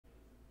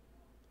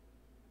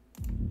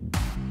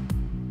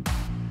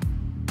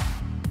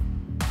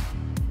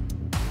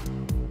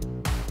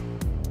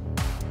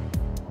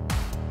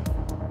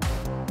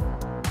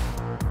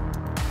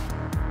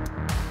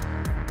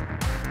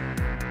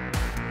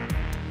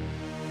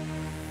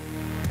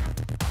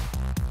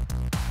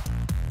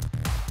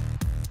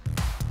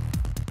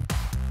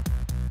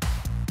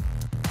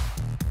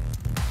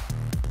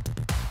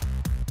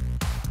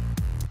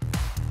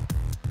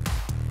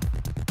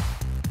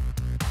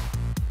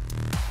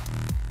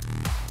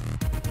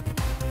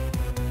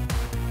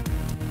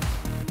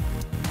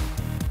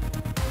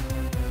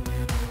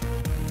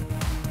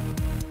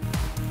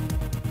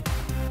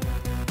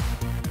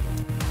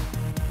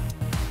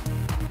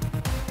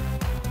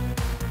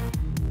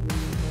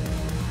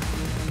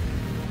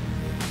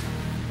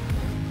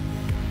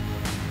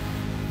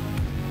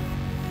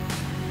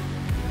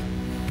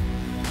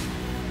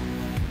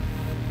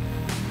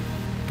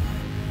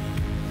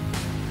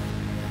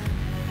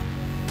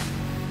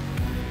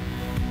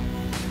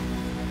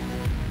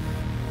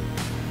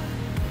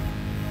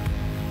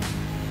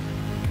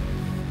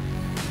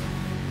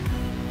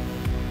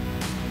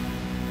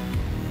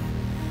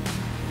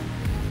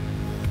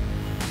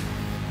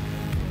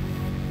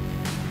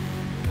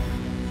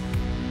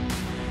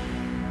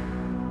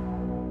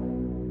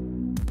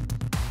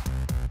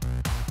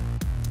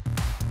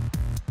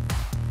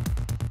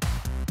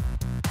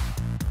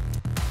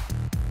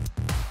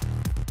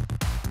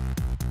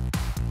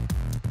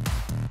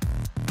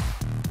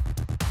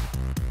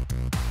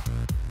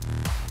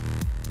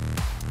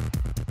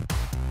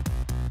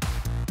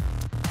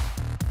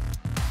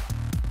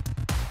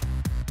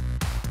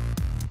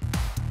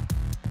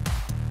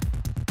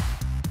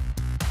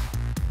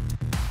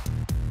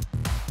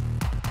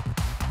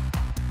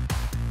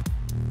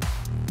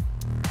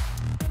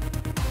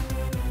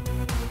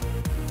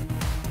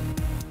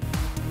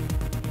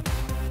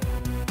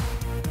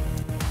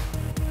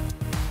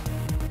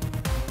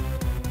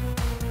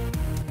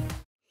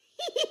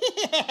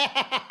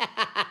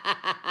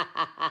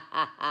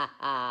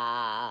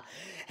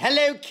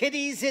Hello,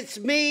 kiddies, it's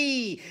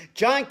me,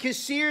 John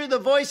Kassir, the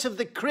voice of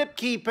the Crypt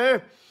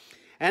Keeper.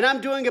 And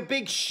I'm doing a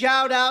big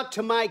shout out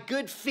to my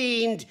good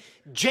fiend,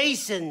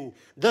 Jason,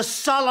 the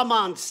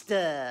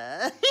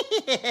Solomonster.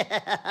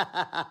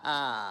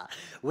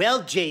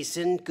 Well,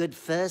 Jason, good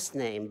first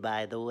name,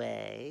 by the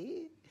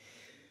way.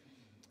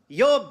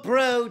 Your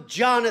bro,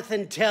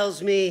 Jonathan,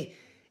 tells me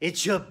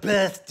it's your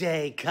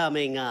birthday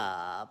coming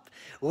up.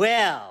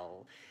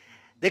 Well,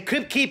 the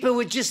Crypt Keeper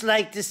would just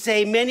like to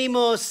say many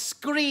more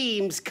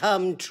screams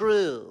come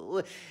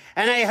true.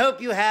 And I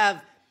hope you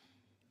have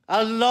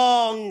a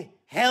long,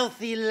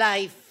 healthy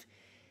life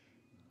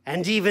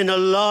and even a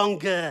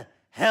longer,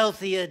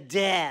 healthier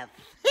death.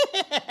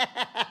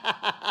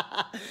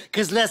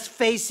 Because let's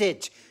face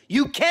it,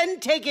 you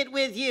can take it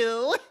with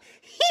you.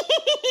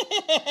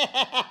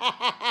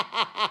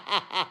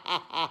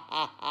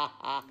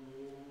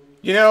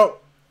 You know,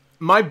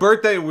 my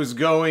birthday was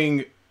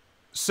going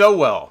so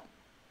well.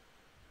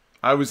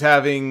 I was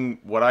having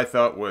what I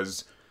thought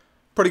was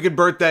a pretty good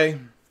birthday.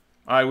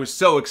 I was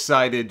so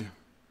excited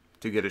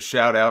to get a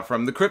shout out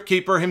from the Crypt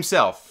Keeper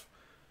himself,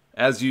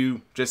 as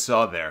you just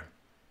saw there.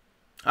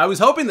 I was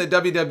hoping that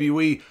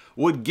WWE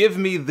would give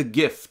me the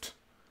gift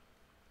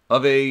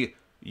of a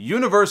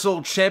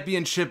Universal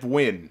Championship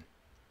win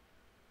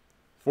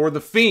for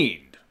the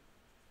Fiend,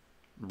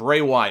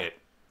 Bray Wyatt,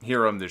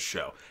 here on this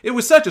show. It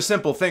was such a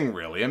simple thing,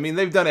 really. I mean,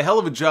 they've done a hell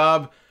of a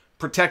job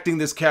protecting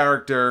this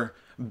character,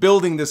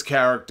 building this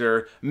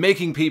character,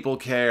 making people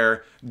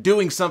care,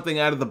 doing something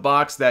out of the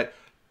box that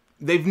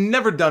they've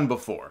never done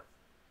before.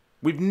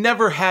 We've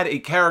never had a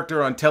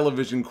character on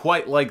television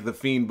quite like The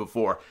Fiend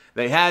before.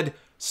 They had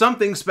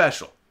something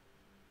special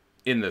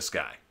in this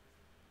guy.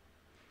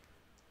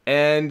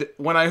 And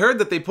when I heard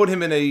that they put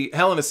him in a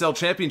Hell in a Cell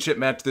championship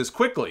match this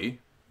quickly,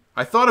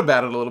 I thought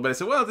about it a little bit. I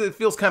said, well, it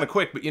feels kind of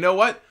quick, but you know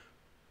what?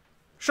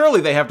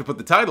 Surely they have to put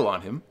the title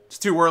on him. It's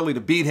too early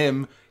to beat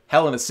him.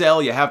 Hell in a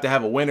Cell, you have to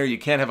have a winner. You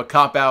can't have a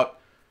cop-out.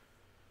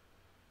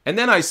 And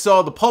then I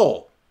saw the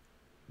poll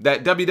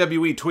that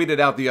WWE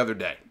tweeted out the other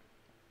day.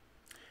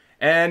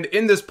 And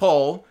in this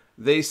poll,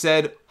 they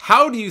said,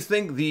 how do you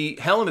think the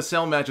Hell in a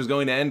Cell match is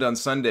going to end on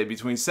Sunday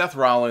between Seth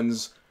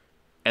Rollins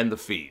and The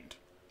Fiend?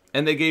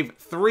 And they gave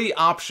 3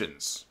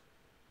 options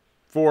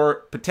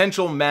for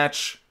potential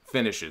match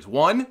finishes.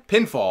 1,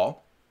 pinfall.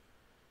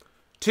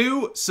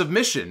 2,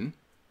 submission.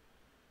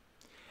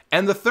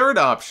 And the third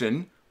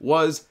option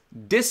was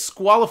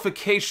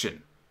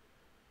disqualification.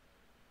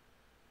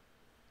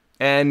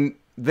 And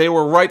they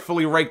were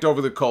rightfully raked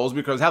over the coals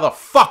because how the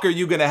fuck are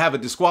you going to have a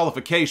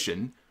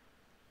disqualification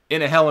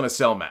in a Hell in a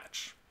Cell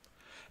match?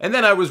 And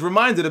then I was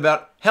reminded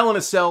about Hell in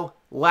a Cell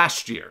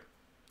last year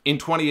in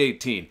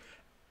 2018.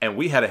 And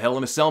we had a Hell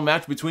in a Cell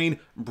match between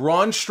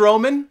Braun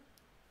Strowman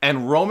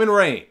and Roman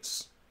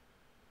Reigns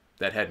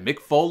that had Mick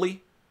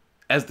Foley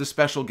as the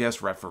special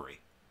guest referee.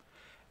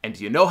 And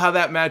do you know how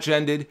that match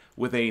ended?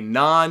 With a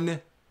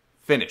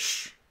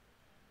non-finish.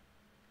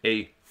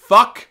 A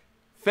fuck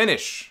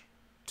finish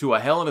to a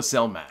Hell in a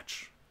Cell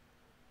match.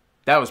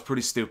 That was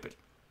pretty stupid.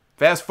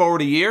 Fast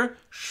forward a year,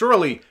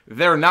 surely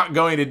they're not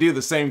going to do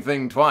the same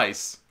thing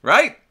twice,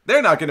 right?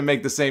 They're not going to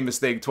make the same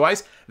mistake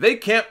twice. They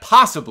can't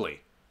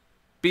possibly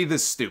be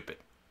this stupid.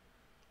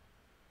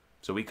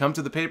 So we come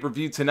to the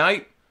pay-per-view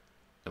tonight,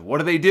 and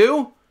what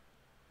do?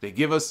 They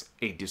give us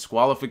a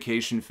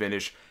disqualification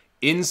finish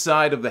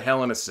inside of the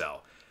Hell in a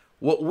Cell.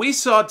 What we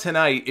saw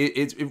tonight,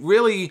 it's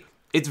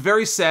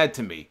very sad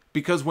to me,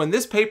 because when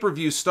this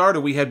pay-per-view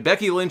started, we had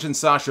Becky Lynch and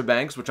Sasha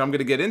Banks, which I'm going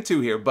to get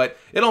into here, but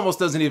it almost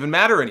doesn't even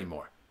matter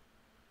anymore.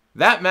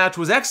 That match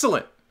was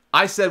excellent.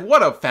 I said,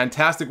 what a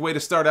fantastic way to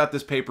start out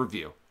this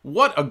pay-per-view.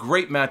 What a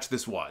great match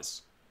this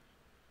was.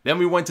 Then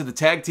we went to the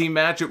tag team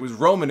match. It was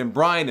Rowan and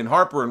Bryan and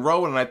Harper and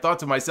Rowan, and I thought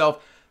to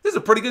myself, this is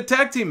a pretty good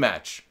tag team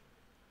match.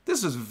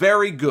 This is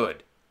very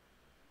good.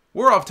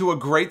 We're off to a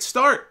great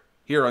start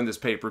here on this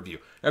pay-per-view.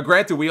 Now,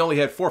 granted, we only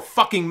had 4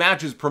 fucking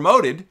matches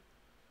promoted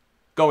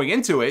going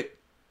into it,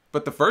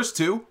 but the first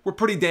 2 were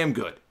pretty damn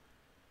good.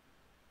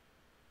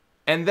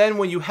 And then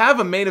when you have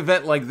a main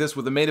event like this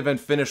with a main event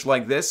finish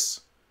like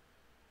this,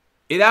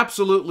 it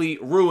absolutely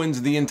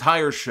ruins the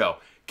entire show.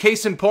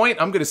 Case in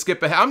point, I'm going to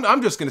skip ahead.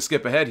 I'm just going to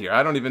skip ahead here.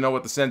 I don't even know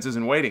what the sense is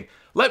in waiting.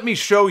 Let me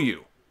show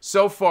you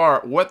so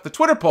far what the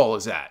Twitter poll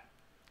is at.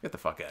 Get the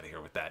fuck out of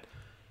here with that.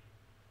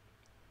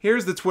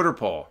 Here's the Twitter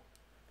poll.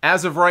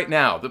 As of right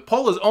now, the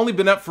poll has only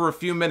been up for a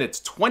few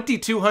minutes.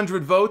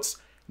 2,200 votes,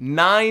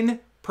 9%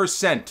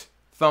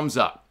 thumbs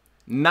up.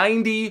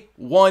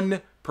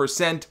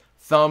 91%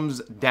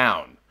 thumbs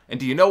down. And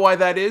do you know why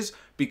that is?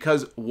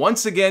 Because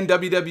once again,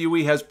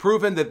 WWE has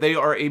proven that they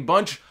are a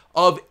bunch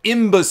of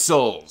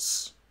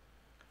imbeciles.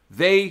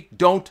 They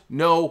don't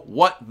know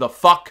what the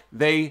fuck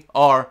they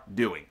are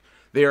doing.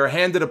 They are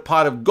handed a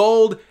pot of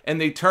gold and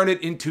they turn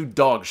it into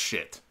dog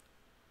shit.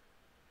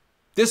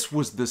 This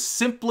was the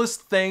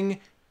simplest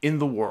thing in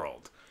the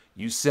world.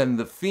 You send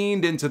The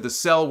Fiend into the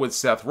cell with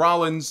Seth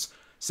Rollins.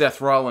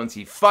 Seth Rollins,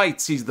 he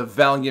fights, he's the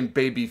valiant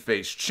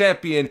babyface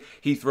champion,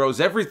 he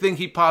throws everything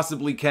he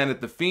possibly can at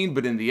the Fiend,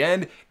 but in the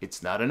end,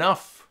 it's not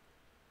enough.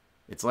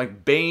 It's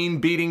like Bane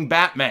beating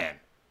Batman.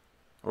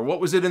 Or what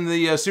was it in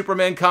the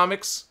Superman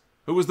comics?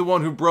 Who was the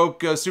one who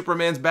broke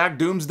Superman's back?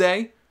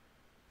 Doomsday?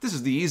 This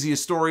is the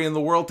easiest story in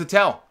the world to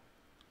tell.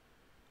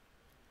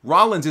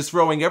 Rollins is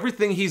throwing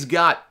everything he's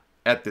got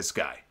at this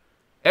guy.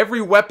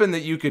 Every weapon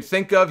that you could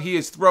think of, he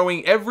is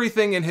throwing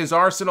everything in his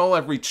arsenal,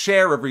 every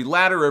chair, every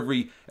ladder,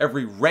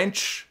 every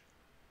wrench.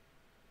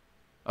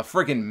 A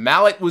friggin'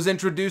 mallet was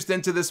introduced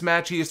into this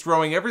match. He is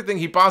throwing everything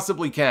he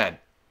possibly can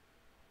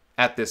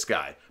at this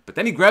guy. But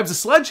then he grabs a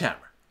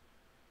sledgehammer.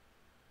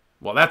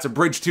 Well, that's a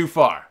bridge too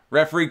far.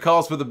 Referee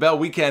calls for the bell.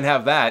 We can't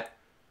have that.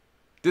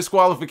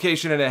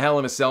 Disqualification in a Hell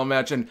in a Cell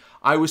match. And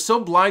I was so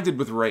blinded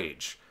with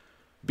rage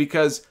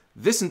because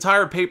this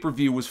entire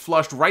pay-per-view was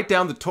flushed right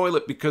down the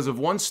toilet because of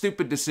one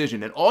stupid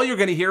decision. And all you're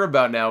going to hear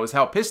about now is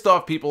how pissed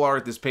off people are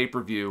at this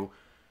pay-per-view.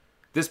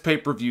 This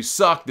pay-per-view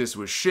sucked. This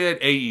was shit.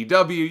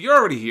 AEW. You're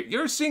already here.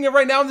 You're seeing it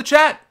right now in the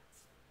chat.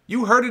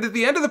 You heard it at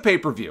the end of the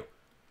pay-per-view.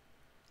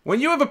 When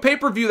you have a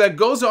pay-per-view that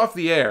goes off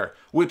the air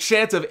with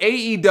chants of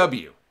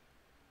AEW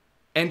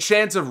and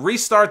chants of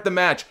restart the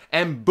match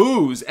and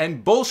boos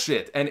and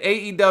bullshit and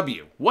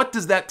AEW, what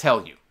does that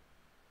tell you?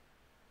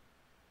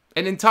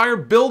 An entire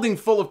building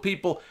full of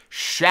people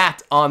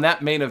shat on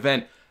that main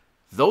event.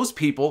 Those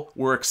people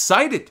were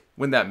excited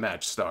when that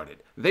match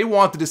started. They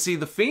wanted to see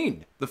The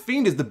Fiend. The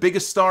Fiend is the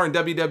biggest star in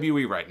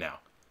WWE right now.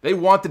 They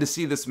wanted to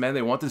see this man.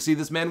 They wanted to see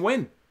this man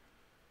win.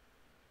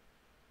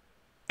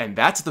 And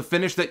that's the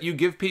finish that you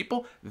give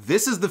people?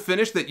 This is the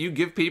finish that you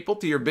give people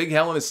to your big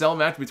Hell in a Cell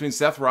match between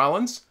Seth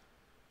Rollins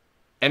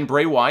and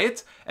Bray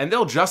Wyatt? And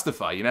they'll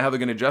justify. You know how they're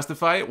going to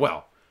justify it?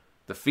 Well,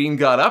 the Fiend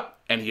got up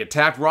and he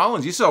attacked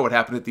Rollins. You saw what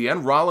happened at the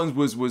end.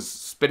 Rollins was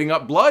spitting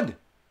up blood.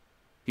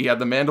 He had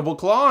the mandible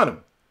claw on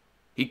him.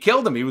 He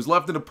killed him. He was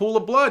left in a pool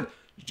of blood.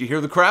 Did you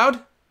hear the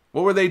crowd?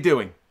 What were they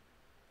doing?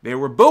 They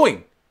were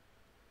booing.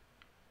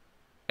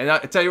 And I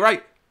tell you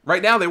right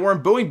now they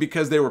weren't booing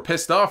because they were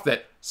pissed off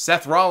that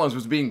Seth Rollins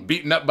was being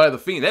beaten up by the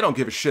Fiend. They don't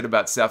give a shit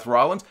about Seth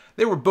Rollins.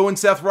 They were booing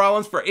Seth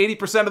Rollins for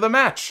 80% of the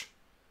match.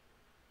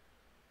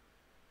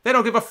 They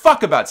don't give a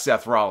fuck about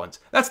Seth Rollins.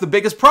 That's the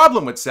biggest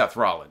problem with Seth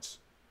Rollins.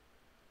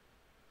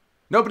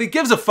 Nobody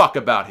gives a fuck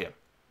about him.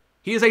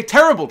 He is a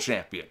terrible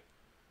champion.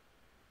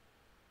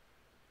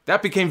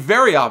 That became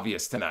very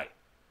obvious tonight.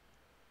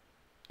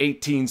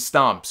 18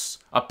 stomps,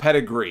 a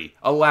pedigree,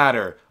 a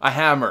ladder, a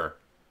hammer.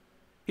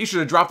 He should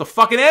have dropped a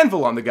fucking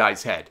anvil on the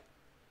guy's head.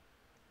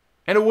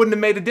 And it wouldn't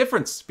have made a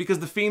difference because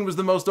the Fiend was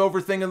the most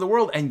over thing in the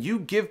world. And you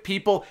give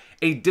people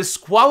a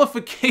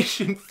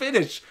disqualification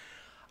finish.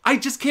 I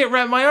just can't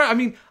wrap my arm. I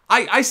mean,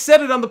 I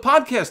said it on the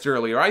podcast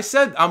earlier. I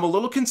said I'm a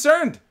little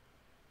concerned.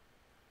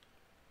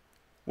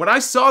 When I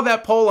saw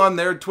that poll on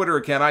their Twitter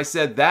account, I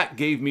said that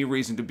gave me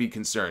reason to be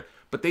concerned.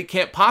 But they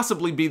can't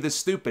possibly be this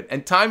stupid.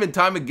 And time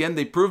again,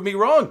 they prove me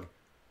wrong.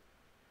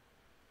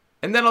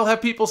 And then I'll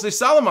have people say,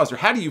 Solomonster,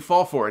 how do you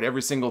fall for it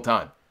every single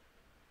time?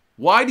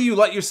 Why do you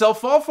let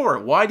yourself fall for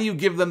it? Why do you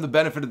give them the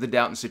benefit of the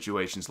doubt in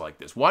situations like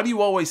this? Why do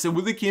you always say,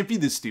 well, they can't be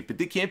this stupid.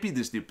 They can't be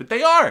this stupid.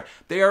 They are.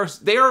 They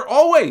are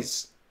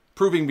always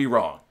proving me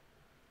wrong.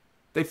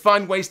 They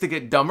find ways to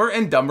get dumber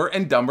and dumber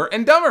and dumber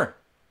and dumber.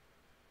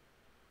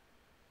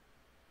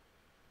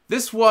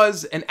 This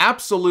was an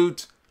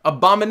absolute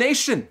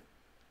abomination.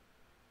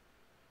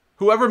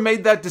 Whoever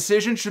made that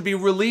decision should be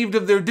relieved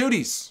of their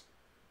duties.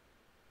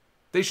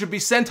 They should be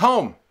sent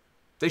home.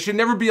 They should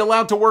never be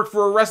allowed to work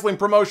for a wrestling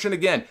promotion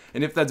again.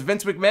 And if that's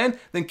Vince McMahon,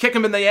 then kick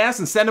him in the ass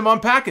and send him on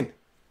packing.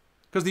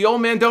 Because the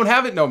old man don't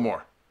have it no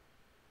more.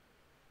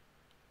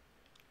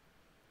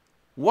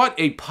 What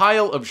a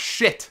pile of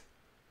shit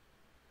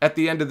at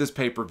the end of this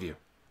pay-per-view.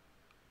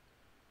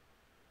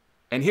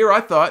 And here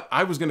I thought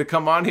I was going to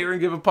come on here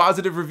and give a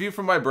positive review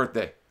for my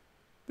birthday.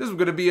 This was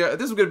going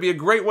to be a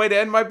great way to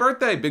end my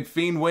birthday. Big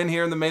Fiend win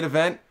here in the main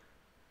event.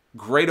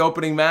 Great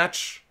opening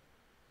match.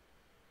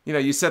 You know,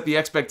 you set the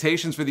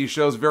expectations for these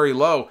shows very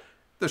low.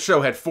 The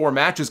show had 4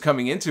 matches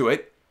coming into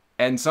it,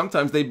 and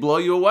sometimes they blow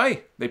you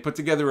away. They put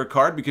together a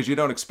card because you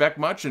don't expect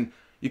much, and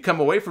you come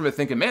away from it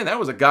thinking, man, that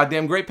was a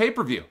goddamn great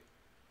pay-per-view.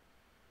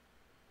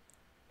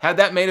 Had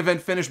that main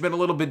event finish been a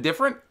little bit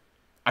different,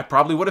 I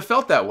probably would have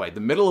felt that way. The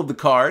middle of the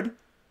card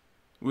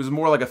was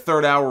more like a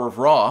third hour of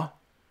Raw.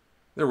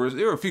 There were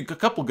a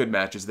couple good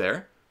matches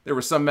there. There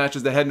were some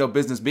matches that had no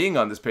business being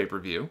on this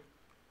pay-per-view.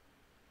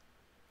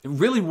 It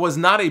really was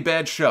not a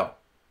bad show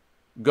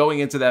going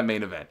into that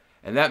main event.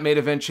 And that main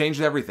event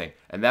changed everything.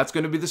 And that's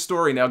going to be the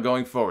story now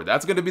going forward.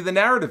 That's going to be the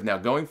narrative now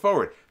going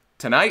forward.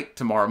 Tonight,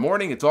 tomorrow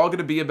morning, it's all going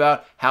to be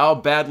about how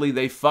badly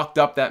they fucked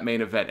up that main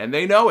event. And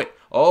they know it.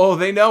 Oh,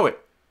 they know it.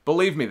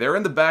 Believe me, they're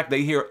in the back.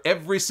 They hear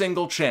every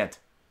single chant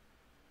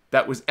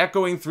that was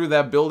echoing through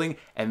that building.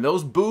 And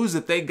those boos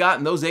that they got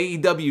in those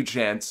AEW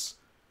chants,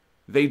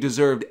 they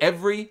deserved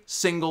every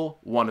single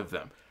one of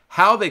them.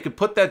 how they could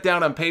put that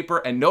down on paper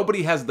and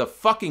nobody has the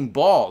fucking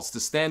balls to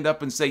stand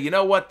up and say, you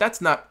know what,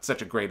 that's not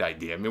such a great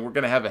idea. I mean, we're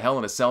going to have a Hell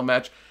in a Cell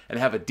match and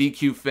have a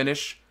DQ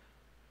finish.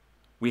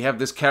 We have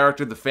this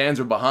character, the fans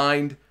are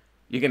behind.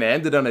 You're going to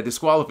end it on a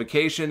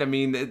disqualification. I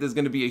mean, there's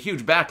going to be a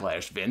huge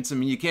backlash, Vince. I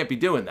mean, you can't be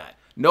doing that.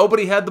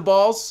 Nobody had the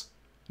balls.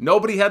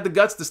 Nobody had the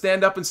guts to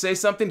stand up and say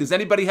something. Does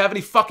anybody have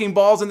any fucking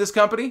balls in this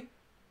company?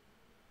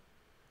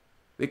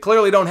 They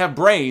clearly don't have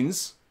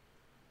brains.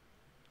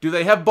 Do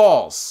they have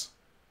balls?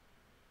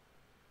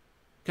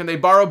 Can they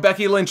borrow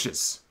Becky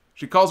Lynch's?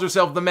 She calls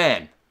herself the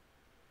Man.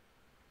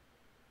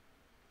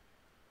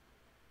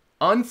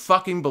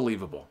 Unfucking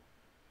believable.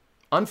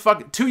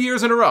 2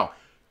 years in a row.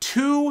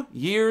 2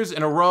 years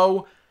in a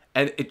row,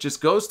 and it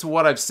just goes to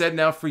what I've said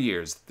now for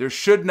years. There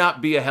should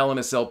not be a Hell in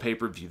a Cell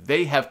pay-per-view.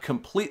 They have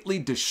completely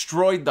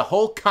destroyed the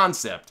whole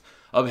concept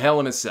of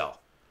Hell in a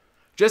Cell.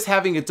 Just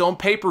having its own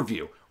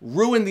pay-per-view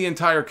ruined the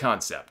entire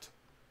concept.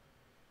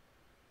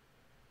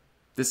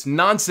 This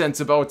nonsense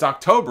about it's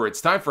October,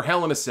 it's time for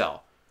Hell in a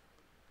Cell.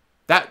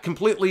 That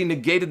completely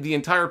negated the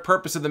entire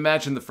purpose of the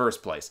match in the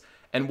first place.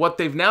 And what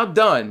they've now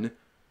done,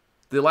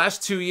 the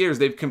last 2 years,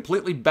 they've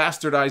completely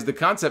bastardized the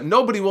concept.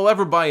 Nobody will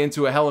ever buy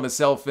into a Hell in a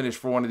Cell finish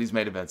for one of these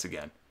main events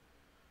again.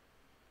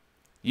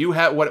 You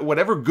have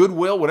whatever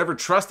goodwill, whatever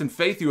trust and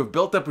faith you have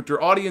built up with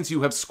your audience,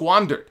 you have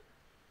squandered.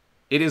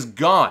 It is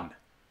gone.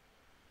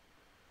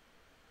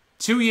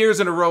 2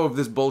 years in a row of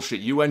this bullshit.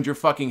 You end your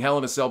fucking Hell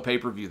in a Cell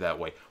pay-per-view that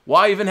way.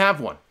 Why even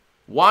have one?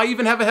 Why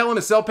even have a Hell in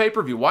a Cell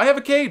pay-per-view? Why have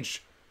a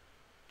cage?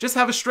 Just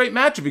have a straight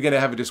match if you're going to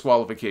have a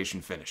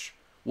disqualification finish.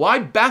 Why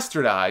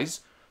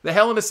bastardize the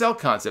Hell in a Cell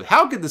concept?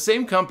 How could the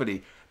same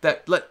company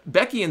that let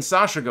Becky and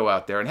Sasha go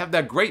out there and have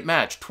that great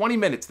match, 20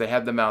 minutes they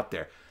had them out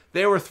there.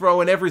 They were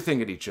throwing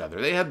everything at each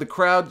other. They had the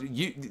crowd,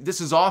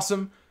 this is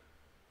awesome,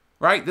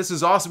 right? This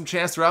is awesome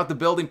chance throughout the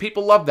building.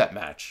 People loved that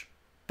match.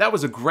 That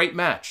was a great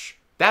match.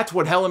 That's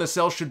what Hell in a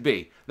Cell should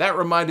be. That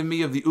reminded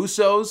me of the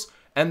Usos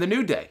and the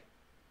New Day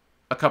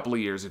a couple of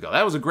years ago.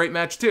 That was a great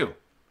match too.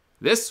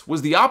 This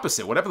was the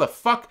opposite. Whatever the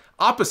fuck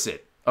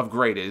opposite of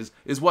great is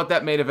what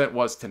that main event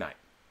was tonight.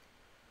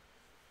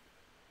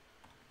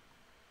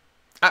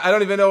 I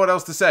don't even know what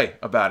else to say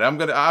about it. I'm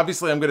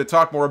gonna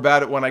talk more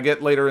about it when I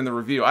get later in the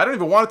review. I don't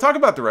even want to talk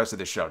about the rest of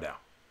this show now.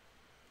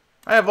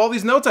 I have all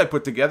these notes I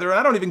put together and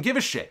I don't even give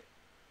a shit.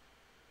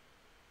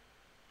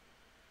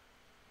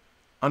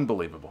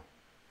 Unbelievable.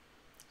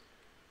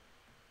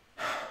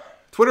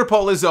 Twitter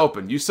poll is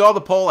open. You saw the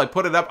poll. I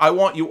put it up. I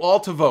want you all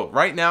to vote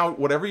right now,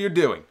 whatever you're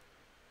doing.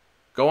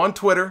 Go on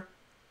Twitter,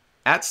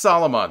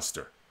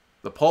 @Solomonster.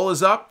 The poll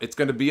is up. It's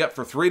going to be up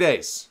for 3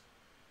 days.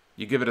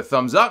 You give it a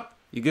thumbs up.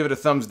 You give it a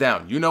thumbs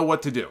down. You know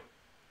what to do.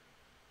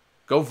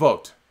 Go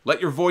vote.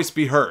 Let your voice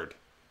be heard.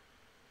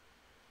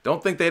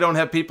 Don't think they don't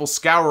have people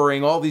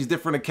scouring all these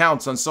different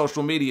accounts on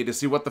social media to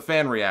see what the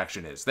fan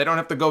reaction is. They don't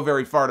have to go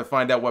very far to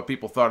find out what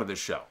people thought of this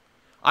show.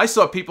 I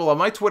saw people on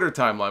my Twitter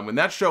timeline when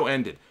that show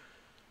ended.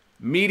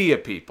 Media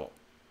people.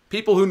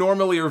 People who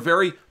normally are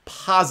very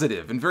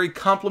positive and very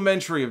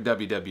complimentary of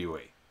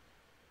WWE.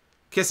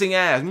 Kissing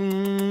ass.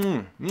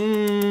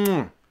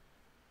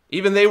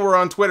 Even they were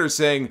on Twitter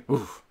saying,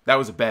 ooh, that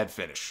was a bad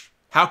finish.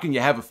 How can you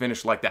have a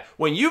finish like that?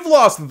 When you've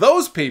lost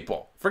those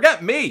people,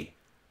 forget me.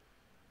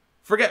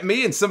 Forget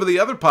me and some of the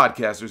other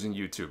podcasters and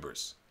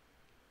YouTubers.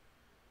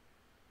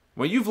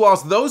 When you've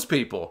lost those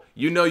people,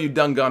 you know you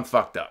done gone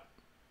fucked up.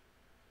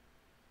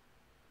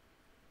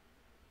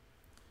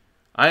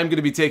 I am going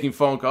to be taking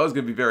phone calls. It's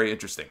going to be very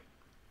interesting.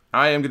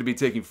 I am going to be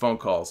taking phone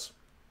calls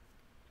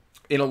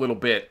in a little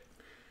bit.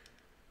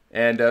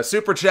 And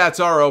super chats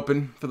are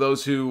open for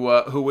those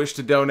who wish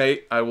to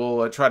donate. I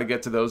will try to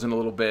get to those in a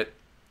little bit.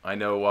 I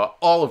know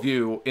all of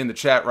you in the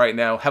chat right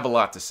now have a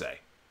lot to say.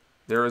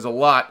 There is a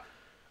lot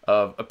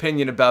of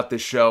opinion about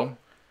this show.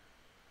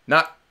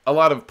 Not a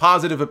lot of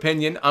positive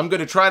opinion. I'm going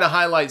to try to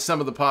highlight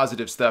some of the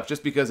positive stuff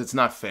just because it's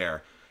not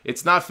fair.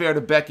 It's not fair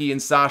to Becky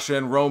and Sasha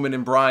and Rowan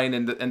and Bryan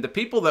and the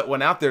people that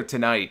went out there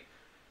tonight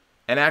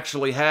and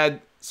actually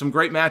had some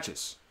great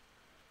matches.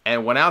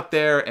 And went out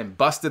there and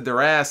busted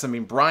their ass. I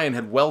mean, Bryan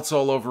had welts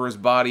all over his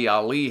body.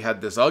 Ali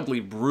had this ugly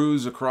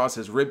bruise across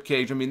his rib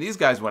cage. I mean, these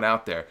guys went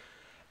out there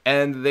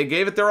and they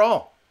gave it their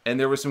all. And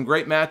there were some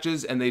great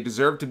matches and they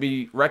deserve to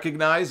be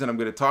recognized. And I'm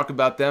going to talk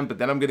about them, but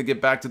then I'm going to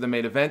get back to the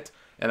main event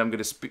and I'm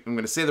going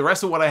to say the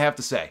rest of what I have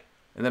to say.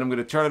 And then I'm going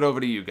to turn it over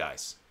to you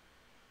guys.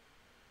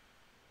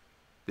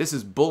 This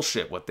is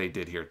bullshit what they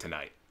did here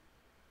tonight.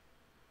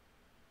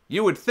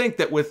 You would think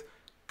that with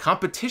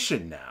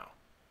competition now,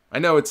 I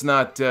know it's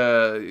not,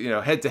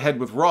 head-to-head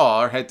with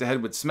Raw or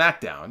head-to-head with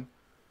SmackDown.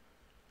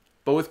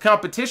 But with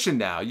competition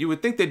now, you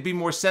would think they'd be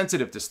more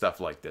sensitive to stuff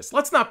like this.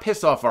 Let's not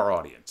piss off our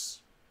audience.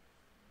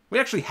 We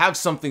actually have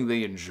something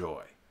they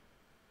enjoy.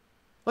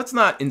 Let's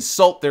not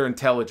insult their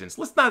intelligence.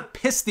 Let's not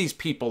piss these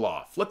people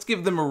off. Let's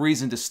give them a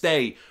reason to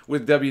stay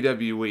with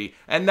WWE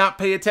and not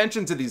pay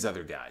attention to these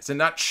other guys and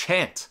not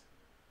chant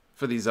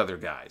for these other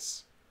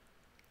guys.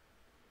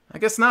 I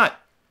guess not.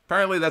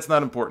 Apparently that's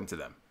not important to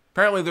them.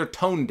 Apparently they're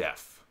tone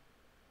deaf.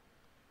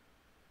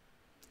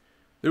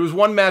 There was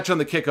one match on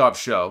the kickoff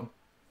show.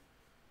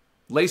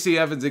 Lacey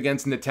Evans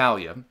against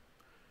Natalya.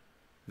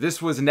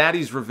 This was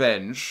Natty's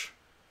Revenge.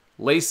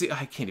 Lacey,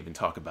 I can't even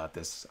talk about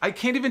this. I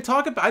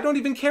don't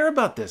even care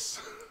about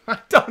this. I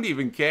don't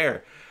even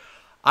care.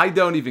 I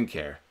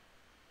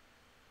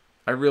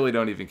really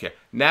don't even care.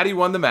 Natty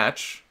won the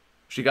match.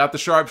 She got the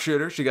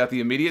sharpshooter. She got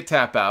the immediate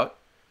tap out.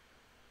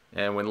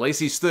 And when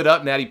Lacey stood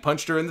up, Natty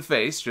punched her in the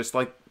face, just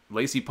like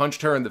Lacey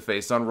punched her in the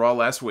face on Raw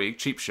last week.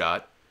 Cheap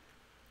shot.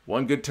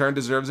 One good turn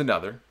deserves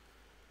another.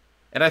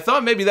 And I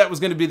thought maybe that was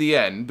going to be the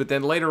end, but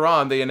then later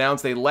on they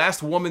announced a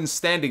last woman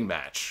standing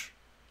match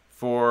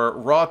for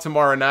Raw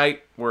tomorrow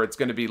night, where it's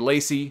going to be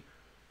Lacey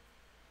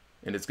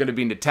and it's going to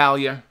be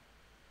Natalya.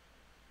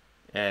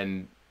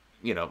 And,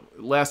 you know,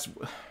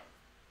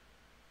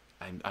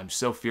 I'm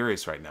so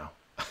furious right now.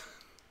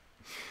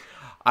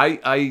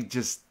 I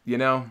just, you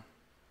know,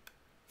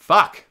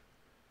 fuck.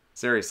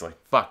 Seriously,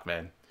 fuck,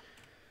 man.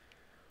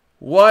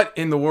 What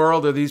in the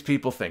world are these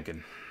people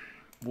thinking?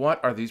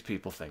 What are these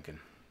people thinking?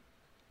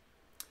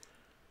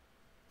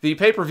 The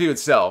pay-per-view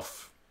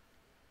itself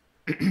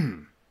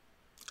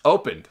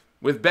opened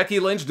with Becky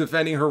Lynch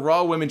defending her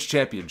Raw Women's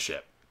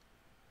Championship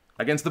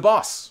against the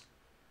boss,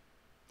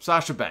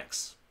 Sasha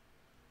Banks.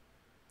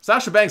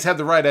 Sasha Banks had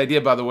the right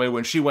idea, by the way,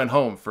 when she went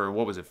home for,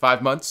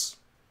 5 months?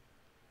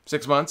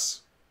 6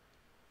 months?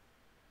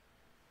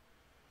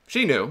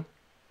 She knew.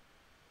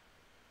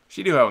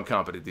 She knew how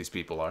incompetent these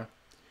people are.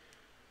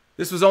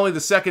 This was only the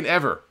second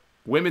ever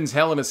women's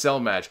Hell in a Cell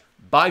match.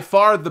 By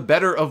far the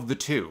better of the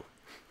two.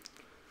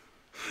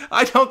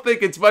 I don't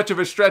think it's much of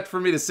a stretch for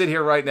me to sit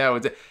here right now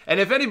and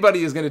if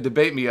anybody is going to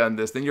debate me on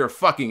this, then you're a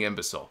fucking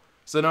imbecile.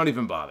 So don't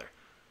even bother.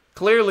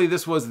 Clearly,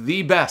 this was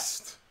the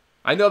best.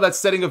 I know that's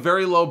setting a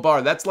very low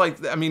bar. That's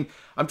like, I mean,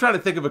 I'm trying to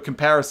think of a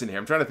comparison here.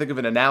 I'm trying to think of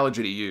an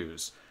analogy to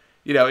use.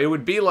 You know, it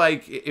would be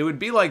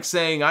like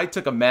saying I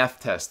took a math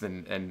test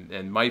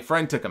and my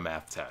friend took a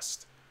math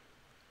test.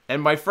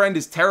 And my friend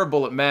is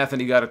terrible at math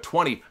and he got a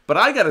 20, but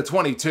I got a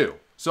 22.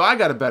 So I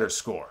got a better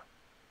score.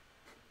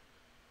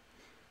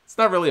 It's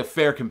not really a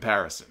fair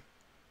comparison.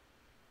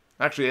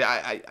 Actually,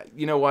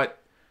 you know what?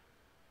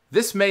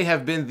 This may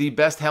have been the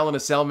best Hell in a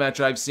Cell match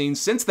I've seen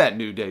since that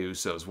New Day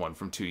Usos one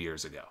from 2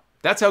 years ago.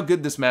 That's how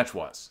good this match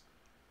was.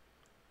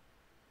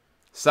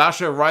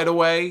 Sasha, right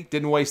away,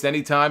 didn't waste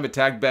any time,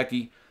 attacked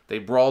Becky. They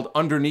brawled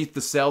underneath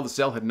the cell. The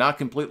cell had not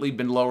completely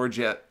been lowered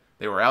yet.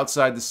 They were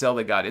outside the cell.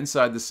 They got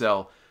inside the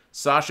cell.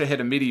 Sasha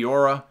hit a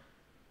Meteora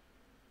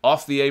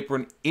off the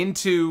apron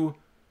into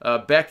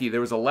Becky.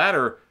 There was a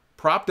ladder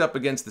propped up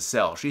against the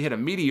cell. She hit a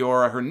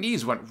Meteora. Her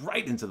knees went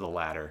right into the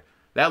ladder.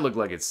 That looked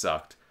like it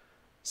sucked.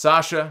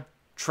 Sasha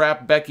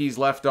trapped Becky's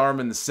left arm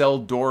in the cell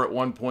door at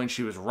one point.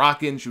 She was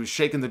rocking. She was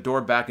shaking the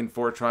door back and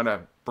forth, trying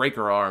to break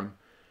her arm.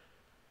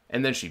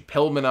 And then she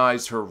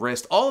Pillmanized her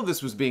wrist. All of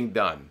this was being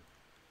done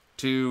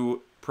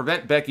to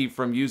prevent Becky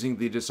from using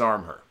the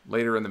Disarm Her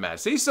later in the match.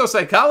 See, so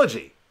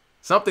psychology.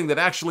 Something that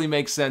actually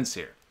makes sense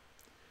here.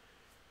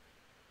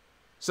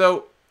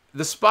 So,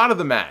 the spot of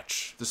the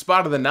match, the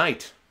spot of the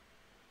night,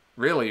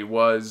 really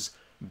was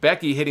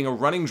Becky hitting a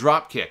running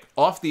drop kick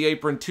off the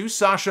apron to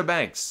Sasha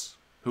Banks,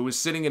 who was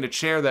sitting in a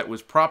chair that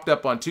was propped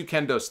up on 2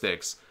 kendo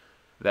sticks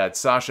that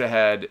Sasha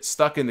had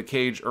stuck in the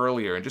cage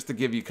earlier. And just to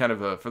give you kind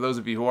of a, for those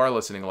of you who are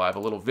listening live, a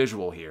little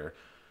visual here,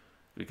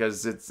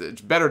 because it's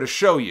better to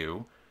show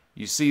you.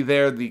 You see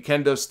there the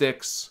kendo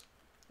sticks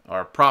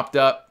are propped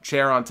up,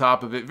 chair on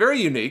top of it. Very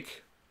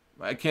unique.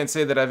 I can't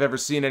say that I've ever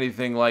seen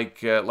anything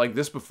like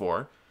this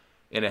before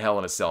in a Hell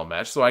in a Cell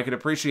match, so I could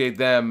appreciate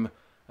them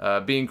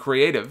being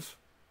creative.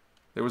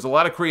 There was a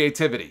lot of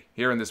creativity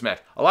here in this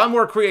match. A lot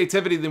more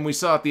creativity than we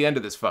saw at the end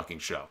of this fucking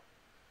show.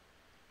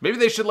 Maybe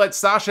they should let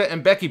Sasha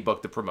and Becky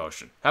book the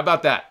promotion. How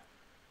about that?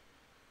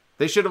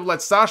 They should have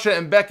let Sasha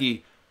and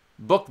Becky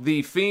book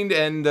the Fiend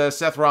and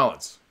Seth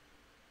Rollins.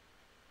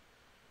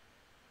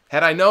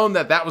 Had I known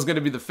that that was going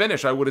to be the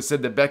finish, I would have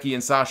said that Becky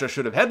and Sasha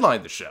should have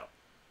headlined the show.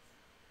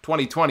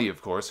 2020,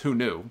 of course. Who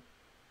knew?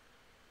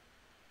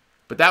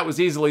 But that was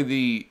easily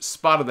the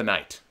spot of the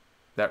night.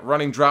 That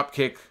running drop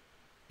kick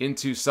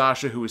into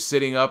Sasha, who was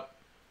sitting up,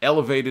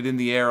 elevated in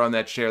the air on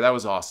that chair. That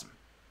was awesome.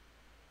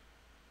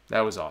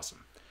 That was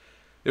awesome.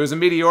 There was a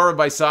Meteora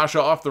by Sasha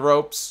off the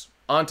ropes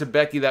onto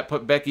Becky that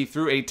put Becky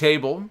through a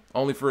table,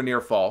 only for a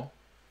near fall.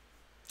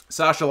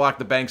 Sasha locked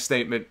the bank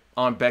statement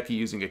on Becky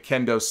using a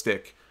kendo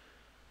stick.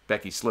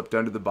 Becky slipped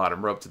under the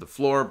bottom rope to the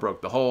floor,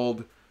 broke the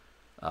hold.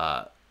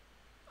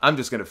 I'm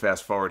just going to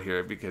fast forward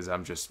here because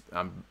I'm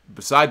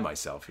beside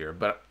myself here,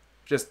 but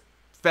just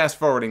fast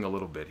forwarding a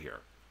little bit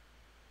here.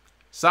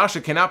 Sasha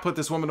cannot put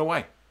this woman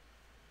away.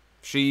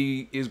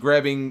 She is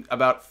grabbing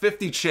about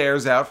 50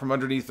 chairs out from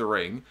underneath the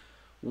ring.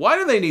 Why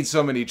do they need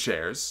so many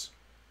chairs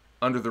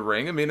under the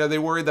ring? I mean, are they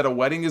worried that a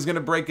wedding is going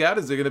to break out?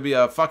 Is there going to be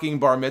a fucking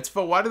bar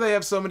mitzvah? Why do they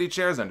have so many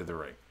chairs under the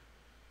ring?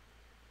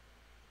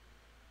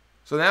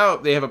 So now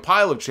they have a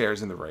pile of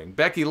chairs in the ring.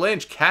 Becky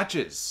Lynch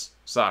catches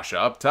Sasha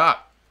up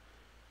top.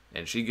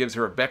 And she gives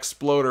her a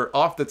Beck-sploder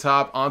off the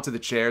top onto the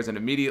chairs and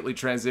immediately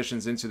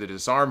transitions into the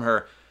Disarm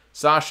Her.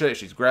 Sasha,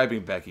 she's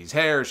grabbing Becky's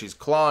hair. She's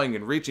clawing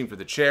and reaching for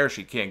the chair.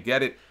 She can't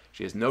get it.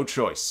 She has no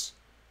choice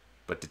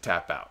but to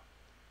tap out.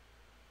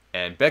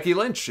 And Becky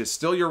Lynch is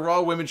still your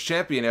Raw Women's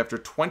Champion after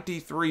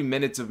 23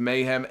 minutes of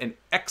mayhem. An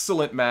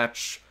excellent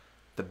match.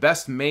 The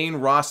best main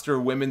roster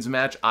women's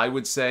match, I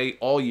would say,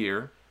 all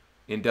year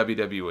in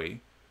WWE.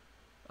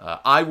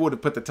 I would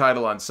have put the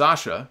title on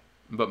Sasha,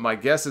 but my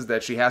guess is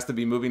that she has to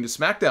be moving to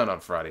SmackDown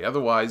on Friday.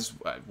 Otherwise,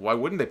 why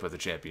wouldn't they put the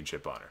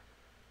championship on her?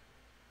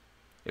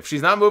 If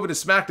she's not moving to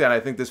SmackDown, I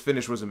think this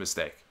finish was a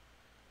mistake.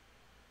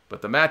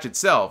 But the match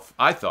itself,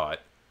 I thought,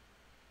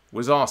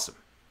 was awesome.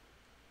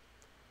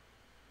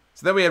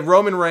 So then we had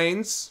Roman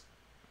Reigns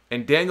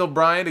and Daniel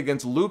Bryan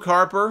against Luke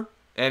Harper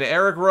and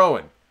Erick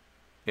Rowan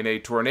in a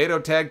tornado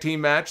tag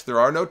team match. There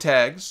are no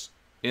tags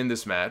in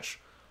this match.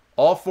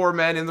 All 4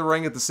 men in the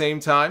ring at the same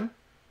time.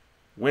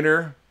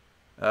 Winner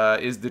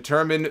is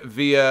determined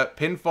via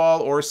pinfall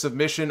or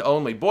submission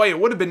only. Boy, it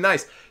would have been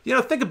nice. You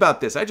know, think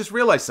about this. I just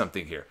realized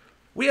something here.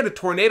 We had a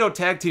tornado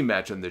tag team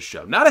match on this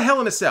show. Not a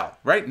Hell in a Cell,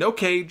 right? No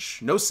cage,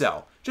 no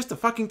cell. Just a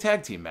fucking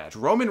tag team match.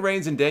 Roman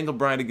Reigns and Daniel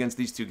Bryan against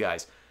these 2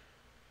 guys.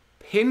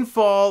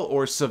 Pinfall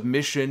or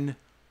submission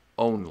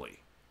only.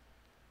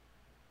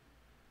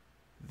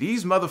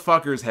 These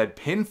motherfuckers had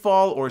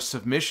pinfall or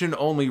submission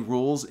only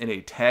rules in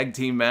a tag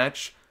team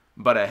match,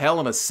 but a Hell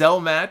in a Cell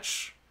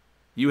match,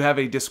 you have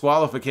a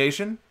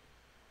disqualification?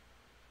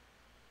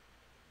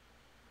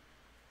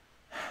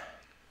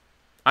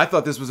 I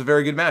thought this was a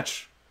very good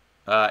match.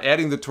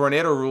 Adding the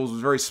tornado rules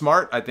was very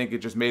smart. I think it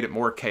just made it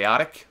more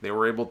chaotic. They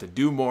were able to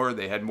do more.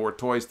 They had more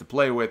toys to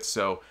play with,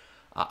 so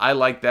I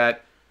like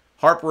that.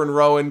 Harper and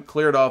Rowan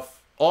cleared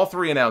off all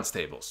 3 announce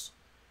tables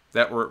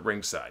that were at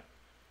ringside.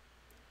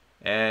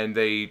 And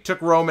they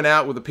took Roman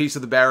out with a piece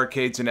of the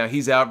barricade, so now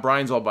he's out.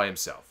 Bryan's all by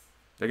himself.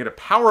 They're going to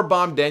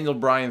powerbomb Daniel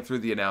Bryan through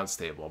the announce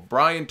table.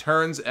 Bryan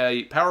turns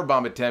a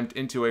powerbomb attempt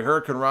into a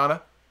Hurricane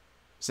Rana,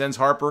 sends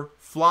Harper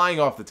flying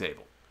off the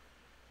table.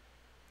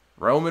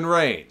 Roman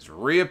Reigns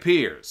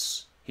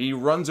reappears. He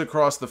runs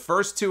across the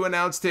first 2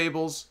 announce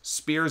tables,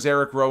 spears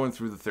Erick Rowan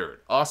through the 3rd.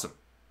 Awesome.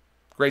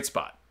 Great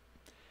spot.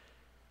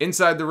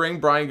 Inside the ring,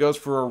 Bryan goes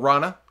for a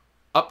Rana.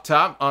 Up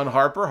top on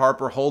Harper.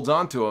 Harper holds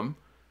on to him.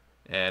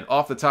 And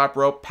off the top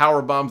rope,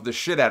 power bombs the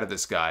shit out of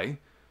this guy.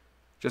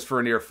 Just for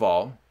a near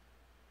fall.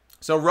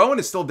 So Rowan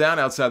is still down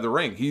outside the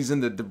ring. He's in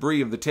the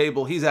debris of the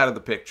table. He's out of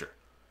the picture.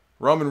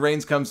 Roman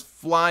Reigns comes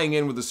flying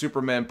in with a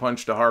Superman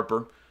punch to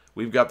Harper.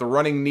 We've got the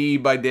running knee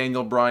by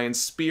Daniel Bryan.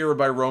 Spear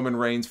by Roman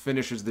Reigns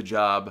finishes the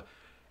job.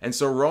 And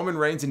so Roman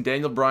Reigns and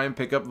Daniel Bryan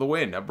pick up the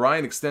win. Now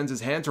Bryan extends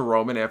his hand to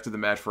Roman after the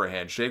match for a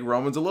handshake.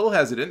 Roman's a little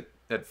hesitant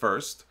at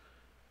first.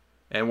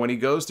 And when he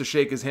goes to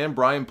shake his hand,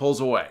 Bryan pulls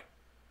away.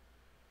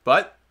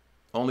 But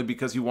only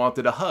because he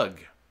wanted a hug.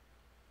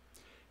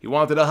 He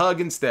wanted a hug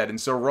instead,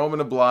 and so Roman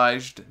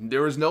obliged.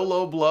 There was no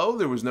low blow.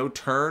 There was no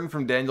turn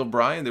from Daniel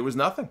Bryan. There was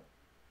nothing.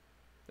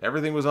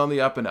 Everything was on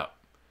the up and up.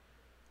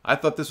 I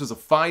thought this was a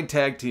fine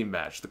tag team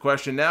match. The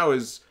question now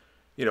is,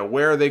 you know,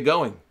 where are they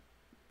going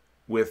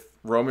with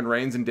Roman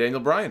Reigns and Daniel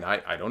Bryan?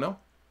 I don't know.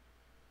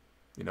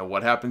 You know,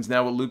 what happens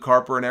now with Luke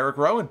Harper and Erick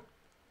Rowan?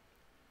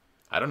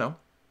 I don't know.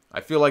 I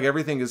feel like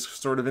everything is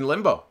sort of in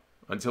limbo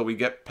until we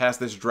get past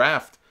this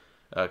draft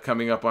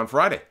coming up on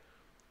Friday.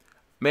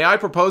 May I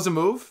propose a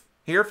move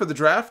here for the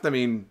draft? I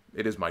mean,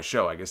 it is my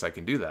show. I guess I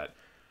can do that.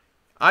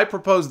 I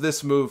propose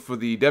this move for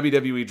the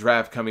WWE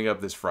draft coming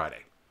up this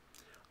Friday.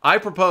 I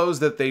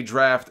propose that they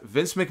draft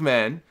Vince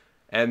McMahon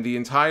and the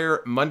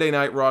entire Monday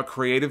Night Raw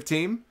creative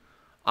team.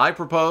 I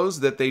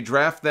propose that they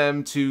draft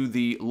them to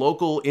the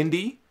local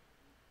indie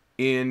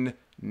in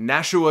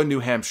Nashua, New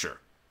Hampshire.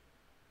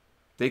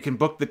 They can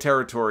book the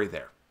territory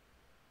there.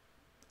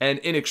 And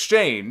in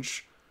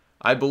exchange,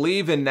 I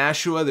believe in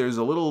Nashua there's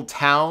a little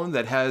town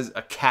that has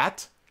a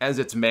cat as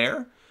its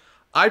mayor.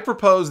 I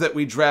propose that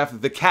we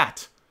draft the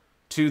cat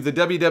to the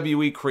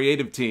WWE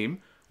creative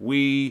team.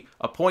 We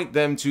appoint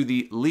them to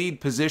the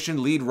lead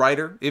position, lead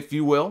writer, if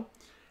you will,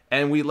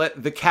 and we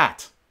let the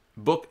cat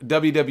book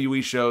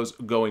WWE shows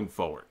going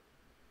forward.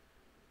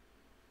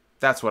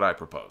 That's what I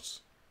propose.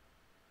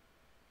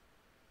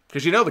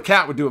 Because you know the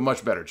cat would do a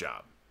much better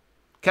job.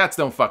 Cats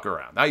don't fuck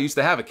around. I used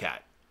to have a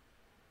cat.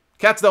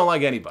 Cats don't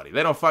like anybody.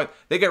 They don't fuck.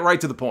 They get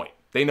right to the point.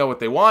 They know what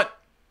they want.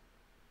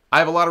 I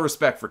have a lot of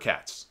respect for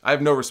cats. I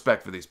have no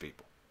respect for these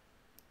people.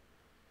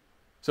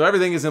 So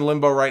everything is in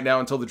limbo right now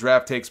until the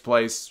draft takes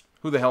place.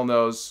 Who the hell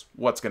knows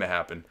what's going to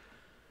happen?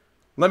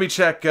 Let me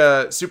check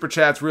Super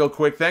Chats real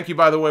quick. Thank you,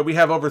 by the way. We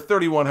have over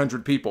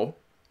 3,100 people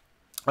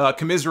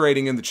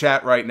commiserating in the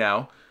chat right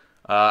now.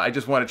 I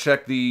just want to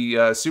check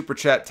the Super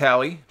Chat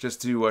tally just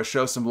to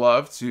show some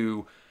love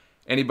to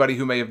anybody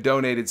who may have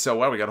donated. So,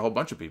 wow, we got a whole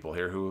bunch of people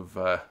here who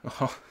have...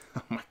 oh,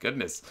 my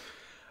goodness.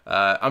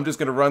 I'm just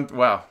going to run...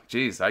 Wow,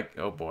 geez.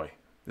 Oh, boy.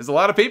 There's a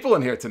lot of people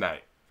in here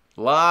tonight.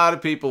 A lot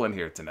of people in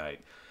here tonight.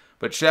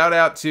 But shout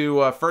out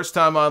to First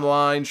Time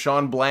Online,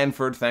 Sean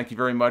Blanford, thank you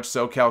very much,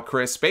 SoCal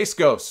Chris, Space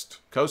Ghost,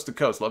 Coast to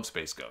Coast, love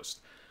Space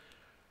Ghost.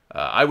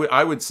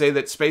 I would say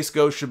that Space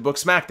Ghost should book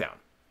SmackDown,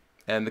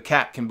 and the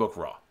cat can book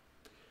Raw.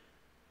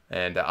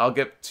 And I'll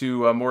get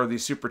to more of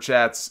these super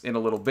chats in a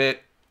little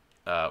bit.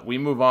 We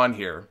move on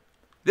here.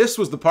 This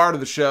was the part of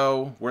the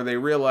show where they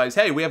realized,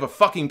 hey, we have a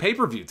fucking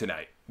pay-per-view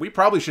tonight. We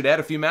probably should add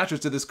a few matches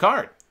to this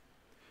card.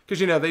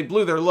 Because, you know, they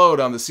blew their load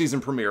on the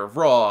season premiere of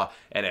Raw,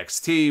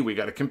 NXT, we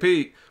got to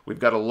compete, we've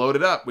got to load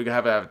it up, we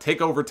got to have a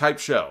takeover type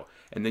show.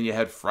 And then you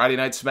had Friday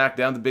Night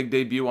SmackDown, the big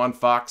debut on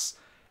Fox.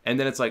 And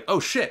then it's like,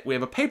 oh shit, we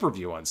have a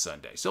pay-per-view on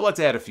Sunday. So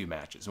let's add a few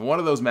matches. And one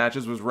of those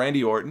matches was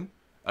Randy Orton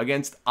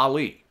against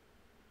Ali.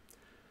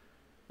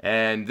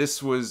 And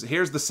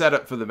here's the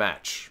setup for the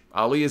match.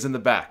 Ali is in the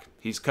back.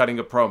 He's cutting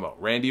a promo.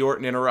 Randy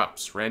Orton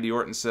interrupts. Randy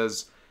Orton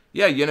says,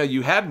 yeah, you know,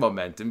 you had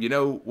momentum. You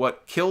know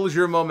what kills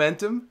your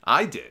momentum?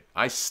 I did.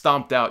 I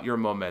stomped out your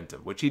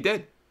momentum, which he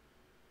did.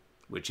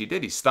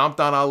 He stomped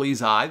on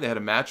Ali's eye. They had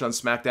a match on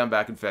SmackDown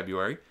back in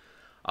February.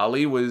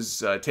 Ali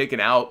was taken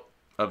out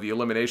of the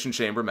Elimination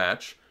Chamber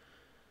match.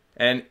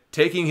 And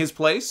taking his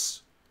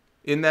place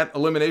in that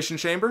Elimination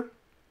Chamber,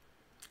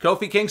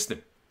 Kofi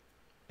Kingston.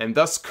 And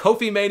thus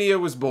Kofi Mania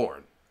was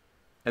born.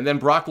 And then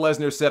Brock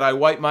Lesnar said, I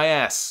wipe my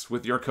ass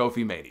with your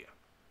Kofi Mania.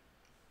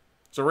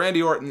 So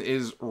Randy Orton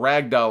is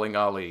ragdolling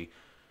Ali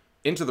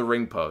into the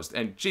ring post.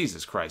 And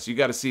Jesus Christ, you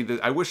got to see this.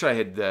 I wish I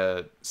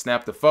had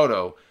snapped a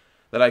photo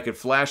that I could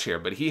flash here.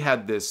 But he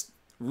had this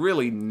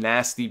really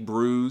nasty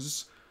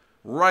bruise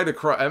right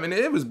across. I mean,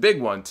 it was a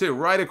big one too,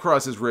 right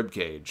across his rib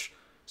cage.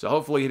 So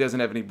hopefully he doesn't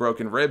have any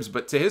broken ribs.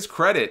 But to his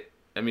credit,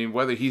 I mean,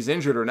 whether he's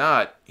injured or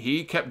not,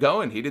 he kept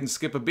going. He didn't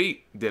skip a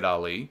beat, did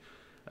Ali.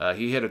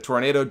 He hit a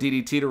tornado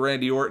DDT to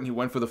Randy Orton. He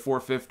went for the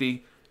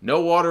 450. No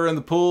water in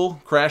the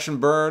pool. Crash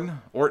and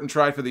burn. Orton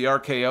tried for the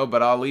RKO,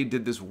 but Ali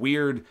did this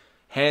weird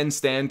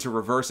handstand to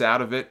reverse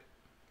out of it.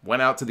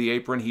 Went out to the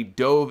apron. He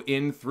dove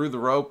in through the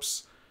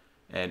ropes.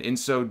 And in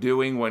so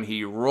doing, when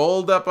he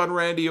rolled up on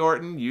Randy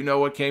Orton, you know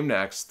what came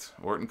next.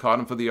 Orton caught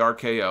him for the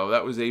RKO.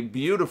 That was a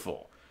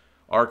beautiful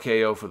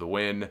RKO for the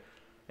win.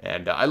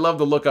 And I love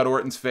the look on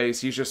Orton's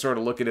face. He's just sort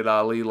of looking at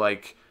Ali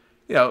like,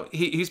 you know,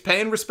 he's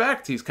paying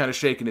respect. He's kind of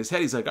shaking his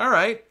head. He's like, all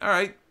right.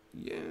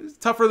 Yeah, it's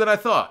tougher than I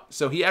thought.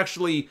 So he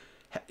actually,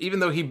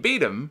 even though he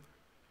beat him,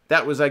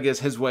 that was, I guess,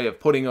 his way of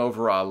putting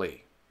over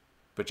Ali.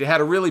 But you had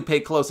to really pay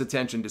close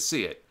attention to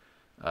see it.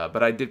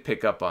 But I did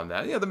pick up on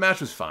that. Yeah, the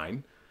match was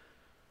fine.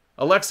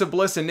 Alexa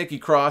Bliss and Nikki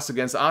Cross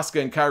against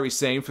Asuka and Kairi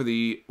Sane for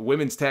the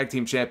Women's Tag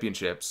Team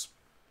Championships.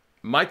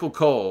 Michael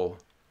Cole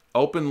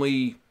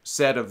openly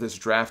said of this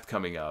draft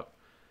coming up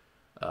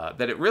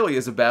that it really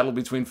is a battle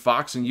between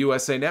Fox and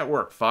USA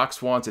Network.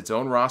 Fox wants its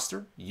own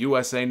roster.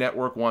 USA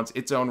Network wants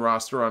its own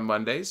roster on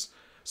Mondays.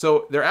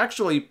 So they're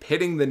actually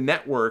pitting the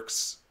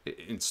networks,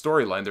 in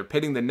storyline, they're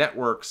pitting the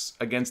networks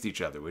against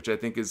each other, which I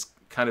think is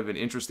kind of an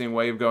interesting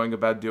way of going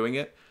about doing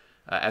it,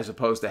 as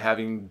opposed to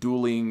having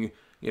dueling,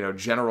 you know,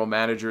 general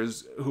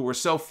managers who were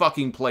so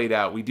fucking played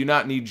out. We do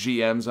not need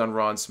GMs on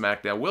Raw and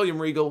SmackDown. William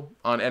Regal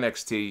on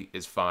NXT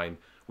is fine.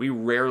 We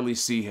rarely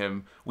see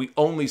him. We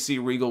only see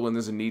Regal when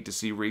there's a need to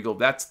see Regal.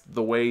 That's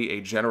the way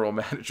a general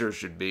manager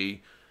should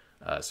be.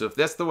 So if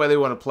that's the way they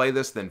want to play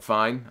this, then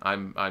fine.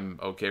 I'm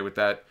okay with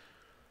that.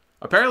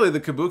 Apparently the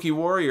Kabuki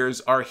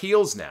Warriors are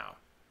heels now.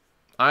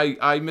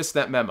 I missed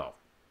that memo.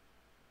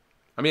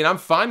 I mean, I'm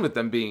fine with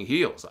them being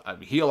heels.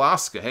 Heel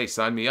Asuka, hey,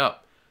 sign me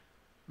up.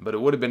 But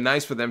it would have been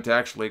nice for them to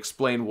actually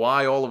explain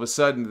why all of a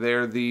sudden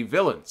they're the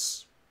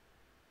villains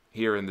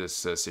here in this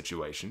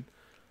situation.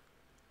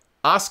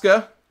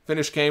 Asuka,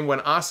 finish came when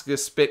Asuka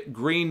spit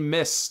green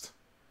mist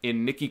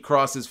in Nikki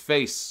Cross's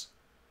face,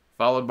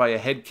 followed by a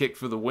head kick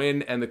for the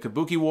win, and the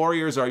Kabuki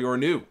Warriors are your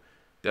new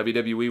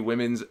WWE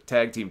Women's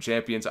Tag Team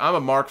Champions. I'm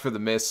a mark for the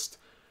mist.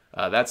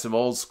 That's some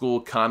old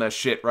school Kana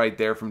shit right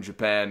there from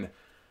Japan.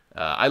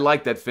 I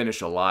like that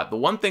finish a lot. The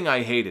one thing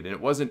I hated, and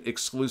it wasn't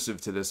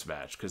exclusive to this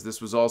match, because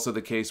this was also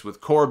the case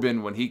with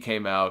Corbin when he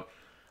came out,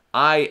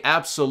 I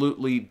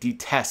absolutely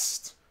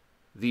detest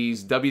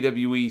these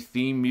WWE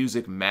theme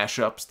music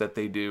mashups that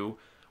they do,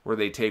 where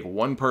they take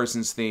one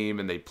person's theme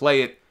and they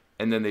play it,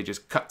 and then they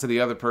just cut to the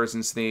other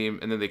person's theme,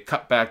 and then they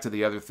cut back to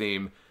the other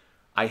theme.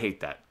 I hate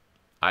that.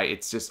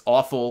 It's just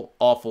awful,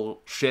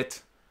 awful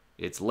shit.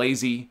 It's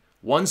lazy.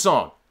 One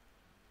song.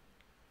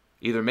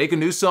 Either make a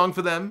new song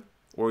for them,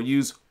 or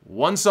use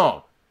one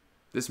song.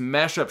 This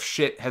mashup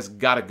shit has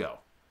got to go.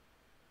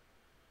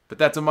 But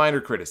that's a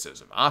minor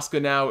criticism.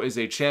 Asuka now is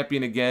a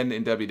champion again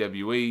in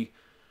WWE.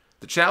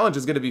 The challenge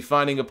is going to be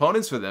finding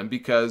opponents for them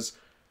because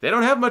they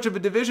don't have much of a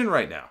division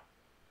right now.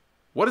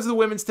 What does the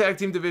women's tag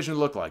team division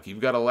look like?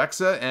 You've got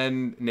Alexa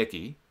and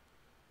Nikki.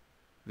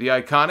 The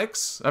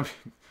Iconics? I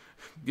mean,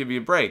 give me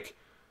a break.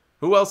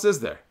 Who else is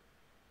there?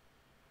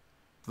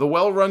 The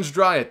well runs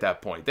dry at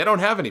that point. They don't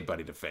have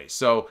anybody to face.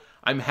 So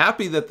I'm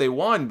happy that they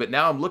won, but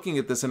now I'm looking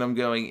at this and I'm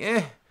going,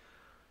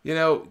 you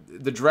know,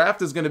 the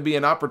draft is going to be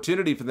an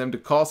opportunity for them to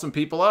call some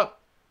people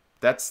up.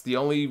 That's the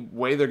only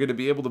way they're going to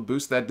be able to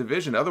boost that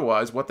division.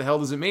 Otherwise, what the hell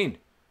does it mean?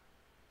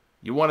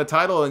 You won a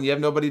title and you have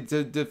nobody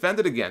to defend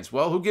it against.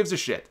 Well, who gives a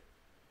shit?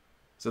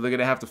 So they're going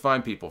to have to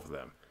find people for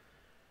them.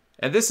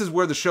 And this is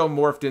where the show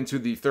morphed into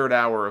the third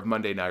hour of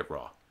Monday Night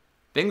Raw.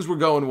 Things were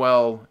going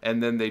well,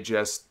 and then they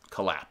just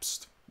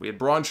collapsed. We had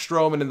Braun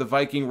Strowman and the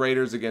Viking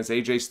Raiders against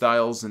AJ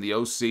Styles and the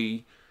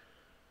OC.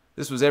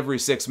 This was every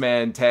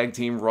six-man tag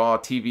team Raw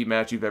TV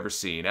match you've ever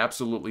seen.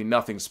 Absolutely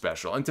nothing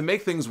special. And to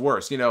make things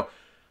worse,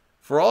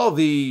 for all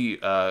the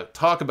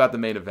talk about the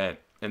main event,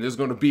 and there's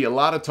going to be a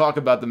lot of talk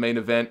about the main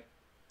event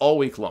all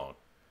week long,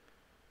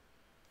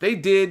 they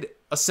did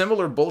a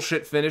similar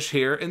bullshit finish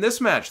here in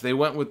this match. They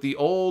went with the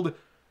old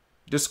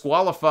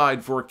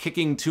disqualified for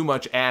kicking too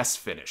much ass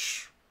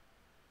finish,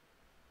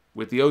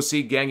 with the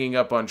OC ganging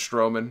up on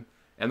Strowman,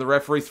 and the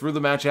referee threw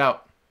the match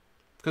out.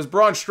 Because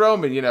Braun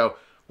Strowman,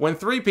 when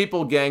three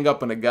people gang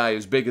up on a guy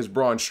as big as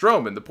Braun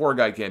Strowman, the poor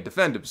guy can't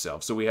defend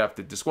himself, so we have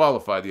to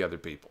disqualify the other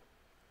people.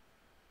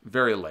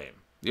 Very lame.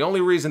 The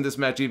only reason this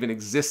match even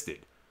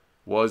existed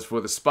was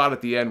for the spot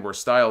at the end where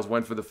Styles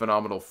went for the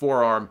phenomenal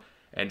forearm,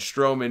 and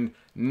Strowman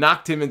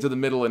knocked him into the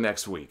middle of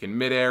next week. In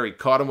midair, he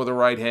caught him with a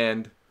right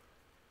hand.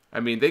 I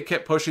mean, they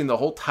kept pushing the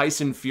whole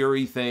Tyson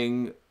Fury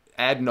thing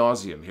ad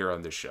nauseum here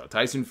on this show.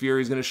 Tyson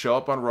Fury is going to show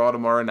up on Raw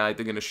tomorrow night.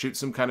 They're going to shoot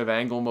some kind of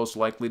angle, most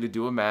likely to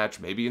do a match,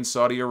 maybe in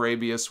Saudi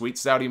Arabia. Sweet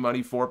Saudi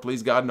money for,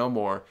 please God, no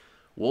more.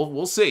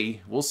 We'll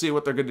see. We'll see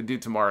what they're going to do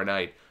tomorrow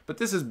night. But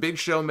this is Big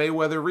Show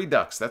Mayweather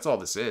Redux. That's all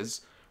this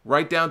is.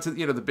 Right down to,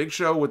 the Big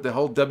Show with the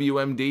whole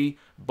WMD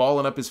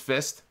balling up his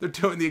fist. They're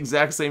doing the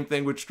exact same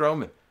thing with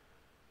Strowman.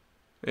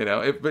 But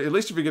at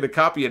least if you're going to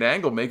copy an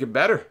angle, make it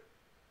better.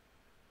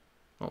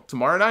 Well,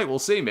 tomorrow night, we'll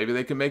see. Maybe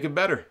they can make it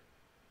better.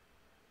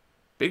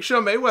 Big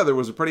Show Mayweather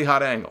was a pretty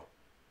hot angle.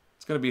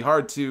 It's going to be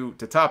hard to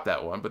top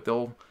that one, but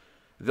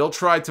they'll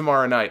try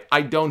tomorrow night.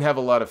 I don't have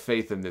a lot of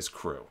faith in this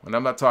crew, and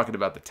I'm not talking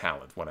about the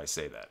talent when I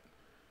say that.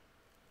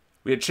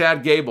 We had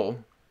Chad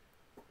Gable.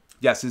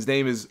 Yes, his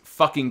name is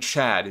fucking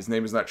Chad. His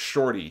name is not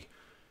Shorty,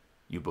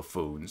 you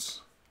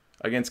buffoons.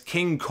 Against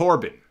King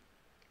Corbin.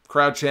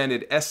 Crowd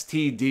chanted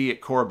STD at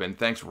Corbin.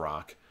 Thanks,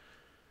 Rock.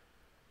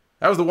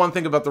 That was the one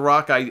thing about The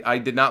Rock I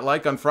did not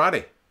like on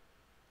Friday.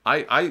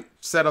 I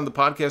said on the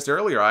podcast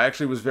earlier, I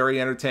actually was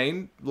very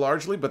entertained,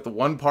 largely, but the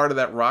one part of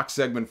that Rock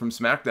segment from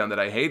SmackDown that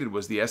I hated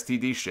was the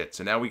STD shit.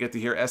 So now we get to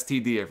hear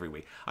STD every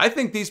week. I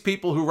think these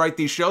people who write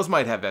these shows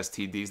might have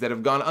STDs that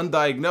have gone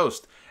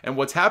undiagnosed. And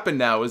what's happened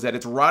now is that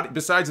it's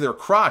besides their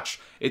crotch,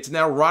 it's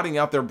now rotting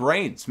out their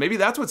brains. Maybe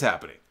that's what's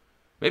happening.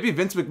 Maybe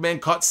Vince McMahon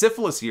caught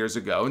syphilis years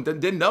ago and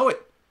didn't know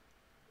it.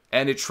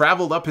 And it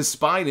traveled up his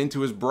spine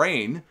into his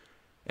brain.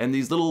 And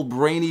these little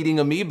brain-eating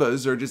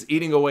amoebas are just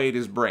eating away at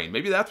his brain.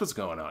 Maybe that's what's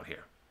going on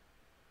here.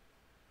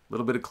 A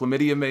little bit of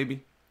chlamydia,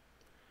 maybe.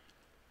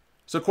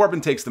 So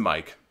Corbin takes the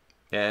mic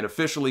and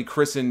officially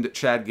christened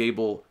Chad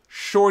Gable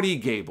Shorty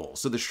Gable.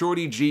 So the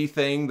Shorty G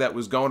thing that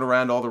was going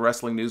around all the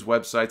wrestling news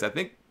websites, I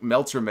think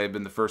Meltzer may have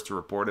been the first to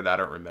report it, I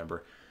don't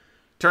remember,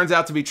 turns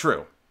out to be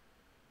true.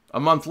 A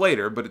month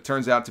later, but it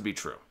turns out to be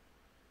true.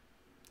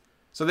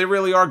 So they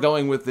really are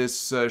going with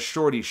this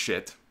Shorty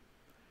shit.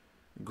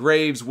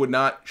 Graves would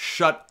not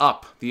shut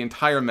up the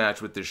entire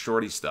match with this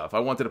Shorty stuff. I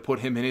wanted to put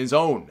him in his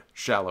own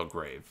shallow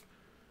grave.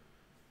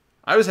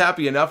 I was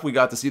happy enough we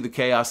got to see the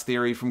Chaos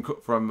Theory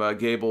from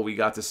Gable. We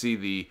got to see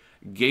the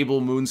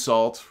Gable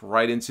moonsault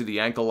right into the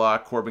ankle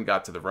lock. Corbin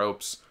got to the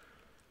ropes.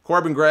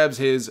 Corbin grabs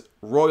his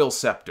Royal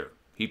Scepter.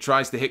 He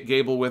tries to hit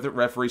Gable with it.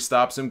 Referee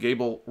stops him.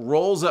 Gable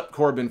rolls up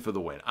Corbin for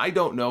the win. I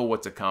don't know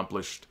what's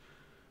accomplished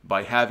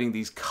by having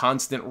these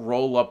constant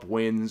roll-up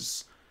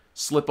wins,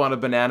 slip on a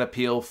banana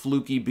peel,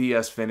 fluky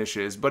BS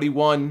finishes, but he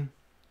won.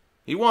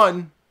 He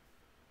won.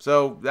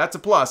 So that's a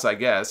plus, I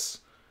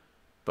guess.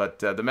 But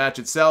the match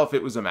itself,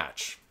 it was a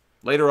match.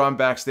 Later on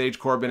backstage,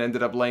 Corbin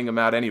ended up laying him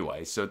out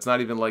anyway, so it's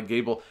not even like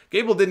Gable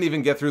didn't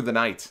even get through the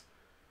night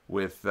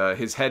with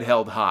his head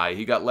held high.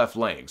 He got left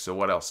laying, so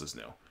what else is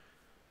new?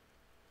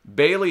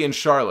 Bayley and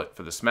Charlotte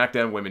for the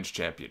SmackDown Women's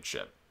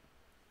Championship.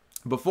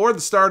 Before the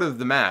start of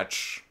the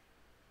match,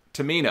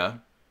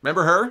 Tamina,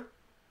 remember her?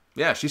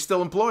 Yeah, she's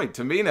still employed.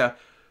 Tamina,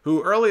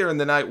 who earlier in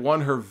the night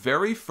won her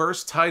very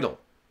first title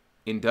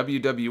in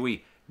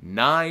WWE,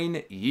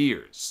 9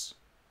 years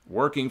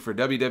working for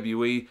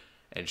WWE,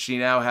 and she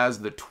now has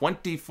the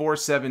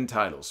 24/7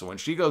 title. So when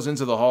she goes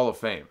into the Hall of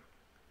Fame,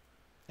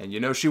 and you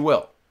know she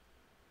will,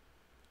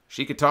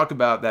 she could talk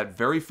about that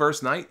very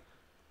first night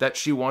that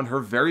she won her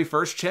very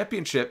first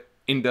championship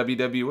in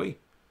WWE.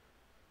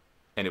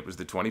 And it was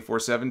the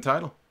 24/7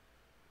 title.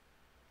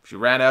 She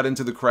ran out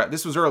into the crowd.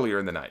 This was earlier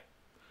in the night.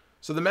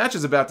 So the match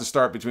is about to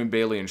start between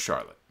Bayley and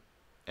Charlotte.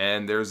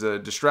 And there's a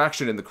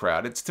distraction in the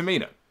crowd. It's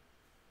Tamina.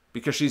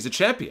 Because she's a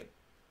champion.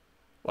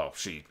 Well,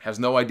 she has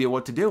no idea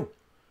what to do.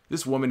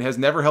 This woman has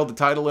never held a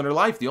title in her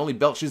life. The only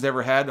belt she's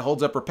ever had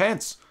holds up her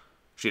pants.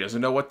 She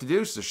doesn't know what to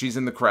do, so she's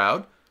in the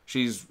crowd.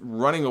 She's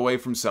running away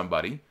from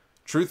somebody.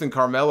 Truth and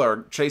Carmella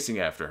are chasing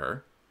after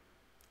her.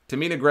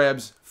 Tamina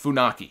grabs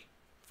Funaki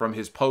from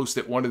his post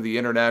at one of the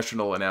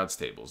international announce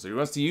tables. He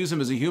wants to use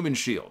him as a human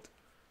shield.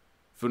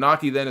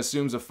 Funaki then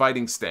assumes a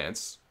fighting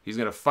stance. He's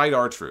going to fight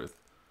R-Truth.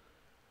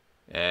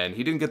 And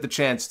he didn't get the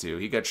chance to.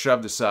 He got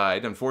shoved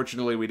aside.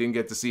 Unfortunately, we didn't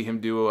get to see him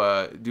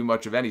do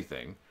much of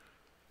anything.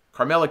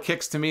 Carmella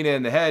kicks Tamina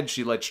in the head.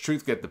 She lets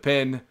Truth get the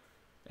pin.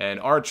 And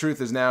R-Truth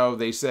is now,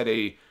 they said,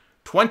 a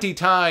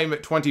 20-time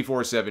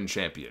 24/7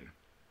 champion.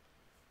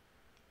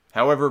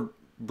 However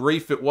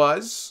brief it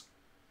was,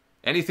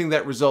 anything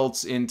that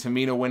results in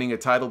Tamina winning a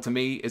title to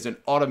me is an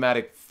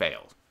automatic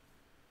fail.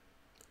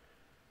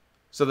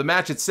 So the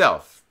match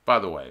itself, by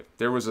the way,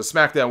 there was a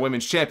SmackDown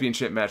Women's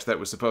Championship match that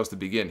was supposed to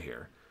begin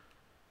here.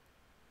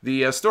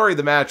 The story of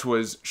the match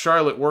was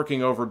Charlotte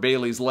working over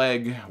Bayley's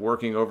leg,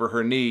 working over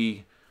her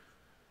knee.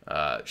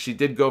 She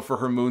did go for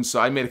her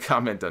moonsault. I made a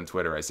comment on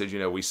Twitter. I said, you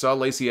know, we saw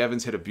Lacey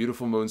Evans hit a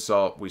beautiful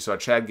moonsault. We saw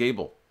Chad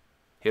Gable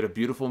hit a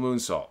beautiful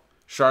moonsault.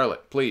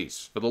 Charlotte,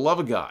 please, for the love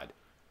of God,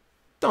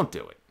 don't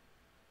do it.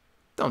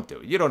 Don't do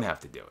it. You don't have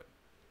to do it.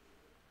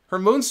 Her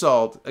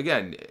moonsault,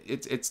 again,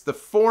 it's the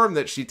form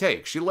that she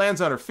takes. She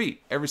lands on her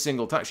feet every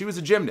single time. She was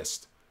a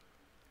gymnast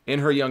in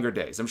her younger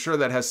days. I'm sure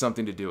that has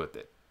something to do with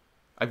it.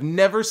 I've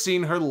never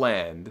seen her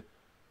land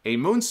a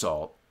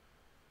moonsault,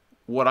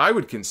 what I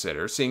would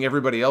consider, seeing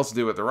everybody else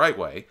do it the right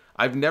way,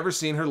 I've never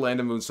seen her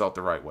land a moonsault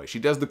the right way. She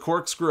does the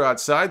corkscrew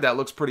outside. That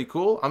looks pretty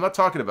cool. I'm not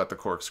talking about the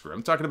corkscrew.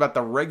 I'm talking about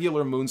the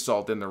regular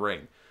moonsault in the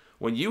ring.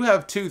 When you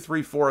have 2,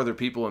 3, 4 other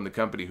people in the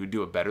company who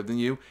do it better than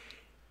you,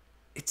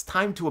 it's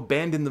time to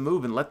abandon the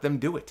move and let them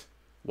do it.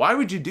 Why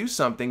would you do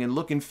something and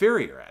look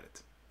inferior at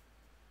it?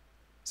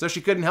 So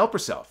she couldn't help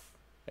herself.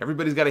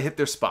 Everybody's got to hit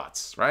their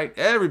spots, right?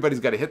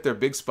 Everybody's got to hit their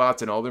big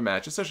spots in all their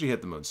matches, so she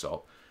hit the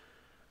moonsault.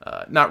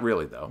 Not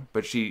really, though,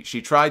 but she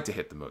tried to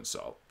hit the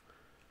moonsault.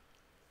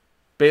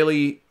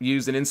 Bayley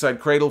used an inside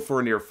cradle for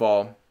a near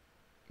fall.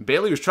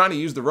 Bayley was trying to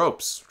use the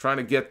ropes, trying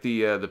to get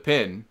the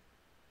pin,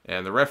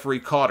 and the referee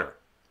caught her.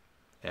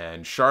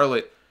 And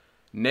Charlotte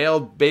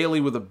nailed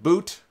Bayley with a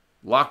boot,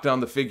 locked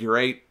on the figure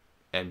 8,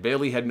 and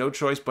Bayley had no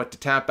choice but to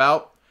tap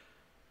out.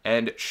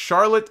 And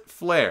Charlotte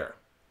Flair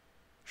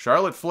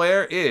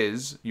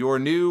is your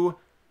new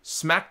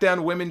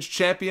SmackDown Women's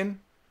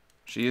Champion.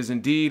 She is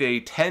indeed a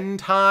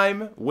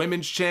 10-time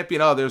Women's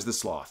Champion. Oh, there's the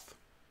sloth.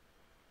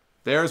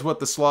 There's what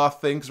the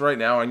sloth thinks right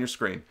now on your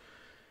screen.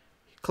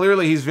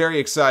 Clearly, he's very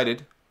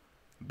excited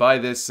by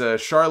this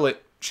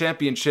Charlotte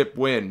Championship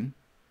win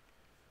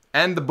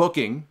and the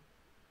booking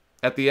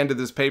at the end of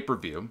this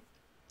pay-per-view.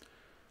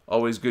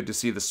 Always good to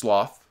see the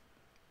sloth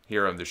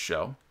here on this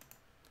show.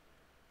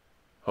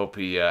 Hope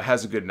he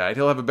has a good night.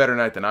 He'll have a better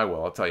night than I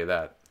will, I'll tell you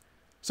that.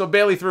 So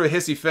Bayley threw a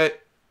hissy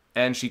fit,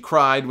 and she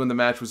cried when the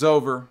match was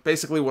over.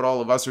 Basically what all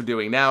of us are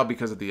doing now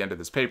because at the end of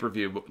this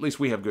pay-per-view, but at least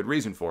we have good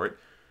reason for it.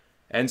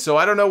 And so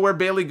I don't know where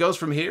Bayley goes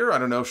from here. I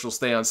don't know if she'll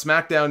stay on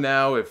SmackDown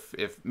now,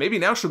 if maybe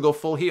now she'll go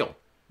full heel.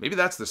 Maybe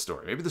that's the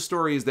story. Maybe the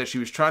story is that she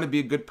was trying to be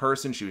a good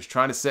person, she was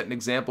trying to set an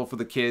example for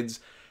the kids,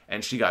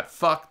 and she got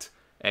fucked,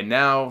 and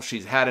now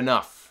she's had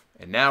enough.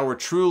 And now we're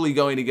truly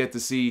going to get to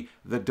see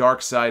the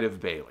dark side of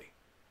Bayley.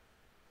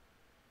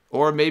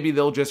 Or maybe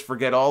they'll just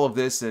forget all of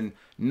this and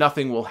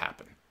nothing will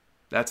happen.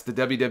 That's the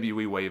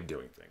WWE way of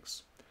doing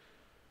things.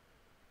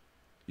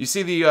 You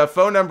see the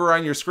phone number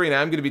on your screen.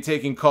 I'm going to be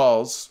taking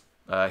calls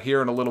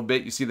here in a little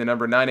bit. You see the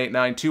number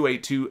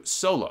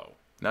 989-282-SOLO.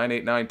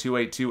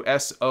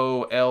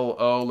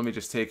 989-282-SOLO. Let me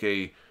just take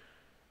a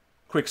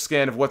quick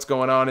scan of what's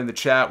going on in the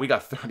chat. We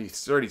got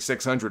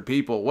 3,600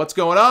 people. What's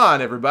going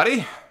on,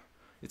 everybody?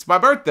 It's my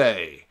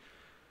birthday.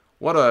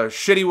 What a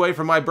shitty way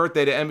for my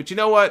birthday to end. But you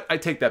know what? I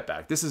take that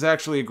back. This is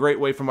actually a great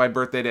way for my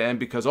birthday to end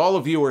because all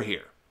of you are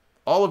here.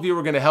 All of you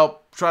are going to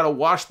help try to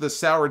wash the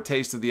sour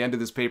taste of the end of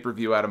this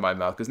pay-per-view out of my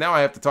mouth because now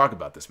I have to talk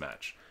about this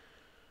match.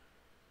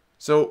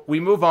 So we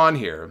move on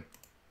here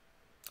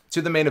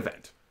to the main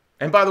event.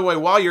 And by the way,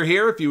 while you're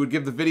here, if you would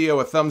give the video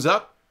a thumbs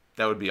up,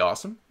 that would be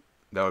awesome.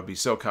 That would be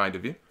so kind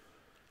of you.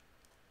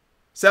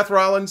 Seth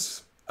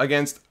Rollins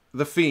against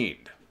The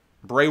Fiend,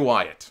 Bray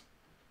Wyatt.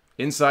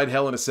 Inside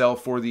Hell in a Cell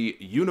for the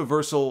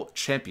Universal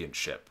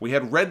Championship. We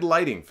had red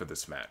lighting for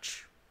this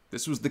match.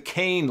 This was the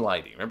Kane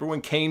lighting. Remember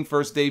when Kane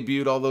first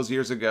debuted all those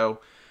years ago?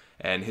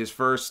 And his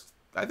first,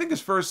 I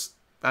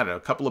don't know, a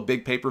couple of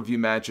big pay-per-view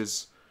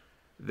matches.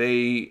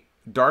 They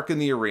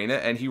darkened the arena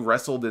and he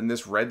wrestled in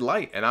this red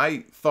light. And I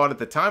thought at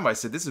the time, I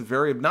said, this is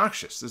very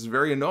obnoxious. This is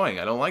very annoying.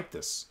 I don't like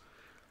this.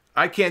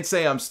 I can't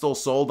say I'm still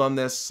sold on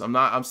this.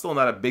 I'm still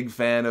not a big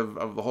fan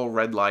of the whole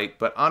red light.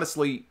 But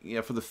honestly, you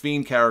know, for the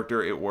Fiend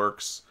character, it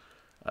works.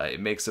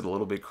 It makes it a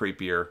little bit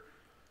creepier.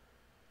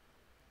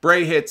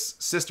 Bray hits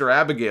Sister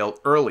Abigail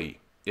early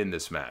in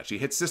this match. He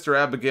hits Sister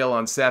Abigail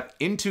on Seth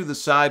into the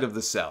side of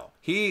the cell.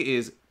 He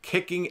is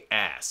kicking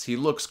ass. He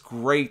looks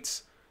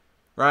great,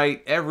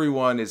 right?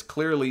 Everyone is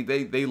clearly,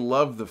 they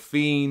love The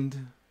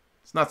Fiend.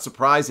 It's not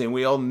surprising.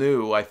 We all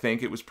knew, I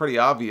think. It was pretty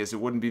obvious.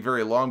 It wouldn't be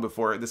very long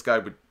before this guy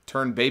would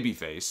turn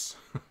babyface.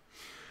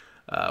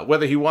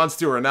 Whether he wants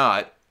to or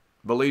not,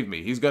 believe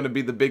me, he's going to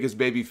be the biggest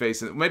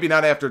babyface. Maybe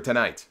not after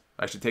tonight.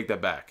 I should take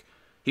that back.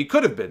 He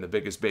could have been the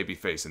biggest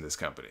babyface in this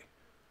company.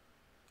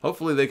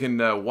 Hopefully they can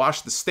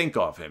wash the stink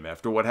off him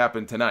after what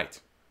happened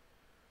tonight.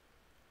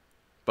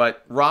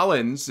 But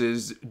Rollins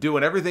is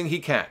doing everything he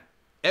can.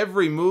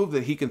 Every move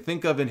that he can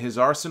think of in his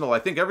arsenal. I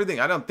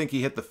don't think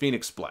he hit the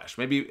Phoenix Splash.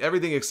 Maybe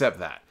everything except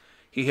that.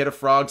 He hit a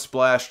frog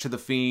splash to the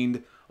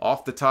Fiend,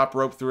 off the top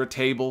rope through a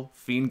table.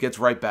 Fiend gets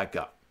right back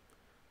up.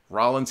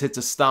 Rollins hits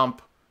a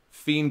stomp.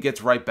 Fiend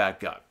gets right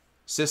back up.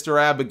 Sister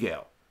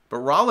Abigail. But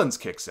Rollins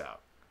kicks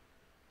out.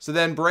 So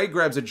then Bray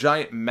grabs a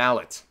giant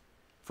mallet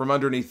from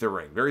underneath the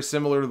ring, very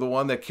similar to the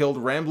one that killed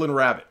Ramblin'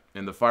 Rabbit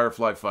in the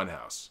Firefly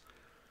Funhouse.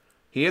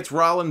 He hits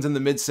Rollins in the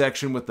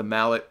midsection with the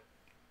mallet.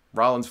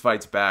 Rollins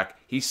fights back.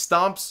 He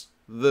stomps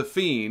the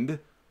Fiend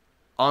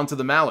onto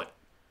the mallet.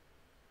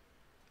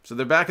 So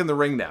they're back in the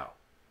ring now.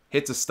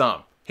 Hits a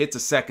stomp. Hits a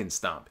second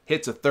stomp.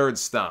 Hits a third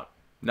stomp.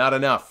 Not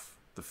enough.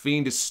 The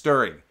Fiend is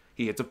stirring.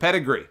 He hits a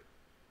pedigree.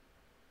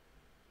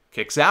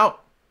 Kicks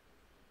out.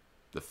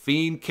 The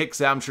Fiend kicks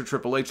out. I'm sure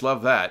Triple H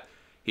loved that.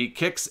 He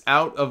kicks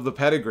out of the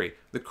pedigree.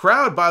 The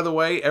crowd, by the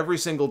way, every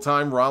single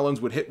time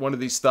Rollins would hit one of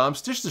these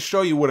stomps, just to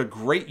show you what a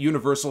great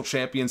Universal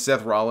Champion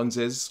Seth Rollins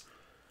is,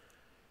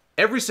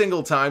 every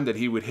single time that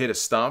he would hit a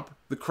stomp,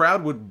 the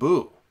crowd would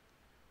boo.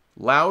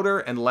 Louder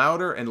and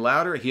louder and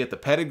louder. He hit the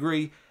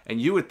pedigree,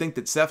 and you would think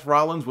that Seth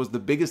Rollins was the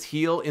biggest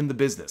heel in the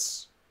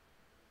business.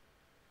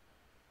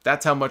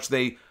 That's how much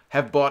they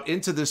have bought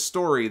into this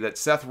story that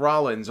Seth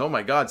Rollins, oh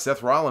my God,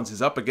 Seth Rollins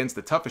is up against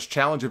the toughest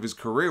challenge of his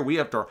career. We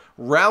have to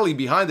rally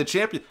behind the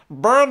champion.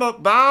 Burn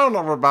it down,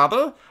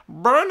 everybody.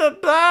 Burn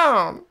it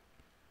down.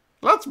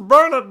 Let's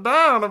burn it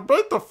down and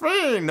beat the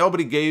Fiend.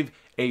 Nobody gave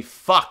a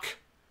fuck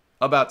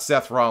about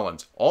Seth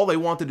Rollins. All they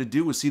wanted to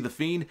do was see the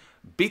Fiend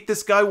beat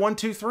this guy 1,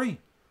 2, 3.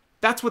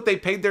 That's what they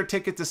paid their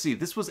ticket to see.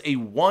 This was a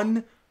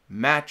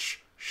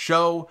one-match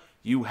show.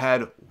 You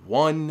had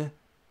one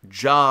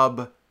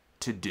job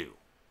to do.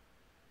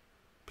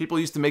 People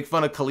used to make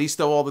fun of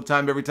Kalisto all the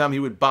time, every time he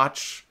would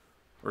botch.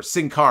 Or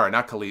Sin Cara,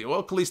 not Kalisto.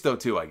 Well, Kalisto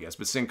too, I guess.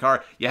 But Sin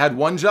Cara, you had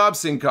one job,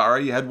 Sin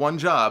Cara. You had one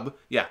job.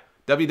 Yeah,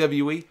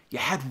 WWE, you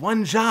had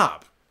one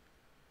job.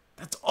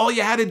 That's all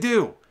you had to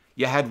do.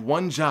 You had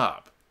one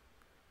job.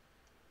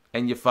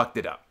 And you fucked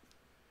it up.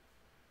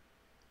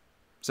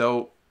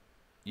 So,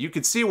 you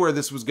could see where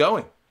this was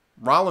going.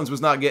 Rollins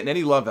was not getting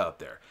any love out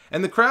there.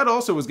 And the crowd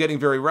also was getting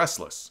very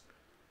restless.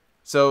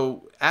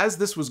 So, as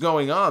this was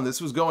going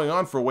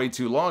on for way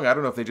too long. I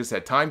don't know if they just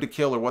had time to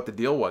kill or what the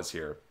deal was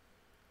here.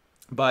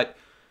 But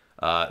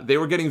they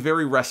were getting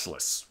very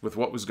restless with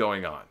what was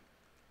going on.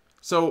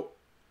 So,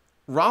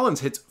 Rollins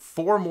hits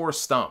 4 more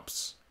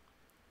stomps.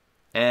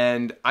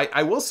 And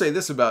I will say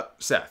this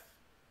about Seth.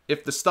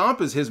 If the stomp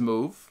is his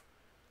move,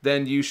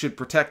 then you should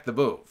protect the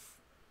move.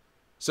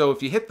 So,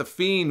 if you hit the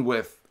Fiend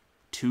with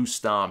 2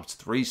 stomps,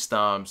 3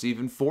 stomps,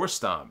 even 4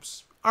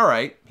 stomps, all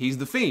right, he's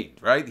the Fiend,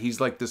 right? He's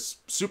like this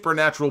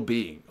supernatural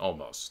being,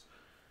 almost.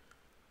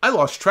 I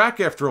lost track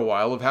after a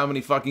while of how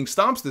many fucking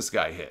stomps this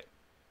guy hit.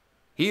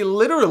 He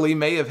literally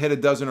may have hit a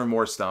dozen or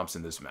more stomps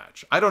in this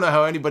match. I don't know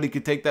how anybody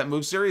could take that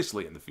move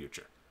seriously in the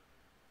future.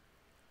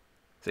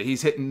 So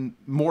he's hitting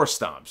more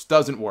stomps.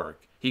 Doesn't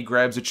work. He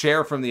grabs a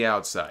chair from the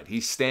outside.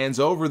 He stands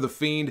over the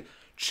Fiend,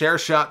 chair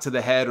shot to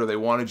the head, or they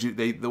wanted you,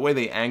 the way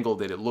they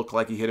angled it, it looked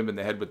like he hit him in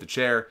the head with the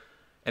chair.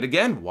 And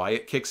again,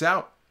 Wyatt kicks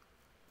out.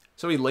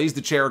 So he lays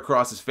the chair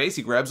across his face.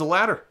 He grabs a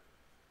ladder.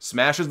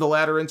 Smashes the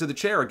ladder into the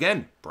chair.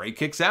 Again, Bray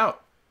kicks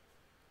out.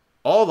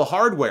 All the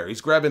hardware.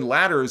 He's grabbing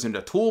ladders and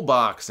a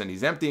toolbox, and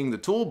he's emptying the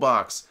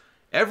toolbox.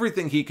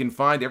 Everything he can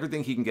find,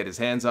 everything he can get his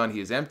hands on,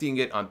 he is emptying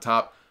it on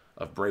top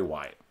of Bray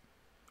Wyatt.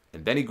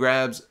 And then he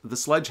grabs the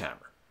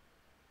sledgehammer.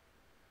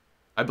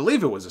 I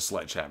believe it was a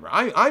sledgehammer.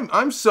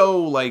 I'm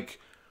so, like,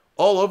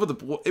 all over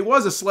the... It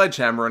was a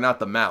sledgehammer and not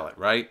the mallet,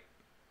 right?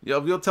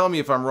 You'll tell me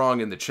if I'm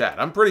wrong in the chat.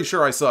 I'm pretty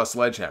sure I saw a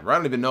sledgehammer. I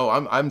don't even know.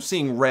 I'm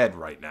seeing red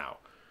right now.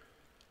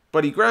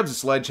 But he grabs a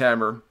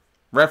sledgehammer.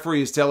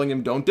 Referee is telling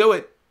him, don't do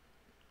it.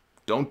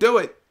 Don't do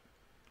it.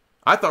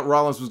 I thought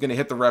Rollins was going to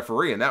hit the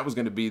referee, and that was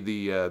going to be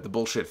the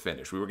bullshit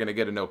finish. We were going to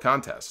get a no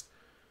contest.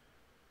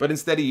 But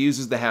instead he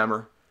uses the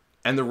hammer,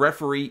 and the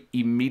referee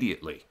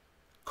immediately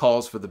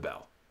calls for the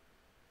bell.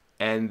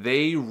 And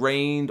they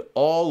rained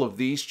all of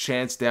these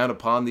chants down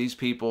upon these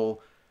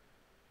people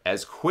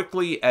as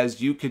quickly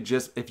as you could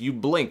just, if you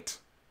blinked,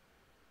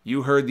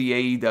 you heard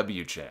the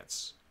AEW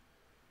chants.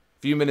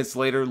 A few minutes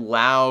later,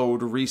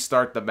 loud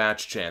restart the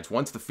match chants.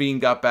 Once the Fiend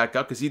got back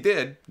up, because he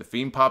did, the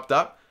Fiend popped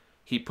up,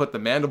 he put the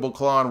mandible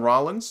claw on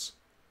Rollins.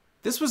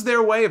 This was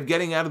their way of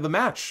getting out of the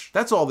match.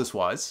 That's all this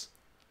was.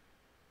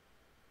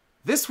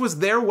 This was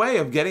their way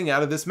of getting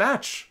out of this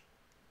match.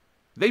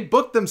 They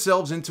booked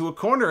themselves into a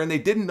corner and they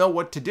didn't know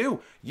what to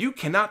do. You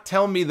cannot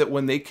tell me that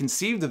when they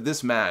conceived of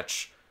this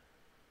match,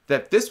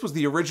 that this was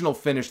the original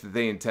finish that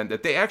they intended.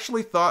 That they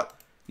actually thought,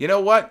 you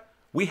know what?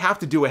 We have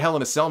to do a Hell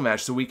in a Cell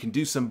match so we can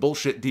do some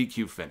bullshit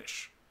DQ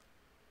finish.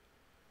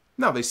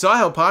 No, they saw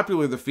how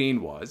popular The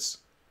Fiend was.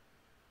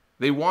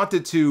 They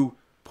wanted to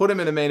put him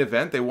in a main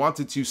event. They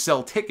wanted to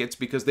sell tickets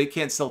because they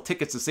can't sell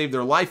tickets to save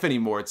their life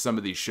anymore at some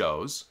of these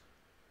shows.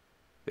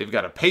 They've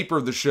got to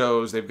paper the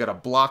shows. They've got to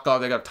block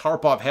off. They've got to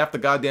tarp off half the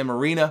goddamn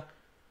arena.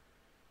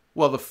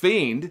 Well, The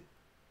Fiend,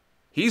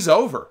 he's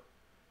over.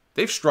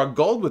 They've struck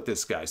gold with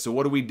this guy. So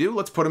what do?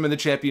 Let's put him in the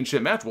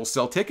championship match. We'll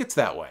sell tickets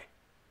that way.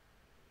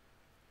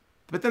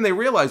 But then they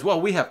realize, well,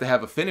 we have to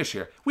have a finish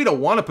here. We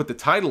don't want to put the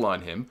title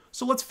on him,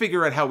 so let's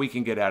figure out how we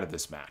can get out of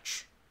this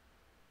match.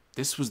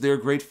 This was their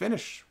great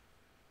finish.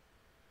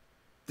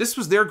 This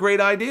was their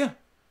great idea.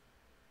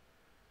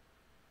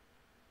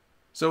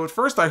 So at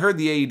first I heard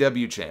the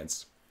AEW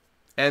chants.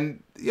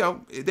 And, you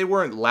know, they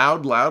weren't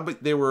loud,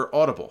 but they were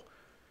audible.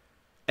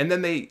 And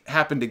then they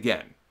happened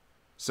again.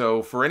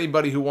 So for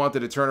anybody who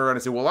wanted to turn around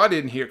and say, well, I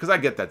didn't hear, because I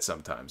get that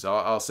sometimes.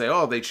 I'll say,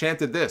 oh, they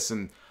chanted this,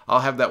 and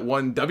I'll have that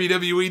one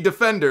WWE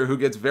defender who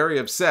gets very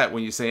upset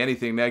when you say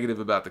anything negative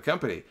about the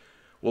company.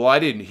 Well, I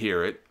didn't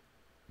hear it.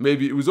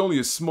 Maybe it was only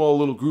a small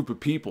little group of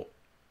people.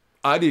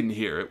 I didn't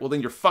hear it. Well,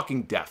 then you're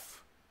fucking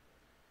deaf.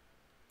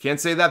 Can't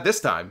say that this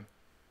time.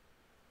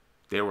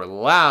 They were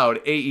loud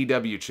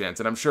AEW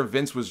chants, and I'm sure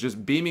Vince was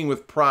just beaming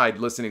with pride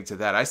listening to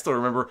that. I still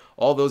remember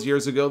all those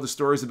years ago the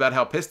stories about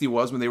how pissed he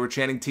was when they were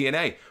chanting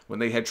TNA, when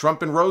they had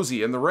Trump and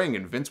Rosie in the ring,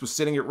 and Vince was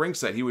sitting at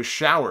ringside. He was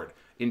showered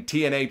in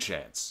TNA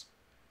chants.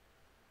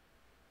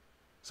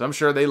 So I'm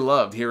sure they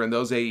loved hearing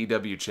those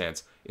AEW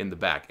chants in the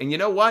back. And you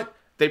know what?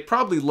 They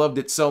probably loved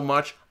it so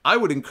much, I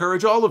would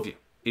encourage all of you.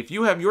 If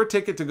you have your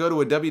ticket to go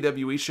to a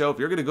WWE show, if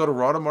you're going to go to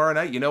Raw tomorrow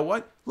night, you know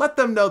what? Let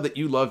them know that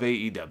you love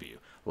AEW.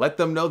 Let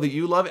them know that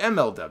you love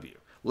MLW.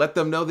 Let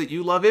them know that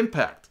you love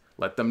Impact.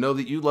 Let them know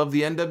that you love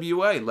the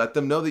NWA. Let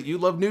them know that you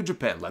love New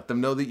Japan. Let them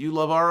know that you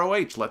love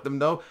ROH. Let them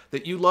know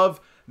that you love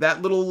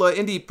that little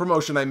indie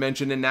promotion I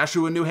mentioned in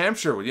Nashua, New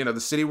Hampshire, you know, the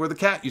city where the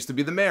cat used to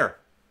be the mayor.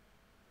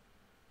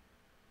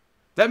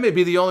 That may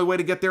be the only way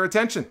to get their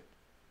attention.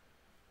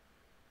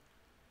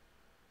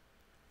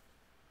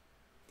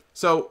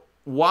 So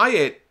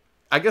Wyatt,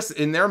 I guess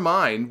in their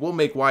mind, will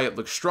make Wyatt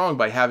look strong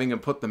by having him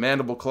put the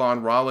mandible claw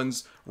on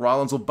Rollins.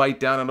 Rollins will bite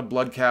down on a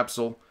blood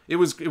capsule. It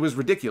was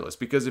ridiculous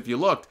because if you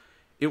looked,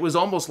 it was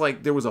almost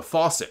like there was a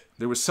faucet.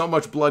 There was so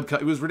much blood.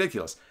 It was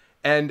ridiculous.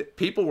 And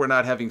people were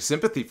not having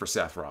sympathy for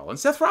Seth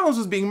Rollins. Seth Rollins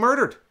was being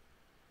murdered.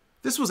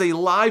 This was a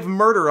live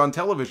murder on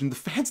television. The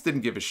fans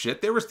didn't give a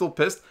shit. They were still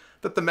pissed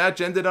that the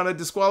match ended on a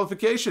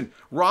disqualification.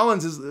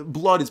 Rollins'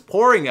 blood is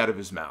pouring out of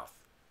his mouth.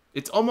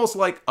 It's almost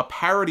like a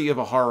parody of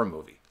a horror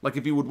movie. Like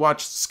if you would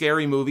watch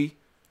Scary Movie,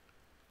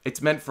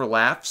 it's meant for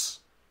laughs.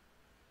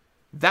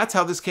 That's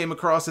how this came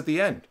across at the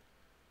end.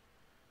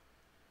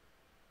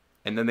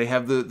 And then they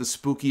have the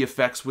spooky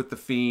effects with the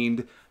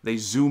Fiend. They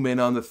zoom in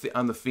on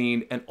the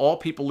Fiend, and all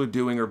people are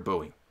doing are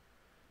booing.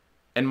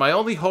 And my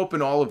only hope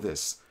in all of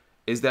this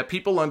is that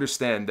people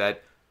understand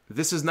that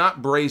this is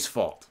not Bray's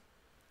fault.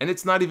 And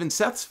it's not even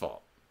Seth's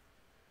fault.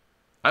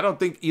 I don't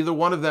think either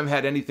one of them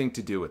had anything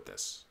to do with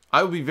this.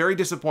 I would be very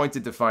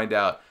disappointed to find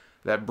out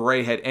that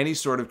Bray had any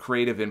sort of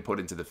creative input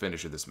into the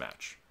finish of this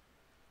match.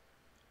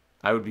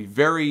 I would be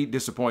very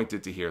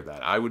disappointed to hear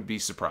that. I would be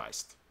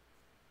surprised.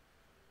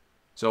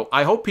 So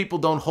I hope people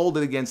don't hold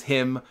it against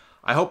him.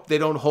 I hope they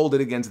don't hold it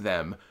against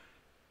them.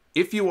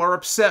 If you are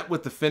upset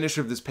with the finish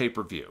of this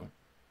pay-per-view,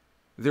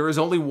 there is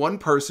only one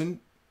person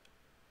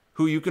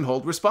who you can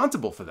hold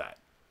responsible for that.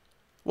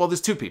 Well,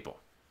 there's two people.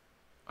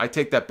 I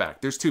take that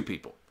back. There's two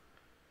people.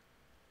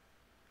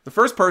 The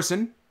first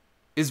person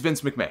is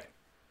Vince McMahon,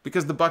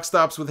 because the buck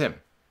stops with him.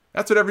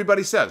 That's what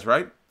everybody says,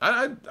 right?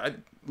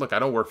 Look, I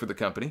don't work for the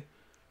company.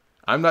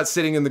 I'm not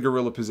sitting in the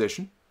gorilla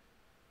position.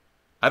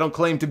 I don't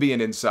claim to be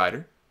an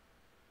insider.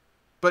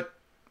 But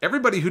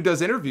everybody who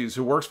does interviews,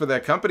 who works for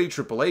that company,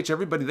 Triple H,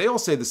 everybody, they all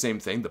say the same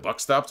thing. The buck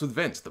stops with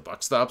Vince. The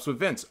buck stops with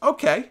Vince.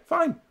 Okay,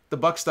 fine. The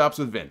buck stops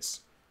with Vince.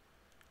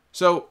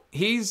 So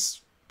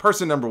he's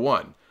person number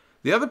one.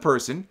 The other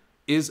person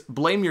is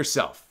blame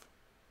yourself.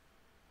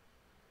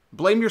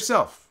 Blame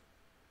yourself.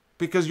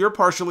 Because you're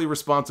partially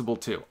responsible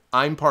too.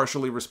 I'm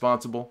partially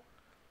responsible.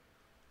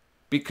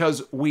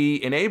 Because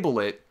we enable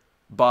it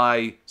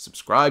by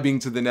subscribing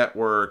to the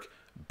network,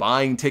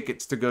 buying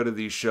tickets to go to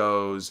these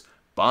shows,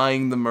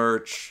 buying the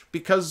merch,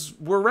 because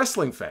we're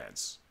wrestling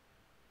fans.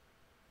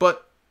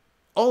 But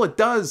all it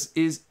does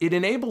is it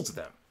enables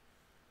them.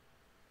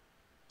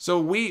 So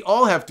we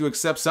all have to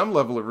accept some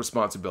level of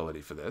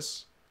responsibility for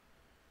this.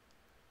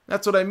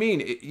 That's what I mean.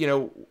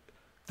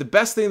 The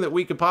best thing that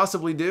we could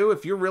possibly do,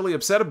 if you're really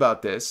upset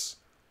about this,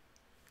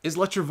 is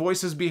let your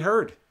voices be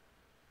heard.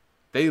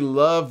 They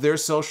love their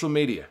social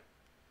media.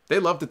 They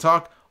love to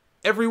talk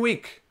every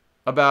week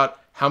about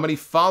how many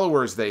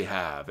followers they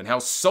have and how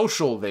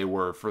social they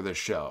were for this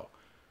show.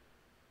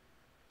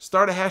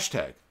 Start a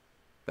hashtag.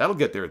 That'll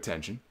get their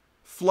attention.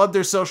 Flood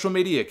their social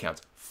media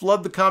accounts.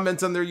 Flood the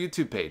comments on their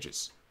YouTube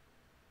pages.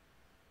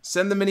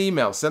 Send them an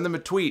email. Send them a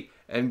tweet.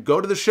 And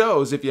go to the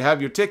shows if you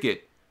have your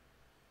ticket.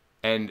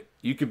 And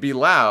you could be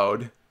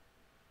loud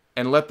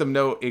and let them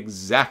know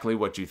exactly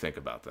what you think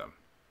about them.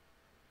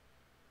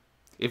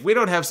 If we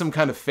don't have some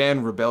kind of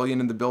fan rebellion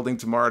in the building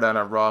tomorrow night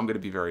on Raw, I'm going to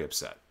be very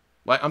upset.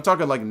 I'm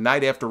talking like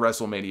night after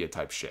WrestleMania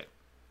type shit.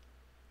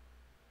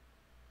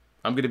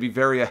 I'm going to be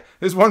very...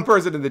 There's one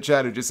person in the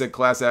chat who just said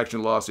class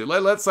action lawsuit.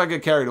 Let's not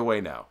get carried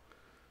away now.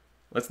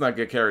 Let's not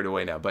get carried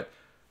away now. But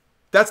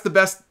that's the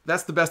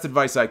best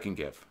advice I can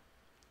give.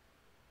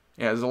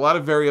 Yeah, there's a lot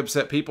of very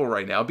upset people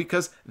right now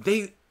because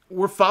they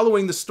were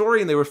following the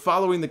story and they were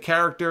following the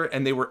character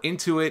and they were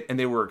into it and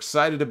they were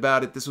excited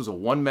about it. This was a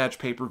one-match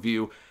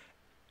pay-per-view.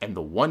 And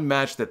the one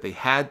match that they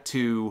had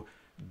to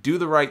do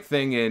the right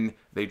thing in,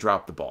 they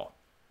dropped the ball.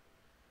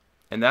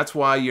 And that's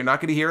why you're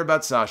not going to hear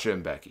about Sasha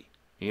and Becky.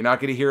 You're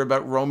not going to hear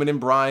about Roman and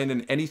Bryan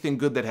and anything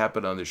good that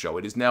happened on the show.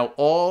 It is now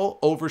all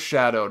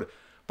overshadowed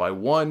by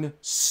one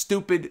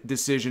stupid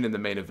decision in the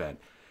main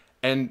event.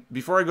 And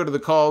before I go to the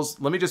calls,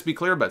 let me just be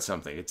clear about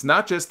something. It's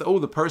not just, oh,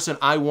 the person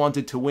I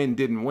wanted to win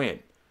didn't win.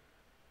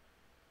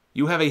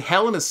 You have a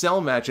Hell in a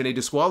Cell match and a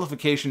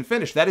disqualification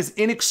finish. That is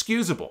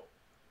inexcusable.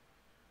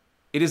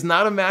 It is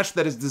not a match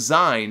that is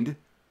designed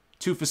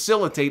to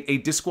facilitate a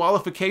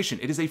disqualification.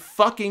 It is a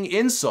fucking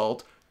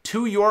insult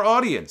to your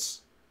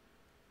audience.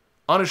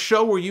 On a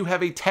show where you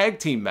have a tag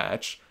team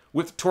match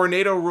with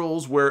tornado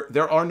rules where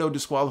there are no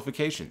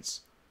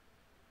disqualifications.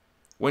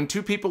 When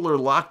two people are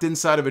locked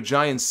inside of a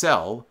giant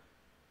cell,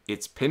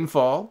 it's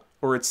pinfall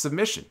or it's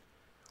submission.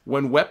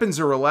 When weapons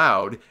are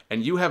allowed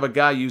and you have a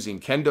guy using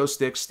kendo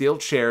sticks, steel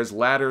chairs,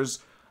 ladders,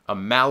 a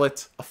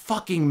mallet, a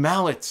fucking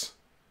mallet.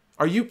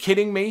 Are you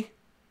kidding me?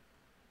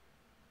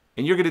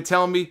 And you're going to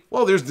tell me,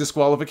 well, there's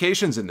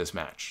disqualifications in this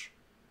match.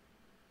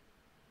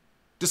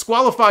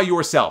 Disqualify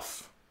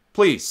yourself,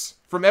 please,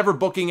 from ever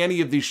booking any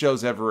of these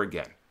shows ever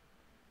again.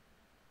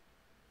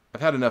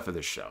 I've had enough of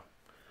this show.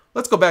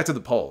 Let's go back to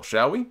the poll,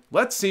 shall we?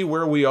 Let's see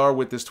where we are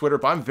with this Twitter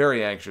poll. I'm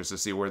very anxious to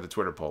see where the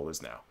Twitter poll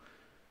is now.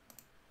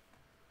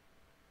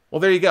 Well,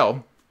 there you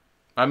go.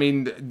 I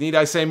mean, need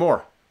I say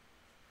more?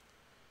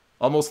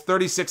 Almost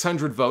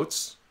 3,600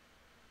 votes.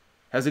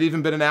 Has it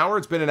even been an hour?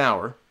 It's been an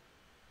hour.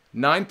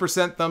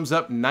 9% thumbs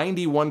up,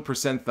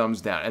 91%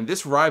 thumbs down. And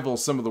this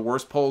rivals some of the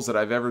worst polls that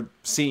I've ever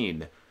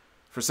seen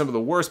for some of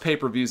the worst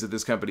pay-per-views that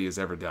this company has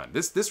ever done.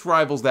 This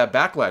rivals that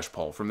Backlash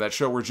poll from that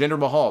show where Jinder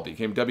Mahal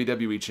became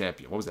WWE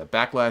champion. What was that?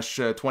 Backlash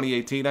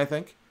 2018, I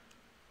think?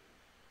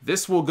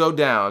 This will go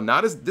down,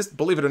 not as this,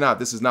 believe it or not,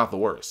 this is not the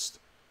worst.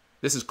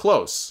 This is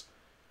close.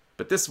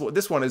 But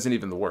this one isn't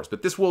even the worst.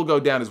 But this will go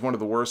down as one of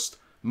the worst,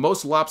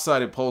 most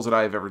lopsided polls that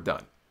I have ever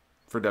done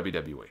for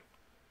WWE.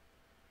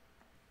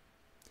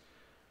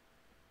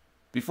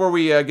 Before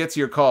we get to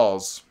your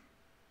calls,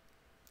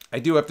 I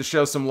do have to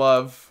show some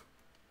love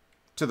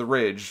to the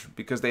Ridge,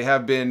 because they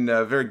have been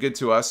very good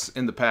to us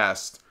in the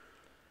past.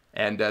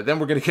 And then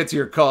we're going to get to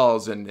your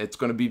calls, and it's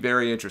going to be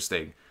very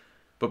interesting.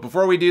 But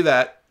before we do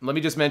that, let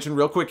me just mention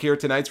real quick here,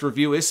 tonight's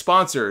review is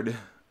sponsored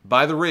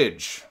by the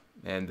Ridge.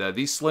 And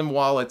these slim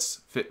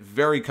wallets fit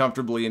very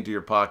comfortably into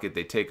your pocket.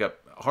 They take up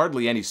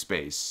hardly any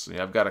space. You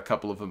know, I've got a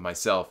couple of them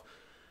myself.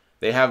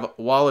 They have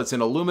wallets in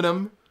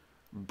aluminum,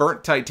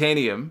 burnt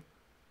titanium,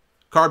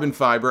 carbon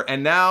fiber,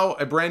 and now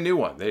a brand new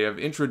one. They have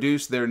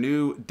introduced their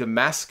new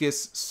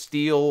Damascus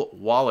steel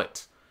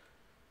wallet,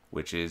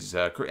 which is,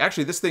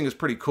 actually this thing is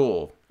pretty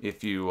cool.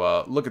 If you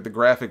look at the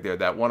graphic there,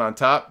 that one on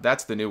top,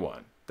 that's the new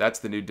one. That's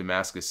the new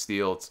Damascus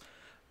steel. It's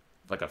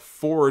like a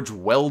forge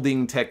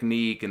welding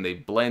technique, and they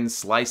blend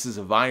slices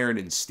of iron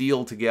and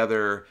steel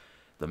together.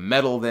 The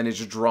metal then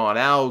is drawn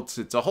out.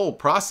 It's a whole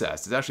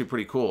process. It's actually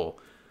pretty cool.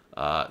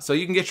 So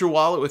you can get your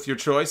wallet with your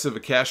choice of a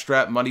cash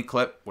strap, money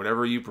clip,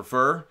 whatever you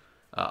prefer.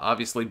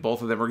 Obviously,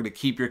 both of them are going to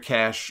keep your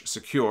cash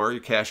secure. Your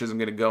cash isn't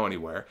going to go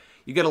anywhere.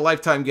 You get a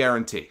lifetime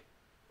guarantee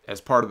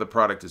as part of the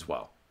product as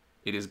well.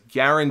 It is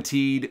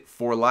guaranteed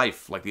for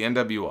life, like the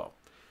NWO.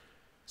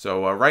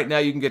 So right now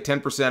you can get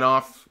 10%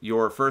 off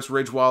your first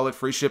Ridge wallet,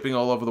 free shipping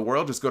all over the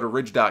world. Just go to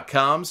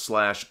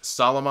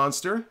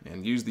ridge.com/Solomonster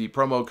and use the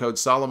promo code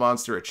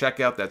Solomonster at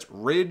checkout. That's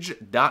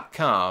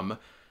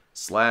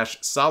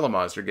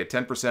ridge.com/Solomonster. Get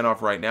 10%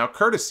 off right now,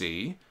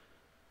 courtesy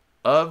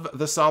of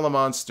the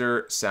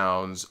Solomonster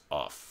Sounds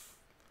Off.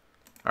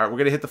 All right, we're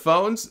going to hit the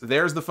phones.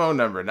 There's the phone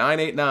number,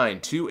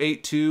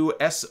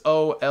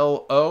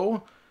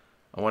 989-282-SOLO.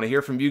 I want to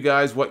hear from you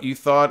guys what you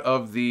thought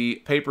of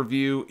the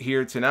pay-per-view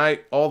here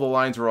tonight. All the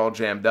lines are all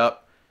jammed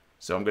up,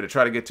 so I'm going to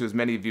try to get to as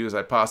many of you as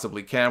I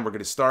possibly can. We're going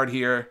to start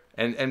here.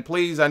 And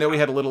please, I know we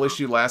had a little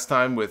issue last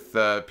time with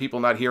people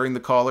not hearing the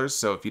callers,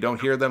 so if you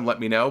don't hear them, let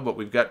me know. But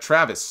we've got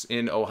Travis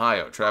in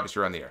Ohio. Travis,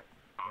 you're on the air.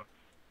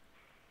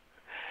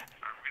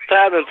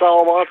 Travis,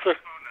 Solomonster.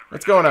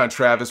 What's going on,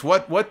 Travis?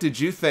 What did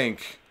you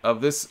think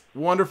of this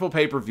wonderful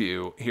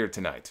pay-per-view here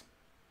tonight?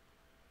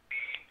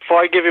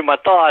 Before I give you my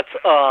thoughts,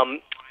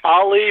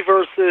 Ali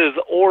versus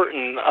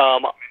Orton.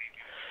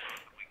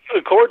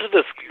 According to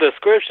the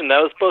description,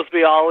 that was supposed to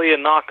be Ali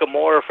and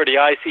Nakamura for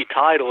the IC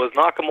title. Is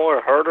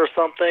Nakamura hurt or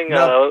something?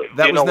 No,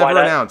 that was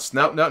never announced.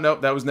 No,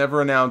 that was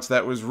never announced.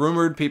 That was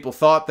rumored. People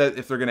thought that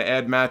if they're going to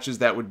add matches,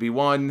 that would be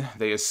one.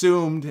 They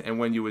assumed, and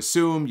when you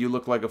assume, you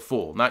look like a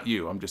fool. Not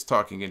you. I'm just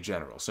talking in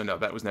general. So no,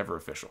 that was never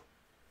official.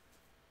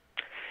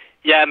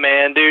 Yeah,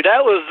 man, dude,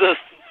 that was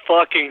just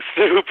fucking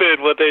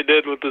stupid what they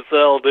did with the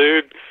cell,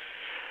 dude.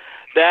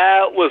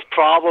 That was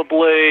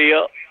probably,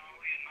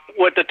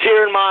 with the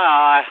tear in my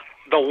eye,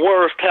 the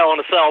worst Hell in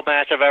a Cell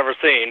match I've ever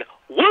seen.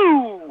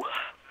 Woo!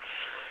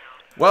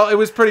 Well, it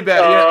was pretty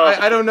bad.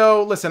 I don't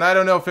know. Listen, I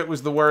don't know if it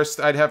was the worst.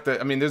 I'd have to.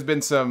 I mean, there's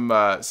been some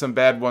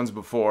bad ones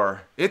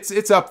before.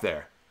 It's up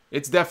there.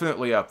 It's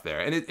definitely up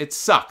there, and it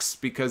sucks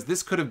because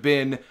this could have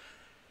been.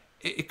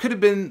 It could have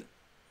been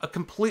a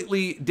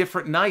completely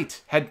different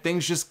night had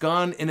things just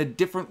gone in a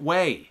different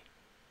way.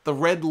 The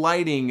red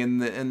lighting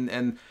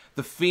and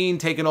the Fiend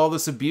taking all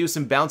this abuse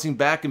and bouncing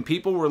back, and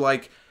people were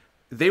like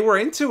they were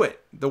into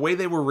it. The way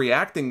they were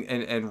reacting,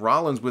 and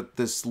Rollins with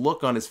this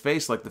look on his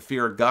face like the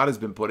fear of God has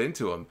been put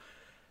into him,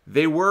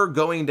 they were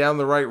going down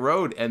the right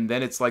road, and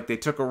then it's like they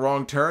took a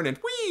wrong turn, and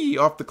whee,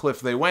 off the cliff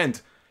they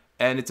went.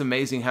 And it's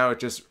amazing how it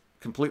just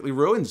completely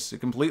ruins. It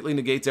completely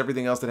negates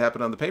everything else that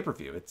happened on the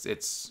pay-per-view.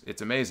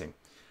 It's amazing.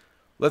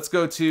 Let's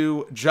go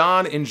to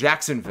John in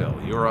Jacksonville.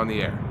 You're on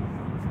the air.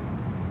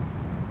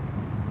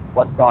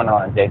 What's going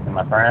on, Jason,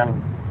 my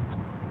friend?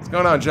 What's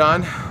going on,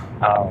 John?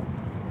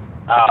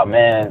 Oh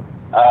man.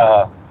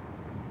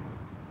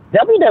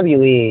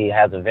 WWE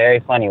has a very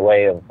funny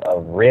way of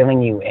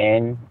reeling you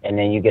in, and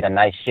then you get a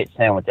nice shit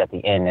sandwich at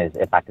the end, as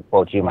if I could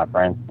quote you, my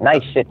friend.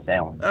 Nice shit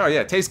sandwich. Oh,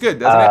 yeah. Tastes good,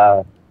 doesn't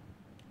it?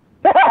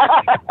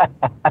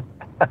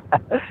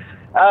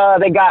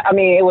 They got, I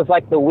mean, it was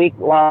like the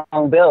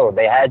week-long build.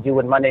 They had you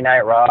with Monday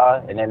Night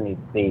Raw, and then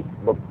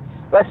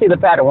let's see the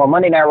pattern. Well,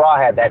 Monday Night Raw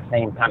had that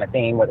same kind of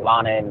theme with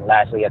Lana and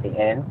Lashley at the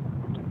end.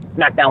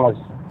 SmackDown was,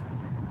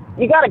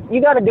 you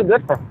gotta do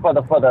good for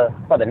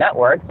the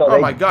network. So oh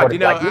my God!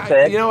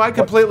 I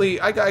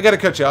completely I got to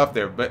cut you off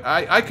there, but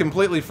I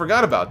completely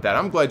forgot about that.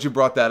 I'm glad you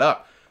brought that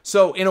up.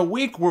 So in a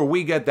week where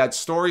we get that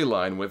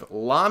storyline with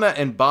Lana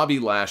and Bobby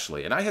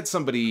Lashley, and I had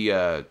somebody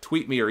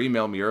tweet me or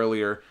email me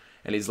earlier,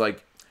 and he's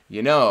like,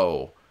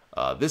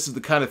 this is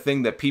the kind of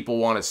thing that people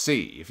want to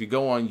see. If you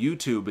go on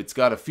YouTube, it's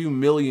got a few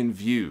million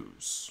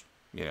views.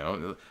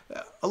 A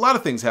lot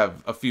of things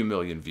have a few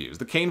million views.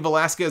 The Cain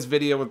Velasquez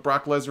video with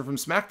Brock Lesnar from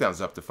SmackDown's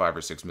up to 5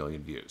 or 6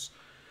 million views.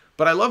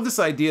 But I love this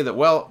idea that,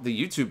 well,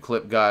 the YouTube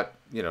clip got,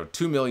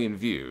 2 million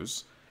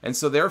views, and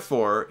so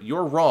therefore,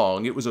 you're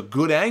wrong. It was a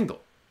good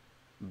angle,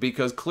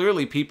 because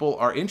clearly people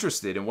are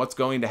interested in what's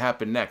going to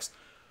happen next.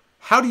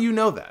 How do you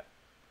know that?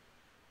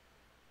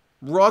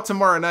 Raw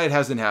tomorrow night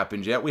hasn't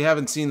happened yet. We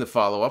haven't seen the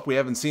follow-up. We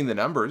haven't seen the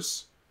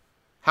numbers.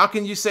 How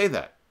can you say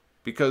that?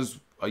 Because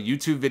a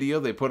YouTube video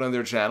they put on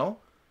their channel,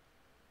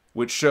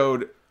 which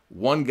showed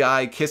one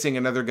guy kissing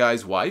another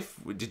guy's wife,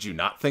 did you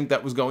not think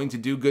that was going to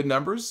do good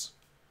numbers?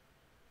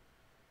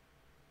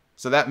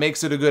 So that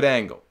makes it a good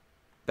angle.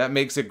 That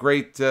makes it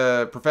great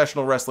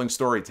professional wrestling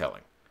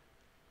storytelling.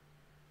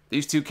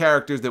 These two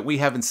characters that we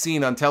haven't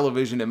seen on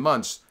television in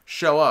months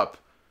show up,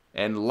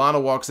 and Lana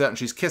walks out and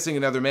she's kissing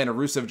another man, and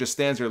Rusev just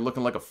stands there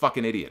looking like a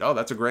fucking idiot. Oh,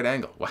 that's a great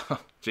angle. Wow,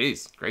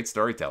 jeez, great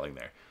storytelling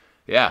there.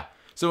 Yeah.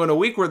 So in a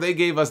week where they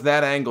gave us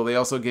that angle, they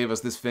also gave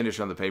us this finish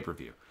on the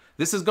pay-per-view.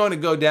 This is going to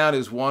go down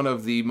as one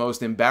of the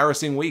most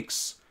embarrassing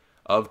weeks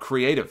of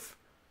creative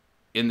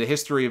in the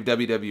history of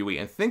WWE.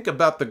 And think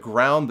about the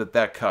ground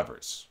that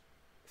covers.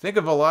 Think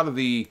of a lot of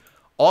the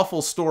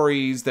awful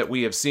stories that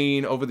we have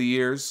seen over the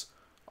years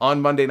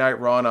on Monday Night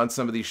Raw and on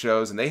some of these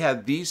shows. And they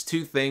had these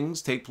two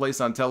things take place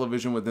on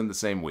television within the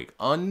same week.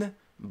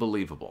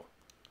 Unbelievable.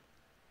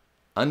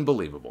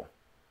 Unbelievable.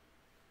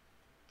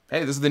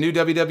 Hey, this is the new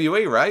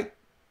WWE, right?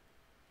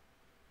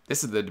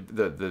 This is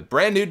the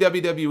brand new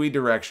WWE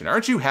direction.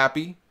 Aren't you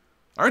happy?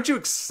 Aren't you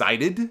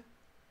excited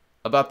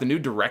about the new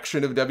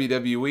direction of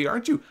WWE?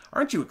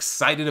 Aren't you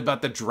excited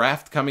about the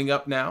draft coming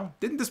up now?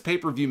 Didn't this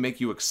pay-per-view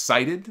make you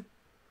excited?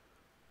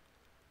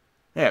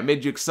 Yeah, it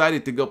made you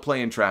excited to go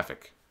play in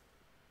traffic.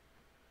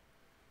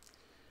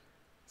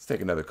 Let's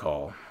take another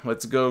call.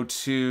 Let's go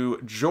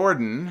to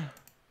Jordan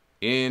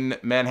in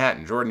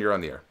Manhattan. Jordan, you're on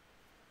the air.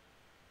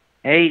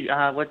 Hey,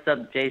 what's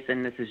up,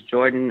 Jason? This is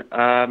Jordan.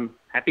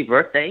 Happy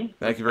birthday.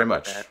 Thank you very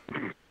much.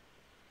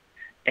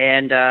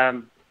 And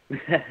that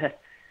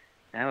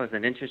was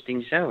an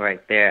interesting show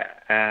right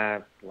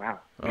there. Wow.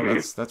 Oh,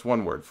 that's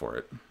one word for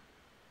it.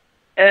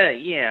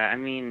 Yeah, I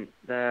mean,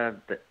 I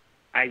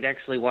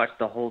actually watched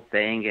the whole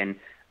thing, and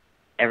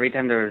every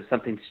time there was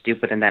something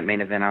stupid in that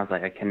main event, I was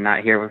like, I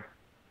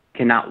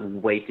cannot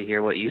wait to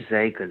hear what you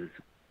say, because,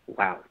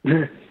 wow.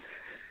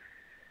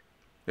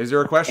 Is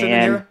there a question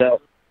in here?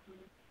 So,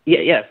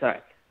 yeah, sorry.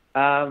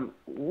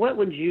 What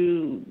would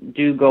you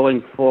do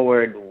going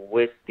forward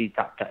with the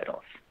top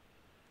titles?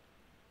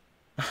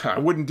 I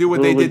wouldn't do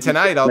what they did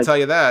tonight, I'll tell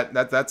you that.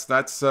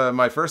 That's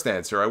my first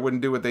answer. I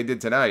wouldn't do what they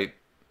did tonight.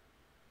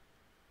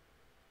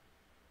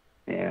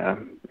 Yeah,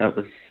 that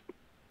was...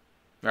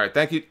 All right,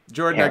 thank you,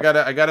 Jordan.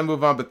 Yeah. I gotta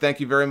move on, but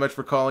thank you very much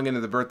for calling into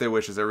the birthday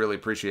wishes. I really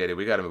appreciate it.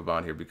 We got to move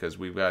on here because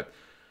we've got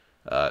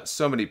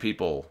so many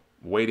people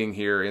waiting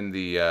here in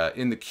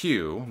the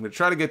queue. I'm gonna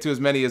try to get to as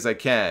many as I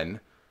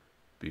can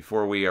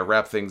before we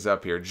wrap things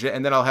up here.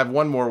 And then I'll have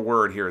one more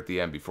word here at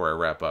the end before I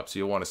wrap up, so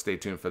you'll want to stay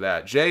tuned for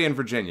that. Jay in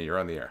Virginia, you're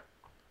on the air.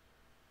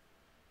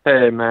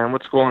 Hey, man,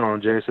 what's going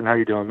on, Jason? How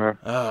you doing, man?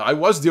 I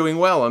was doing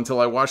well until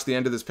I watched the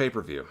end of this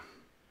pay-per-view.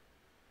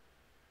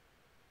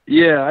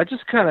 Yeah, I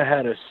just kind of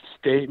had a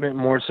statement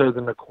more so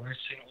than a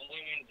question. All I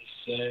wanted to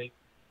say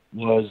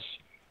was,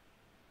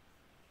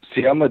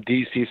 see, I'm a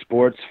DC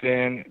sports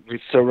fan,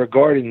 so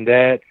regarding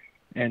that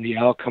and the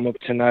outcome of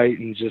tonight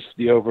and just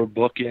the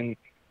overbooking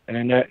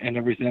and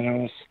everything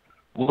else,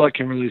 all I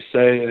can really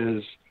say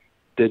is,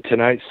 did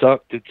tonight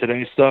suck? Did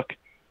today suck?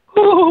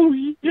 Oh,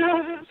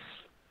 yes!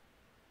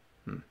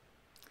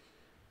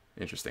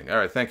 Interesting. All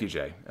right, thank you,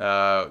 Jay.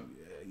 I'm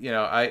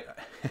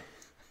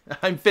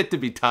fit to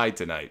be tied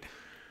tonight.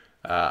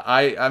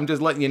 I'm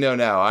just letting you know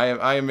now.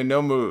 I am in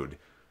no mood.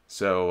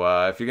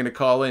 So if you're going to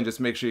call in, just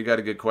make sure you got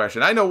a good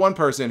question. I know one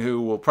person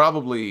who will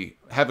probably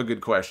have a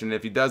good question.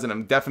 If he doesn't,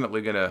 I'm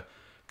definitely going to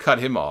cut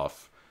him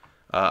off.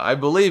 I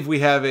believe we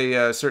have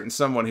a certain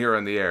someone here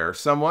on the air.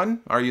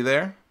 Someone, are you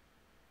there?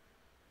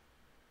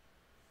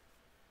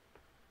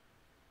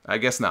 I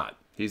guess not.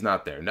 He's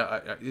not there.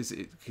 No,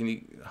 can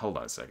you hold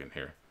on a second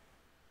here?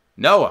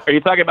 Noah. Are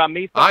you talking about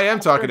me? I am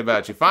talking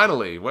about you.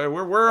 Finally,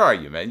 where are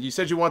you, man? You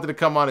said you wanted to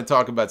come on and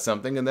talk about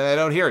something, and then I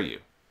don't hear you.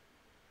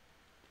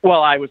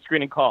 Well, I was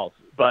screening calls,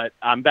 but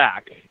I'm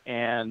back.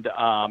 And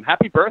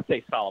happy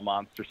birthday,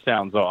 Solomonster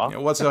Sounds Off. You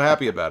know, what's so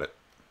happy about it?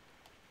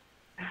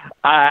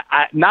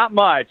 Not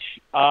much.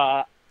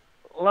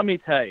 Let me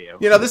tell you.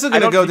 You know, this is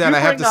going to go down. I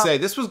have to say,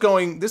 this was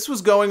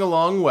going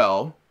along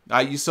well.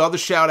 You saw the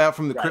shout out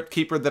from the Crypt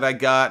Keeper that I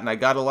got, and I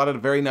got a lot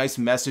of very nice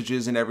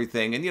messages and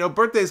everything. And, you know,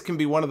 birthdays can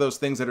be one of those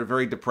things that are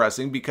very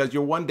depressing because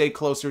you're one day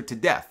closer to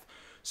death.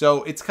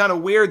 So it's kind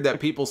of weird that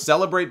people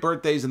celebrate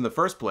birthdays in the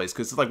first place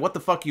because it's like, what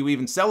the fuck are you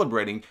even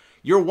celebrating?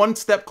 You're one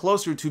step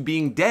closer to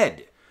being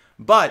dead.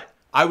 But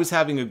I was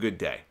having a good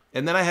day.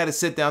 And then I had to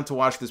sit down to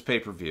watch this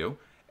pay-per-view.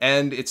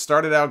 And it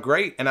started out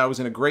great, and I was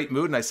in a great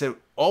mood. And I said,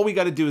 all we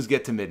got to do is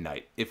get to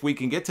midnight. If we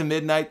can get to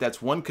midnight,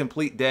 that's one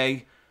complete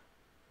day.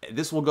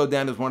 This will go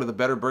down as one of the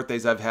better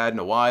birthdays I've had in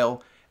a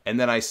while. And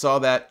then I saw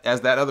that,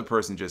 as that other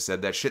person just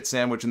said, that shit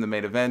sandwich in the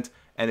main event,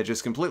 and it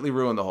just completely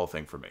ruined the whole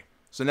thing for me.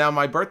 So now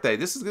my birthday,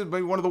 this is going to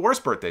be one of the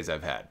worst birthdays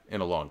I've had in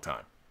a long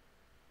time.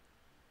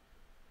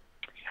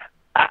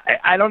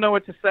 I don't know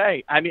what to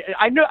say. I mean,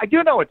 I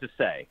do know what to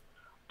say.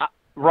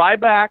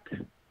 Ryback,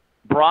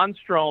 Braun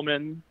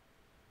Strowman,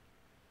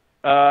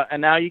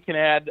 and now you can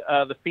add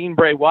the Fiend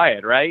Bray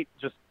Wyatt, right?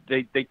 Just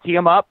they tee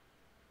him up.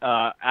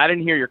 I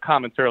didn't hear your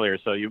comments earlier,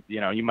 so you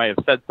might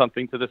have said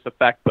something to this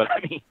effect, but I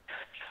mean,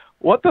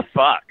 what the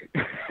fuck?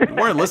 You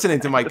weren't listening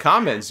to my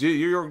comments.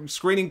 You're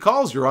screening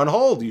calls. You're on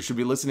hold. You should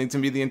be listening to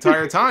me the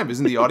entire time.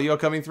 Isn't the audio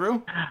coming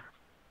through?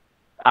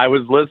 I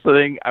was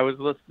listening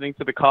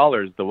to the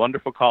callers, the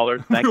wonderful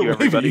callers. Thank you,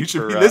 everybody. You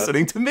should be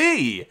listening to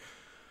me.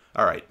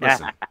 All right,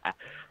 listen.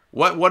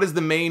 What is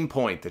the main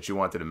point that you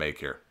wanted to make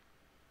here?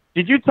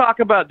 Did you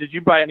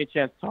by any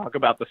chance talk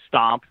about the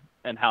stomp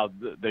and how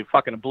they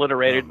fucking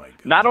obliterated? Oh,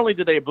 not only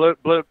did they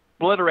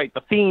obliterate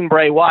the Fiend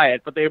Bray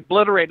Wyatt, but they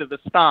obliterated the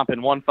stomp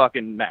in one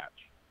fucking match.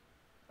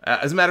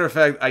 As a matter of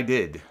fact, I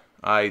did.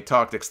 I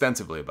talked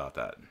extensively about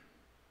that.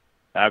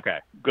 Okay,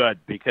 good,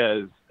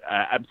 because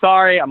I'm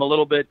sorry, I'm a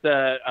little bit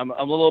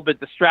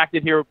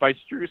distracted here by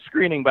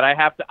screening, but I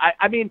have to.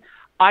 I mean,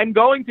 I'm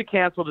going to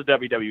cancel the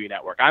WWE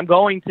Network. I'm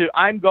going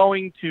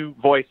to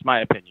voice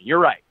my opinion. You're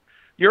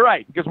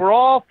right, because we're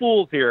all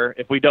fools here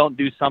if we don't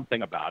do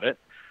something about it.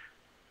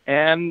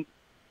 And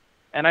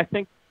I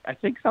think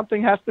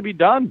something has to be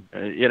done.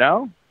 You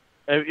know,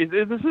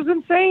 this is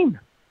insane.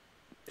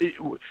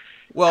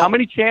 Well, how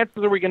many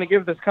chances are we going to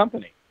give this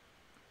company?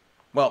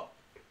 Well,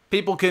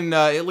 people can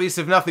at least,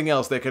 if nothing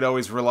else, they could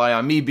always rely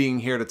on me being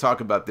here to talk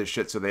about this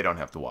shit, so they don't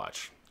have to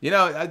watch. You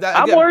know,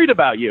 I'm worried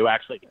about you.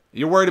 Actually,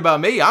 you're worried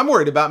about me. I'm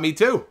worried about me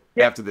too.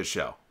 Yeah. After this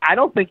show, I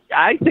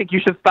think you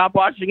should stop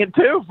watching it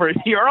too for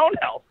your own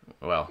health.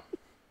 Well.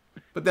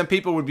 But then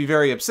people would be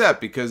very upset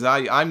because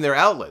I'm their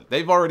outlet.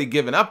 They've already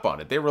given up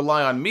on it. They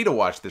rely on me to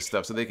watch this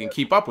stuff so they can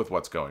keep up with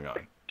what's going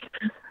on.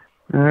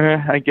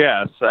 I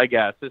guess.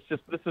 This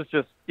is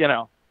just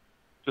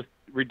just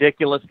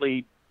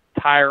ridiculously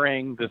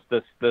tiring. This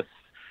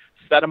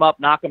set them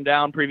up, knock them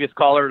down. Previous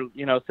caller,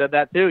 said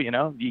that too.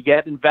 You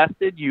get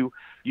invested. You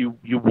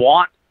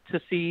want to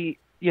see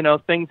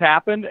things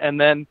happen, and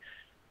then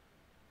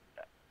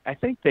I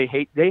think they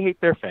hate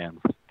their fans.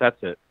 That's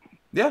it.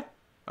 Yeah.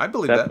 I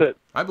believe that.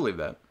 I believe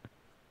that.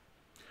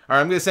 All right,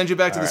 I'm going to send you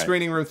back to the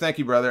screening room. Thank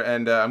you, brother.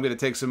 And I'm going to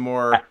take some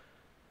more.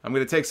 I'm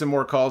going to take some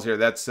more calls here.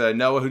 That's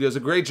Noah, who does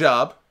a great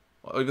job,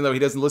 even though he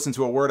doesn't listen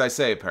to a word I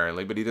say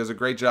apparently, but he does a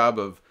great job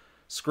of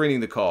screening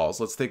the calls.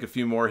 Let's take a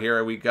few more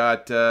here. We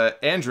got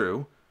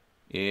Andrew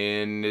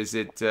in. Is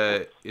it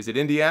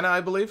Indiana? I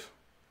believe.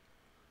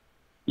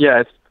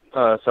 Yeah, it's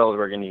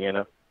Sellersburg,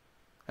 Indiana.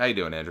 How you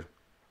doing, Andrew?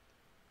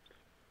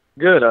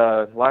 Good.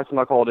 Last time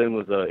I called in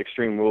was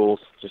Extreme Rules.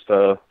 Just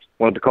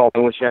wanted to call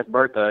and wish you happy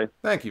birthday.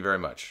 Thank you very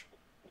much.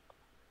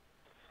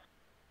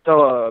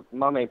 So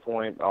my main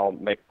point, I'll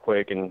make it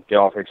quick and get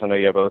off here because I know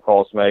you have other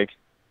calls to make.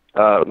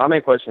 My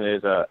main question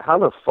is, how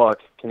the fuck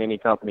can any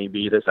company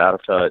be this out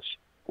of touch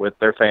with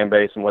their fan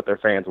base and what their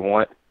fans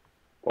want?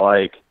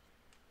 Like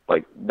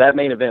that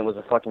main event was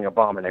a fucking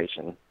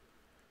abomination.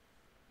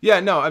 Yeah,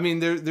 no, I mean,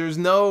 there's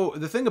no...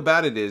 The thing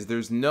about it is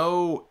there's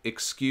no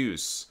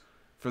excuse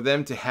for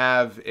them to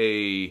have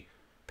a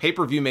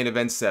pay-per-view main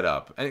event set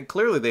up. And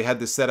clearly they had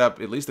this set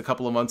up at least a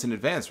couple of months in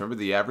advance. Remember,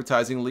 the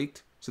advertising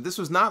leaked? So this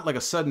was not like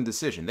a sudden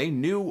decision. They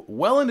knew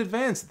well in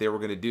advance that they were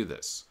going to do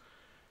this.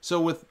 So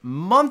with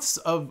months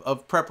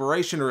of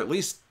preparation, or at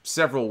least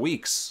several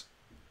weeks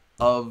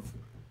of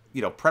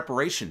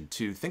preparation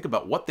to think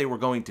about what they were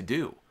going to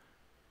do,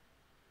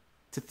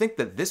 to think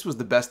that this was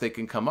the best they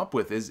can come up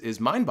with is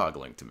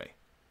mind-boggling to me.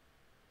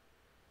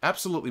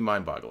 Absolutely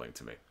mind-boggling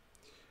to me.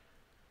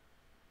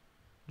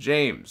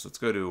 James, let's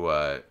go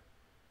to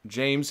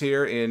James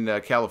here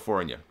in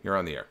California. You're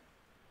on the air.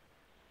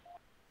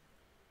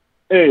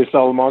 Hey,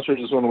 Solomonster.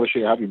 Just want to wish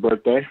you a happy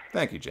birthday.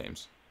 Thank you,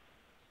 James.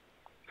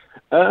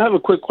 I have a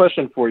quick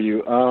question for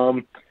you.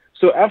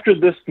 So after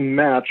this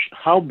match,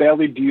 how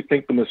badly do you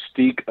think the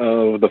mystique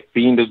of the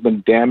Fiend has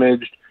been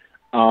damaged?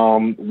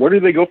 Where do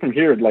they go from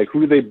here? Like,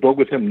 who do they book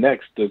with him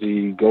next? Does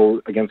he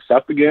go against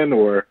Seth again,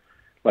 or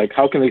like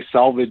how can they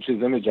salvage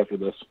his image after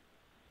this?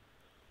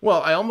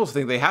 Well, I almost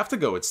think they have to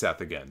go with Seth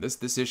again.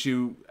 This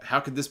issue, how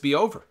could this be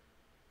over?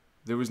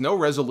 There was no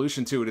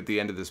resolution to it at the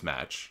end of this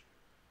match.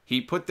 He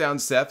put down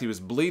Seth. He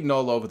was bleeding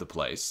all over the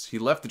place. He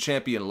left the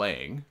champion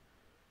laying.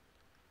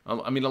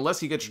 I mean, unless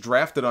he gets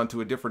drafted onto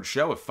a different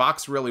show. If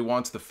Fox really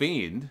wants the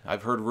Fiend,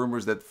 I've heard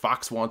rumors that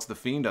Fox wants the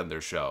Fiend on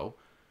their show.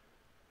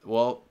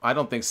 Well, I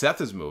don't think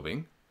Seth is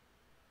moving.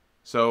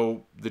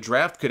 So the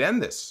draft could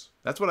end this.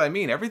 That's what I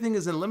mean. Everything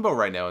is in limbo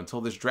right now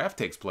until this draft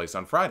takes place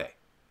on Friday.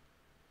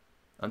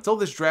 Until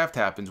this draft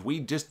happens, we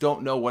just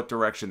don't know what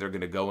direction they're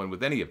going to go in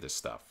with any of this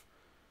stuff.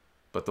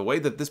 But the way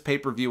that this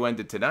pay-per-view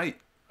ended tonight,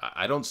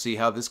 I don't see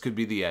how this could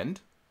be the end.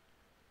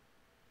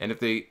 And if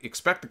they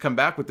expect to come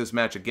back with this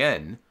match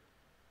again,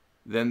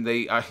 then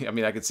I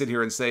could sit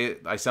here and say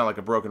I sound like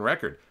a broken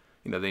record.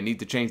 They need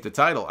to change the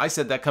title. I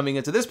said that coming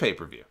into this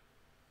pay-per-view.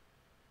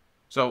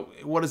 So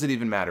what does it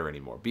even matter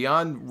anymore?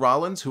 Beyond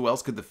Rollins, who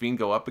else could the Fiend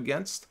go up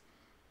against?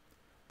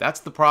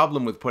 That's the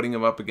problem with putting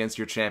him up against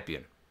your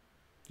champion.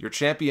 Your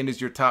champion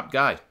is your top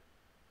guy.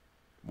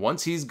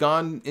 Once he's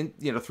gone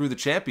through the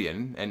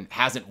champion and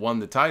hasn't won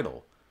the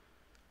title,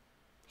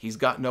 he's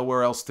got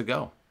nowhere else to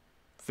go.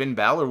 Finn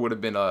Balor would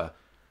have been a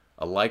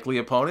likely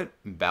opponent.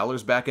 And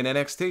Balor's back in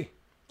NXT,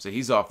 so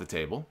he's off the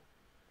table.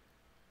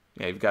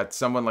 Yeah, you've got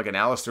someone like an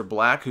Aleister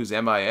Black who's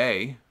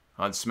MIA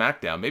on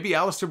SmackDown. Maybe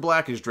Aleister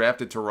Black is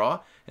drafted to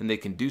Raw, and they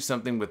can do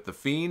something with The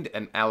Fiend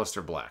and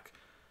Aleister Black.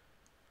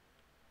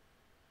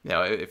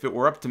 Now, if it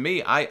were up to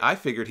me, I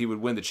figured he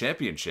would win the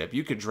championship.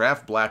 You could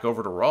draft Black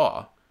over to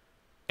Raw,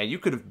 and you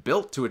could have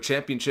built to a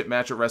championship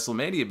match at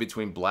WrestleMania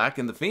between Black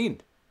and The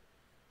Fiend.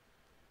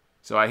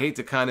 So I hate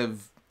to kind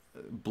of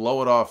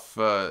blow it off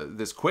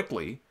this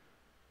quickly,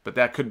 but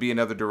that could be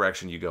another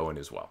direction you go in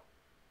as well.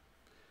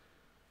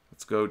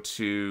 Let's go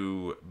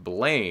to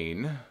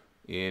Blaine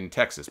in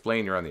Texas.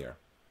 Blaine, you're on the air.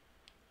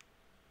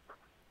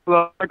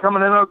 Hello,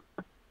 coming in.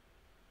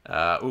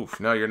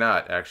 No, you're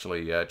not,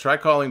 actually. Try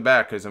calling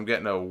back, because I'm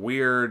getting a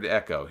weird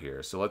echo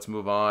here. So let's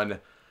move on.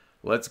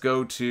 Let's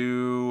go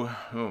to...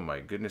 Oh, my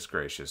goodness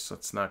gracious.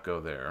 Let's not go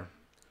there.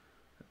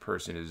 That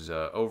person is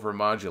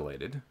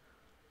overmodulated.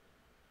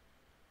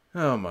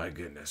 Oh, my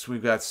goodness.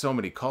 We've got so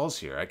many calls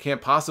here. I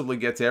can't possibly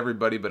get to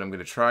everybody, but I'm going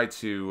to try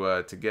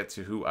to get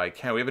to who I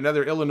can. We have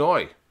another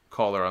Illinois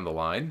caller on the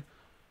line.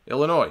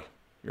 Illinois,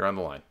 you're on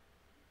the line.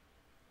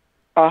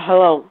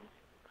 Hello.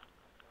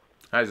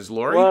 Hi, is this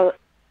Lori? Well,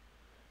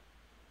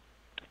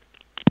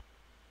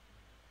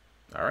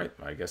 all right,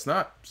 I guess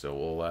not. So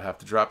we'll have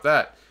to drop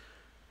that.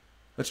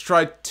 Let's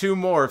try two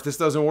more. If this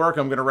doesn't work,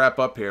 I'm going to wrap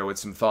up here with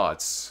some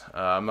thoughts.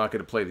 I'm not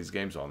going to play these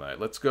games all night.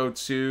 Let's go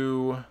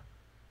to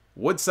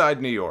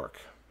Woodside, New York.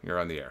 You're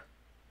on the air.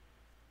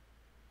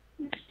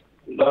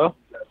 Hello?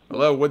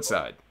 Hello,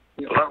 Woodside.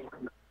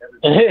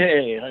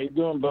 Hey, how you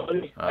doing,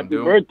 buddy? Happy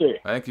birthday.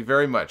 Thank you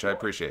very much. I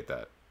appreciate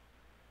that.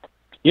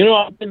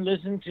 I've been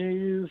listening to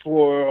you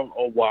for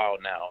a while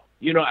now.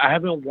 I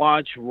haven't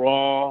watched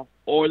Raw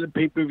or the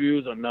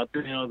pay-per-views or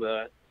nothing of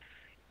that.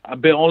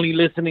 I've been only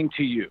listening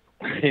to you.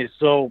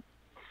 So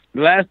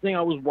the last thing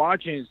I was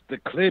watching is the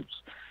clips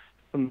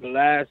from the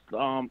last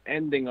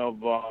ending of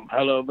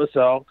Hell in a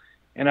Cell.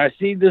 And I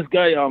see this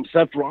guy,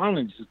 Seth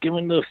Rollins, just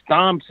giving the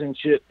stomps and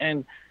shit.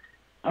 And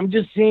I'm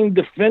just seeing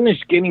the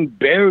finish getting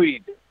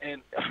buried.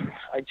 And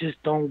I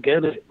just don't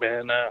get it,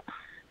 man.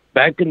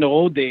 Back in the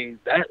old days,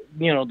 that,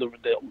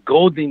 the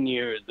golden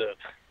years, the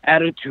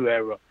Attitude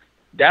Era,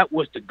 that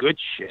was the good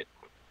shit.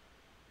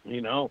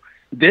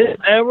 This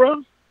era,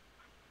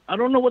 I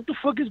don't know what the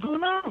fuck is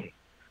going on.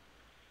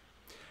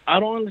 I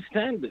don't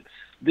understand this.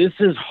 This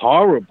is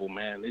horrible,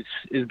 man.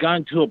 It's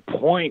gotten to a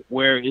point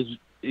where you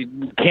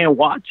can't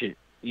watch it.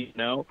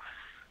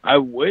 I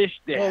wish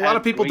they had a lot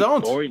of people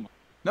don't. Story.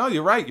 No,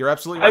 you're right. You're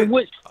absolutely right. I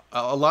wish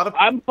a lot of.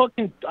 I'm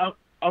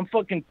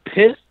fucking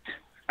pissed.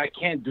 I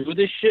can't do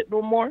this shit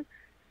no more.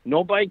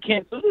 Nobody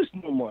can't do this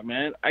no more,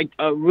 man. I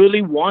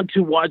really want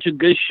to watch a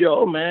good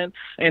show, man.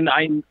 And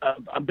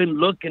I've been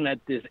looking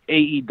at this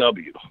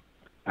AEW.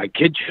 I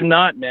kid you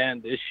not,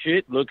 man. This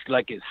shit looks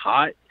like it's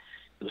hot.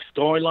 The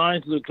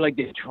storylines look like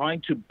they're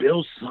trying to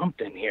build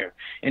something here.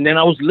 And then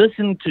I was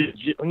listening to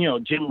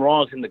Jim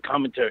Ross in the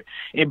commentary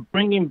and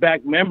bringing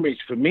back memories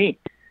for me.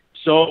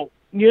 So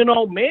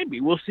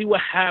maybe we'll see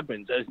what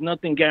happens. There's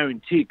nothing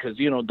guaranteed because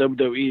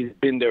WWE has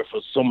been there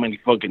for so many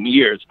fucking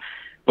years.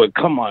 But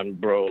come on,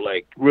 bro.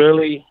 Like,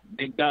 really?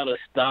 They got to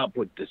stop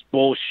with this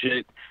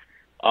bullshit.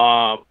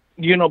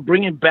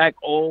 Bringing back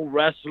old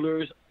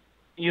wrestlers.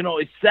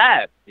 It's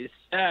sad. It's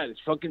sad. It's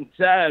fucking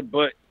sad,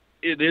 but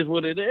it is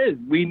what it is.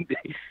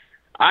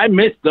 I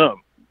miss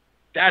them.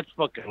 That's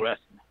fucking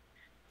wrestling.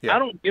 Yeah. I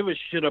don't give a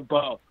shit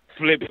about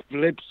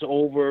flips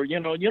over. You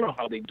know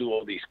how they do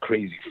all these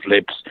crazy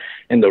flips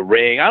in the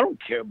ring. I don't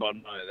care about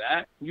none of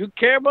that. You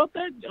care about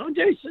that,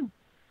 Jason?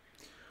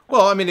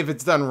 Well, I mean, if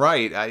it's done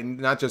right,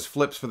 not just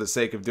flips for the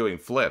sake of doing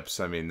flips.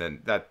 I mean,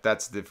 then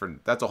that's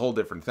different. That's a whole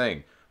different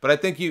thing. But I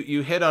think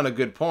you hit on a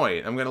good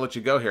point. I'm going to let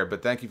you go here,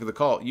 but thank you for the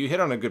call. You hit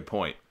on a good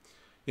point.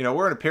 You know,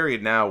 we're in a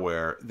period now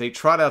where they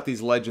trot out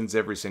these legends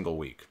every single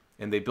week,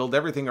 and they build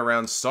everything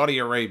around Saudi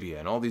Arabia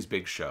and all these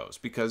big shows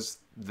because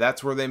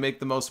that's where they make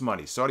the most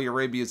money. Saudi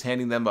Arabia is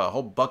handing them a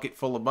whole bucket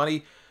full of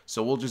money,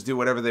 so we'll just do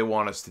whatever they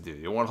want us to do.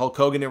 You want Hulk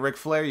Hogan and Ric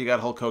Flair? You got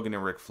Hulk Hogan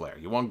and Ric Flair.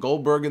 You want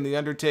Goldberg and The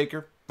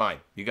Undertaker? Fine.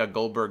 You got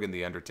Goldberg and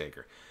The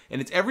Undertaker.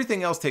 And it's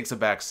everything else takes a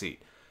back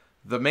seat.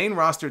 The main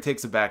roster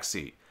takes a back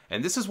seat.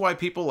 And this is why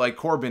people like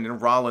Corbin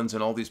and Rollins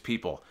and all these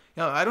people,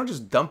 you know, I don't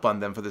just dump on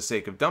them for the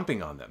sake of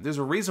dumping on them. There's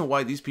a reason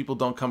why these people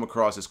don't come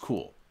across as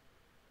cool.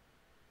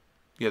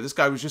 Yeah, this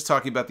guy was just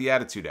talking about the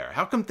Attitude Era.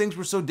 How come things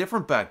were so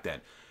different back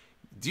then?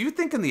 Do you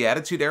think in the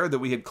Attitude Era that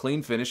we had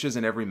clean finishes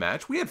in every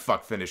match? We had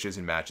fuck finishes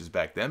in matches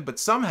back then, but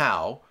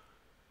somehow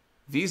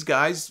these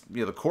guys,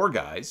 you know, the core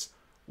guys,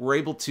 were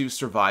able to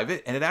survive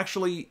it, and it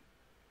actually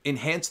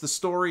enhanced the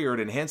story, or it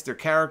enhanced their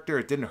character.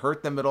 It didn't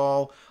hurt them at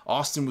all.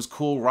 Austin was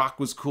cool, Rock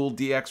was cool,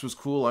 DX was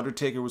cool,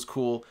 Undertaker was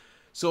cool.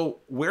 So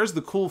where's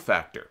the cool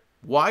factor?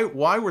 Why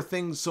were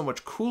things so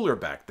much cooler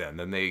back then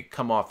than they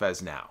come off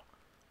as now?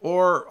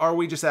 Or are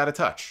we just out of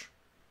touch?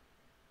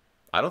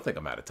 I don't think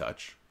I'm out of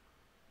touch.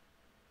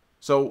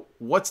 So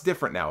what's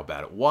different now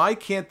about it? Why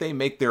can't they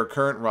make their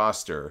current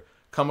roster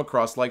come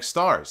across like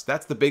stars?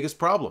 That's the biggest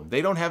problem.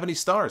 They don't have any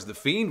stars. The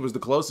Fiend was the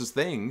closest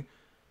thing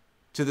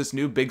to this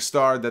new big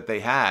star that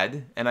they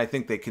had, and I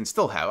think they can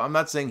still have. I'm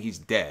not saying he's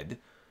dead,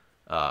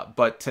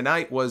 but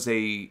tonight was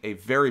a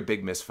very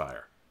big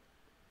misfire.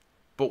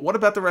 But what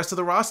about the rest of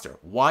the roster?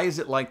 Why is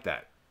it like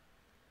that?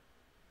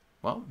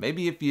 Well,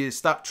 maybe if you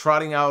stop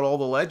trotting out all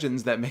the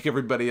legends that make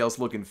everybody else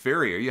look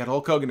inferior. You had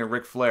Hulk Hogan and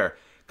Ric Flair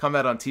come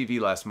out on TV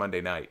last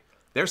Monday night.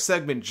 Their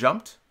segment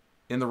jumped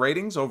in the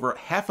ratings over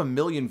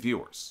 500,000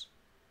 viewers.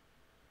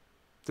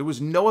 There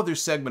was no other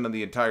segment on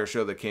the entire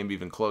show that came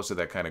even close to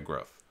that kind of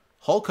growth.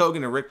 Hulk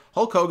Hogan,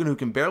 who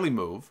can barely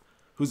move,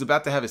 who's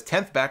about to have his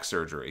 10th back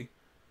surgery,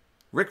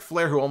 Ric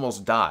Flair, who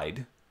almost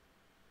died,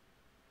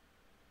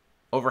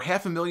 over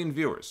 500,000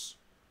 viewers.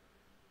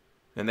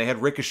 And they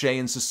had Ricochet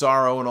and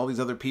Cesaro and all these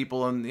other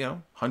people, and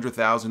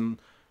 100,000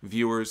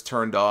 viewers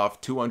turned off,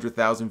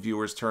 200,000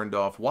 viewers turned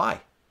off.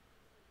 Why?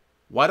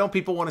 Why don't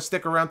people want to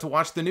stick around to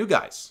watch the new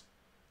guys?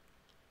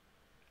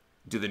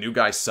 Do the new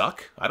guys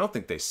suck? I don't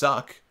think they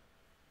suck.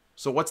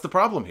 So what's the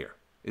problem here?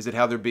 Is it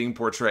how they're being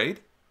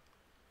portrayed?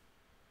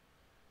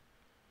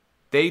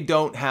 They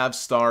don't have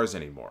stars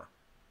anymore.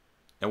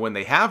 And when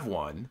they have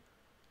one,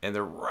 and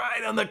they're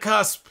right on the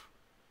cusp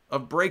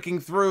of breaking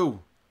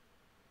through,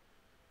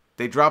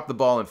 they drop the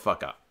ball and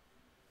fuck up.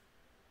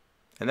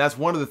 And that's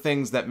one of the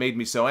things that made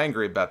me so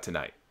angry about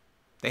tonight.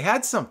 They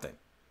had something,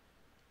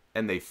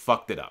 and they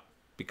fucked it up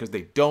because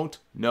they don't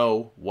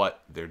know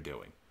what they're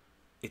doing.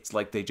 It's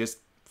like they just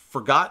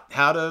forgot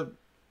how to,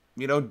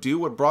 do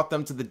what brought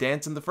them to the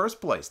dance in the first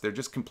place. They're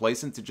just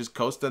complacent to just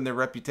coast on their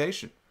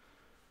reputation.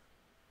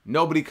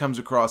 Nobody comes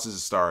across as a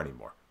star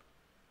anymore.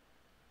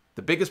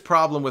 The biggest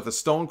problem with a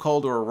Stone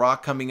Cold or a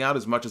Rock coming out,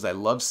 as much as I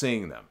love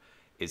seeing them,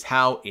 is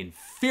how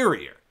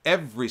inferior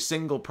every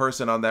single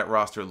person on that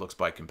roster looks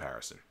by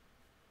comparison.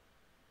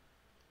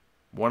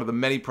 One of the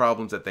many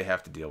problems that they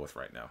have to deal with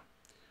right now.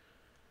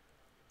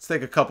 Let's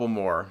take a couple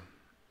more.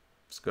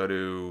 Let's go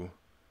to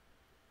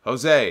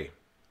Jose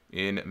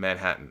in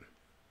Manhattan.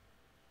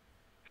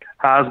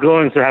 How's it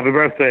going, sir? Happy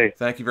birthday.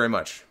 Thank you very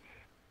much.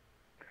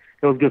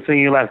 It was good seeing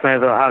you last night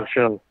at the Hawk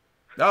Show.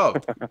 Oh,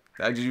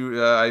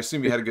 I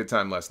assume you had a good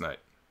time last night.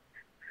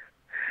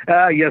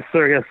 Yes,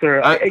 sir. Yes,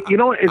 sir.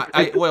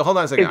 Wait, hold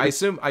on a second.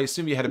 I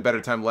assume you had a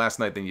better time last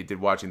night than you did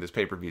watching this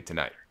pay-per-view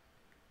tonight.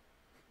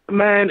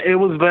 Man, it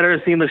was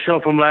better seeing the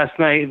show from last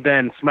night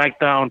than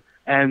SmackDown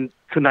and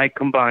tonight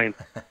combined.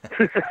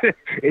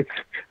 It's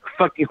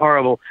fucking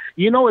horrible.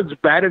 It's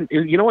bad.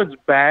 It's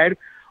bad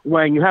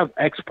when you have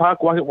X-Pac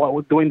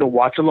doing the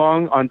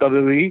watch-along on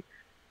WWE,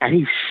 and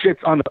he shits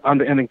on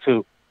the ending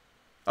too.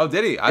 Oh,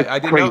 did he? I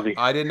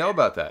didn't know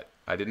about that.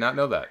 I did not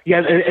know that. Yeah,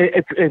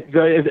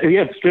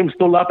 the stream's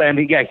still up, and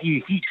he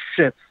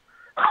shits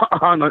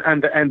on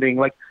the ending.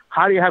 Like,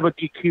 how do you have a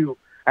DQ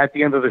at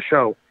the end of the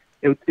show?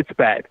 It's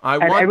bad.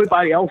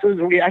 Everybody else's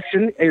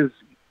reaction is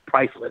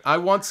priceless. I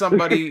want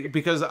somebody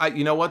because I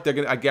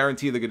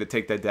guarantee they're gonna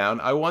take that down.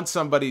 I want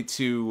somebody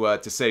to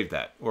save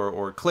that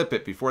or clip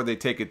it before they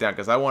take it down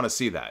because I want to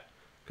see that.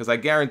 Because I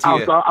guarantee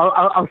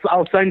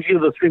I'll send you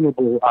the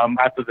streamable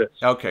after this.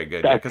 Okay,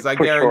 good. Because I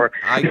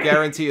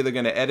guarantee you they're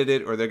going to edit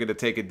it or they're going to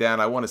take it down.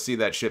 I want to see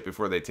that shit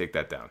before they take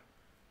that down.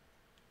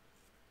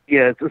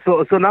 Yeah.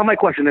 So now my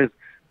question is,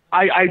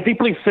 I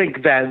deeply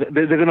think that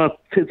they're going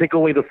to take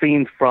away the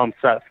Fiend from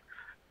Seth.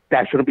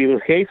 That shouldn't be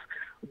the case.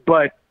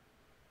 But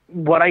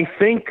what I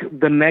think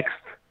the next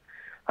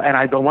and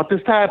I don't want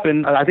this to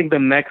happen. I think the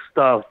next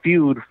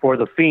feud for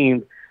the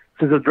Fiend,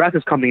 since the draft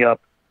is coming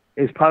up,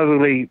 is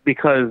probably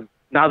because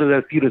now that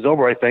the feud is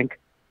over, I think,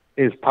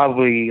 is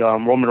probably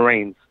Roman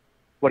Reigns.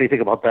 What do you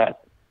think about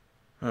that?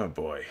 Oh,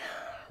 boy.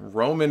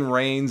 Roman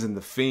Reigns and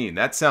the Fiend.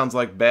 That sounds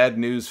like bad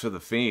news for the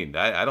Fiend.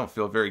 I don't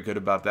feel very good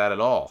about that at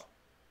all.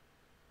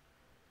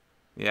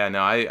 Yeah,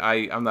 no,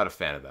 I'm not a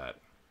fan of that.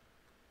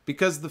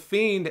 Because the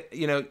Fiend,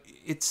 you know,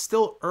 it's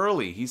still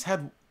early. He's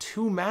had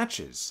 2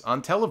 matches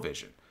on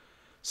television.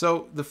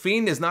 So the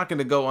Fiend is not going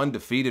to go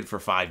undefeated for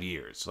 5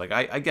 years. Like,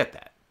 I get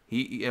that.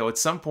 He, you know, at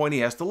some point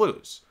he has to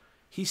lose.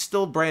 He's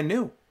still brand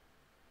new.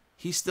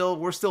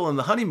 We're still in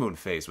the honeymoon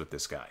phase with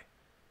this guy.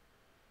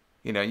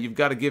 You know, you've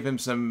got to give him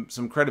some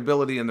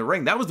credibility in the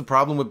ring. That was the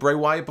problem with Bray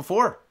Wyatt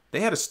before. They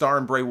had a star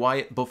in Bray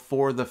Wyatt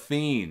before the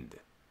Fiend.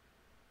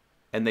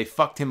 And they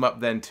fucked him up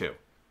then too.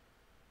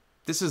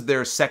 This is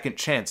their second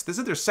chance. This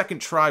is their second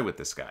try with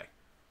this guy.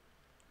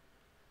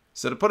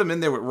 So to put him in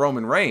there with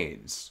Roman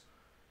Reigns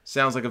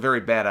sounds like a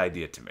very bad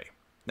idea to me.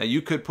 Now,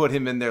 you could put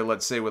him in there,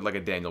 let's say, with like a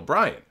Daniel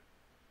Bryan.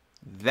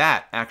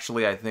 That,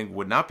 actually, I think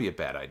would not be a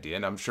bad idea.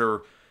 And I'm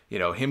sure, you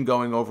know, him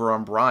going over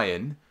on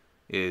Bryan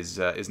is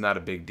not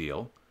a big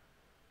deal.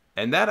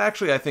 And that,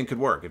 actually, I think could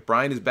work. If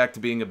Bryan is back to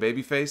being a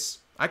babyface,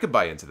 I could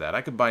buy into that.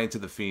 I could buy into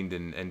The Fiend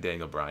and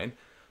Daniel Bryan.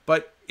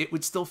 But it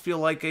would still feel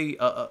like a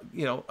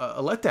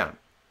letdown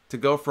to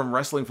go from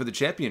wrestling for the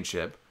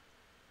championship,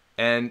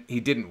 and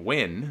he didn't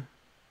win,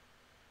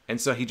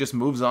 and so he just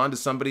moves on to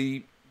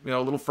somebody, you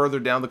know, a little further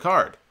down the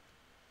card.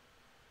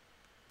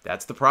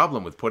 That's the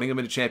problem with putting him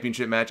in a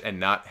championship match and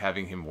not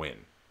having him win.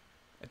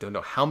 I don't know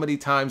how many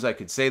times I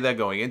could say that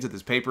going into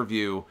this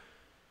pay-per-view,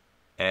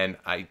 and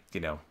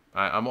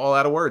I'm all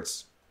out of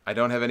words. I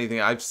don't have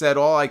anything. I've said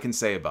all I can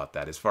say about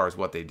that as far as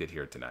what they did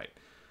here tonight.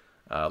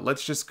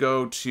 Let's just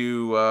go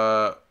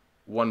to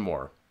one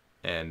more,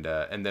 and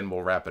then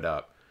we'll wrap it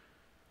up.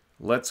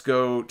 Let's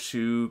go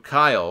to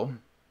Kyle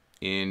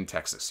in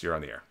Texas. You're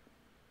on the air.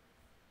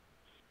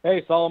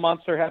 Hey,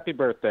 Solomonster, happy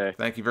birthday.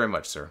 Thank you very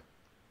much, sir.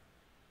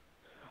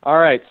 All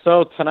right,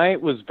 so tonight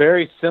was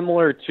very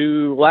similar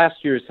to last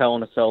year's Hell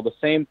in a Cell. The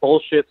same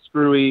bullshit,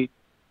 screwy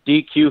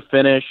DQ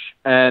finish,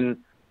 and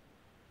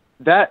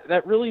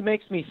that really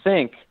makes me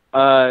think,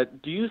 do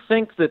you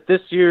think that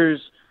this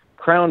year's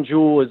Crown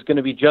Jewel is going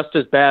to be just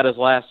as bad as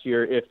last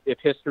year if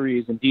history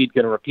is indeed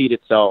going to repeat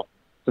itself,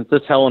 since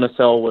this Hell in a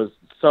Cell was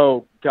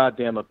so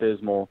goddamn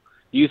abysmal?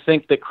 Do you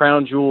think that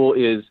Crown Jewel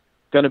is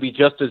going to be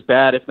just as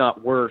bad, if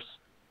not worse,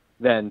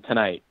 than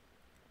tonight?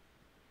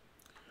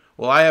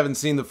 Well, I haven't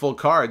seen the full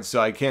card,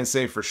 so I can't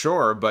say for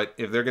sure, but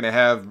if they're going to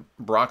have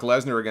Brock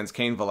Lesnar against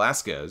Cain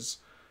Velasquez,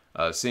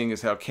 seeing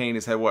as how Cain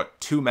has had,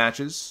 2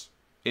 matches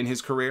in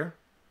his career,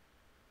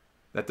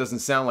 that doesn't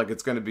sound like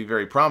it's going to be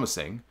very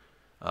promising.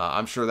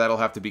 I'm sure that'll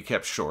have to be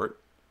kept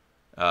short.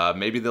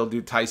 Maybe they'll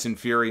do Tyson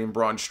Fury and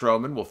Braun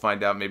Strowman. We'll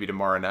find out maybe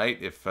tomorrow night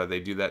if they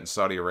do that in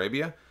Saudi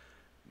Arabia.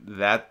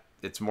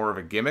 It's more of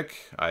a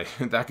gimmick.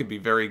 That could be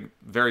very,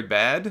 very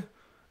bad.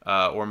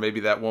 Or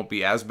maybe that won't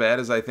be as bad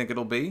as I think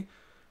it'll be.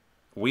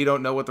 We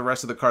don't know what the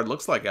rest of the card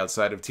looks like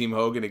outside of Team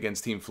Hogan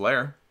against Team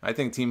Flair. I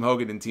think Team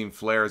Hogan and Team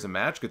Flair as a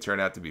match could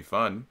turn out to be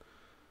fun.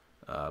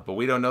 But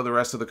we don't know the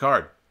rest of the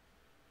card.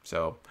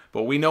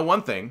 But we know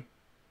one thing.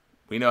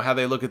 We know how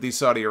they look at these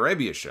Saudi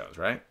Arabia shows,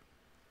 right?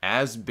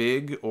 As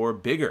big or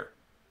bigger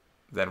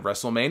than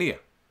WrestleMania.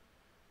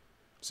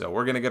 So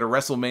we're going to get a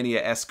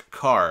WrestleMania-esque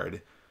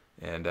card,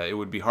 and it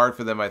would be hard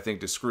for them, I think,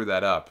 to screw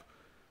that up.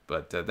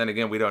 But then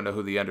again, we don't know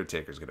who The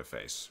Undertaker's going to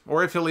face,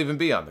 or if he'll even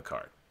be on the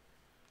card.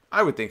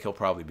 I would think he'll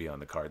probably be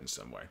on the card in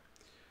some way.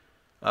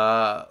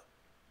 I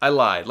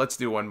lied. Let's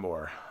do one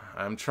more.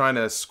 I'm trying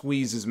to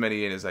squeeze as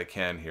many in as I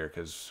can here,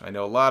 because I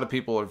know a lot of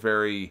people are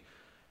very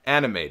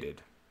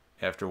animated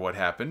after what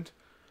happened.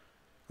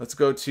 Let's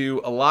go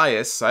to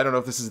Elias. I don't know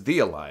if this is the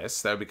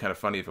Elias. That would be kind of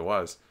funny if it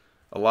was.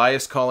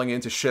 Elias calling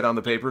in to shit on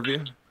the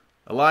pay-per-view.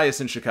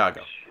 Elias in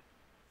Chicago.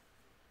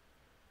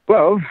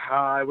 Well,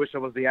 I wish I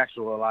was the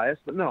actual Elias,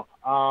 but no.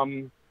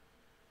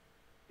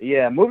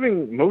 Yeah,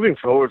 moving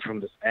forward from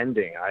this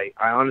ending, I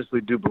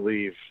honestly do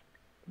believe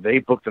they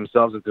booked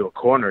themselves into a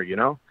corner, you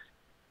know?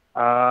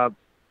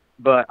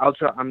 But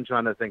I'm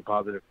trying to think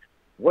positive.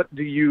 With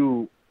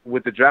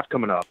the draft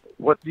coming up,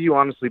 what do you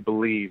honestly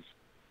believe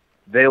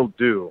they'll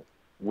do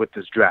with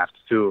this draft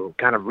to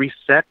kind of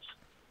reset,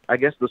 I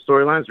guess, the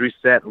storylines,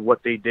 reset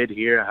what they did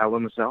here at Hell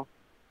in a Cell?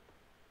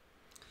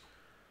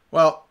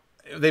 Well,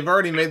 they've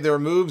already made their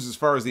moves as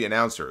far as the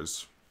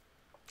announcers.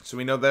 So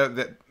we know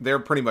that they're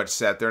pretty much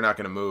set. They're not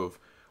going to move.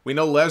 We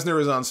know Lesnar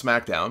is on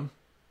SmackDown.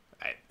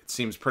 It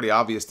seems pretty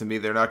obvious to me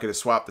they're not going to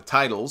swap the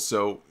titles.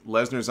 So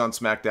Lesnar's on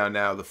SmackDown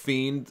now. The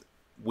Fiend,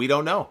 we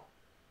don't know.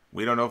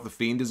 We don't know if The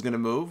Fiend is going to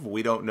move.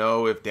 We don't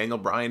know if Daniel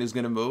Bryan is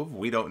going to move.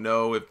 We don't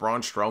know if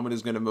Braun Strowman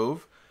is going to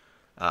move.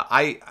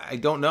 I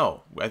don't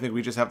know. I think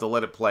we just have to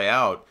let it play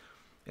out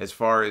as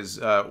far as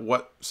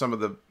what some of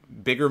the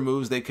bigger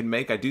moves they can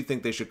make. I do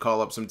think they should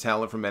call up some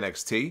talent from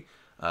NXT.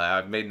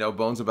 I've made no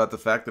bones about the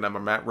fact that I'm a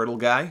Matt Riddle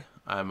guy.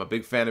 I'm a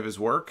big fan of his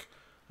work.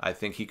 I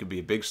think he could be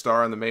a big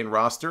star on the main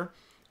roster.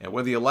 And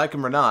whether you like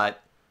him or not,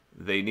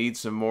 they need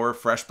some more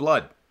fresh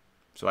blood.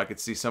 So I could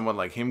see someone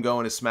like him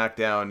going to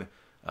SmackDown.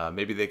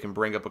 Maybe they can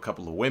bring up a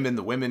couple of women.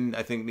 The women,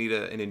 I think, need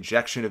an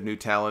injection of new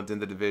talent in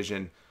the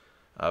division.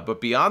 But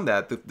beyond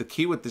that, the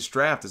key with this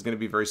draft is going to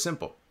be very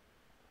simple.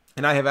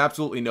 And I have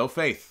absolutely no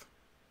faith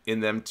in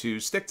them to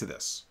stick to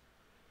this.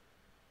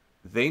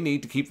 They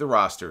need to keep the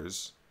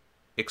rosters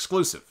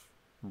exclusive.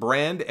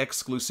 Brand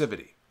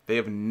exclusivity. They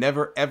have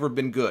never, ever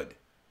been good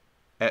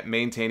at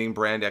maintaining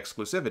brand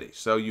exclusivity.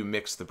 So you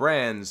mix the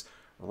brands,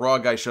 Raw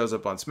guy shows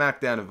up on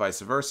SmackDown and vice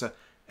versa,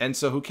 and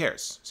so who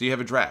cares? So you have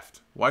a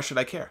draft. Why should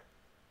I care?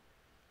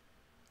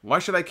 Why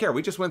should I care?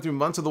 We just went through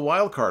months of the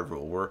wild card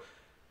rule, where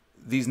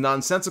these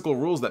nonsensical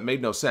rules that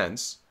made no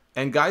sense,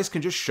 and guys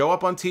can just show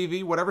up on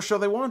TV, whatever show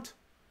they want.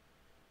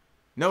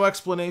 No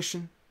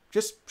explanation.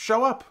 Just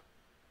show up.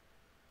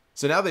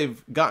 So now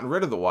they've gotten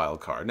rid of the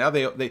wild card. Now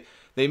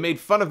they made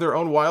fun of their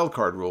own wild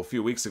card rule a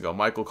few weeks ago.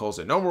 Michael Cole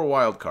said, no more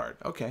wild card.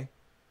 Okay.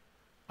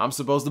 I'm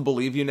supposed to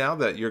believe you now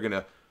that you're going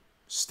to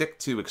stick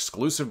to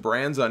exclusive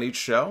brands on each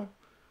show?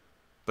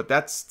 But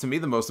that's, to me,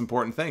 the most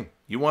important thing.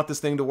 You want this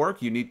thing to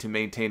work, you need to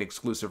maintain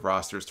exclusive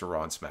rosters to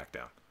Raw and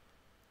SmackDown.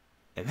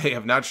 And they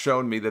have not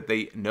shown me that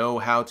they know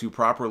how to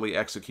properly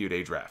execute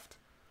a draft.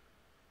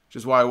 Which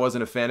is why I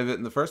wasn't a fan of it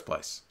in the first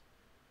place.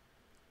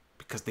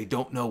 Because they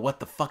don't know what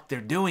the fuck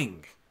they're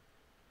doing.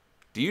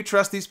 Do you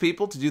trust these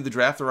people to do the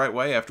draft the right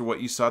way after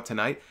what you saw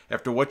tonight?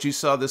 After what you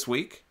saw this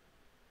week?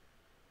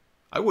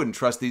 I wouldn't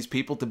trust these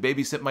people to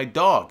babysit my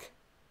dog.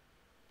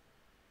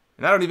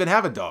 And I don't even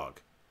have a dog.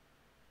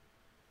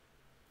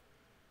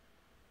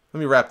 Let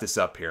me wrap this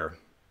up here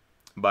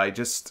by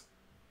just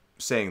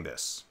saying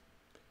this.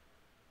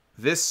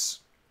 This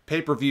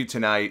pay-per-view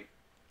tonight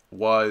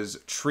was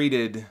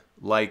treated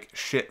like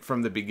shit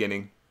from the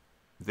beginning.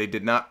 They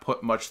did not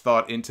put much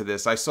thought into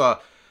this. I saw,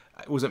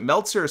 was it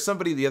Meltzer or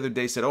somebody the other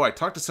day said, I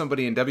talked to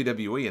somebody in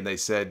WWE and they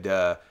said,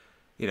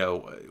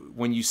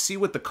 when you see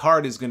what the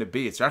card is going to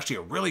be, it's actually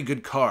a really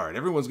good card.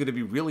 Everyone's going to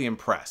be really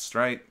impressed,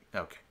 right?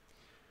 Okay.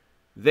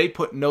 They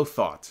put no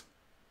thought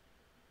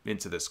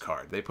into this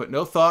card. They put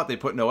no thought. They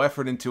put no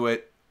effort into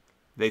it.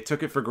 They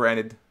took it for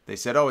granted. They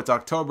said, it's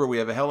October. We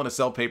have a Hell in a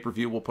Cell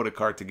pay-per-view. We'll put a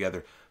card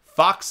together.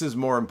 Fox is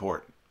more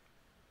important.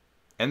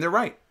 And they're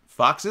right.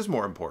 Fox is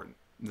more important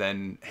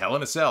than Hell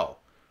in a Cell.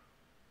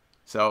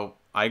 So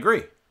I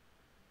agree.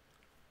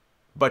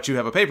 But you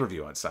have a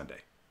pay-per-view on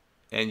Sunday.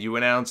 And you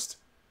announced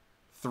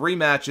 3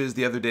 matches.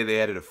 The other day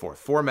they added a 4th.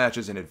 4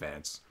 matches in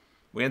advance.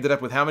 We ended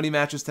up with how many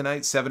matches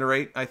tonight? 7 or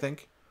 8, I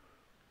think.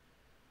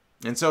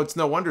 And so it's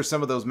no wonder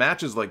some of those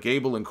matches like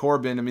Gable and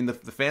Corbin, I mean, the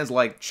fans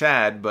like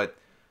Chad, but,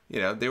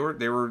 they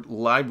were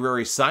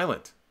library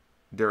silent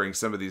during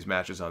some of these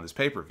matches on this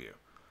pay-per-view.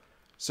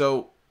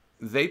 So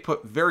they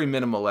put very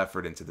minimal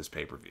effort into this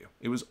pay-per-view.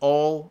 It was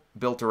all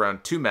built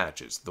around 2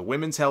 matches, the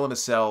women's Hell in a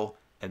Cell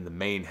and the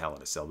main Hell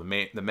in a Cell,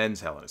 the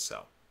men's Hell in a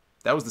Cell.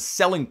 That was the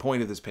selling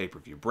point of this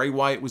pay-per-view. Bray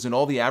Wyatt was in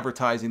all the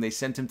advertising. They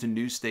sent him to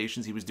news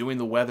stations. He was doing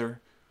the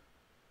weather.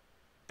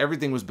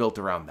 Everything was built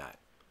around that.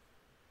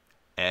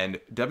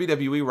 And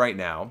WWE right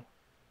now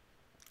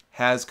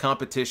has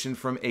competition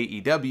from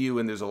AEW,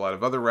 and there's a lot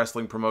of other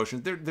wrestling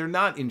promotions. They're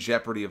not in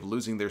jeopardy of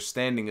losing their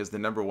standing as the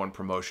 #1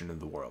 promotion in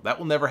the world. That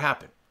will never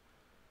happen.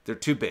 They're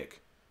too big.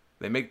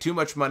 They make too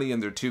much money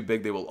and they're too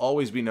big. They will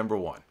always be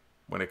 #1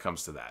 when it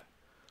comes to that.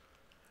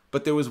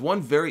 But there was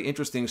one very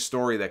interesting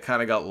story that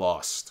kind of got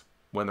lost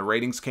when the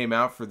ratings came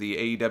out for the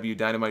AEW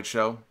Dynamite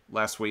show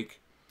last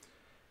week.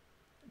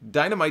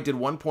 Dynamite did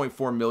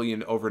 1.4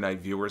 million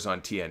overnight viewers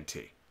on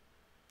TNT.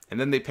 And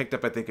then they picked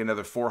up, I think,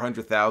 another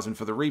 400,000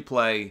 for the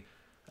replay,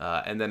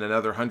 and then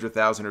another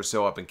 100,000 or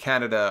so up in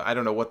Canada. I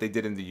don't know what they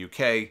did in the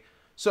UK.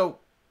 So,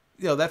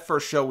 that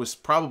first show was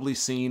probably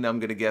seen, I'm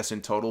going to guess,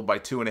 in total by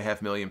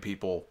 2.5 million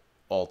people,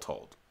 all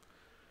told.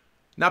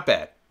 Not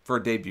bad for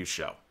a debut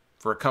show,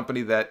 for a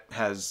company that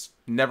has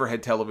never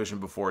had television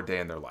before a day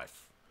in their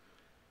life.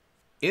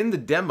 In the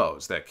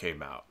demos that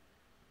came out,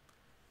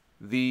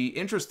 the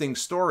interesting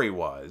story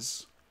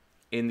was,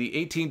 in the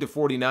 18 to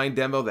 49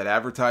 demo that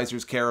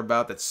advertisers care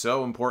about, that's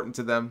so important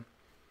to them,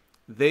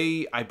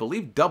 they, I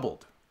believe,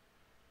 doubled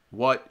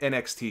what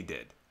NXT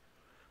did.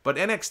 But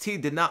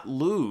NXT did not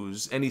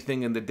lose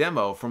anything in the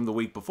demo from the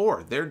week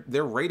before.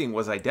 Their rating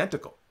was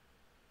identical.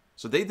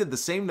 So they did the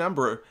same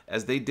number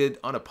as they did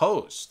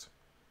unopposed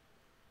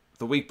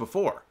the week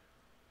before.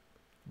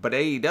 But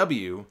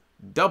AEW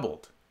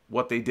doubled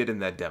what they did in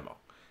that demo.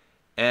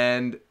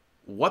 And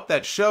what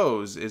that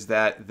shows is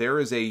that there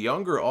is a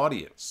younger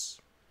audience,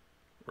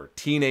 or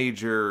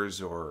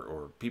teenagers,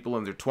 or people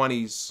in their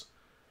 20s,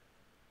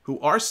 who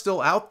are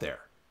still out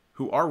there,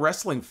 who are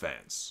wrestling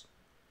fans,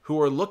 who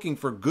are looking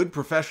for good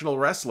professional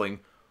wrestling,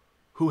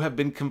 who have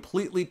been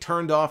completely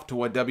turned off to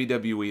what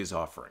WWE is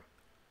offering.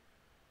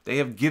 They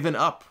have given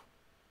up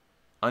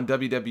on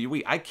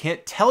WWE. I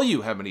can't tell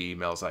you how many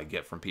emails I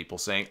get from people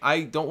saying,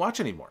 I don't watch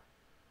anymore.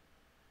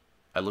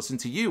 I listen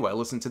to you, I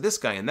listen to this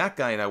guy and that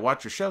guy, and I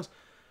watch your shows,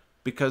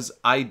 because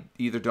I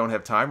either don't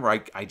have time or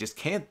I just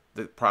can't.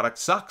 The product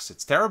sucks.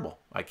 It's terrible.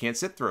 I can't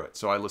sit through it.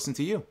 So I listen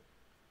to you.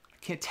 I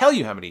can't tell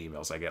you how many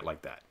emails I get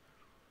like that.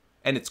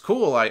 And it's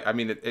cool. I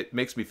mean, it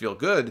makes me feel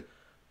good,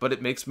 but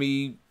it makes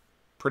me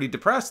pretty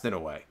depressed in a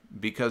way,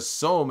 because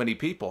so many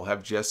people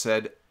have just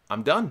said,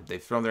 I'm done.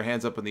 They've thrown their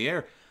hands up in the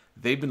air.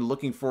 They've been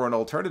looking for an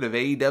alternative.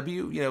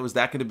 AEW, is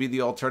that going to be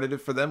the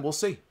alternative for them? We'll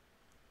see.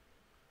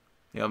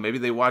 Maybe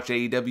they watch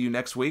AEW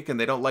next week and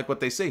they don't like what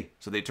they see,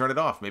 so they turn it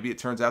off. Maybe it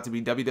turns out to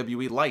be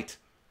WWE Light.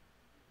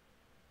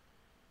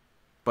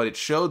 But it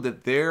showed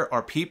that there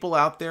are people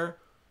out there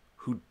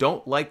who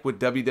don't like what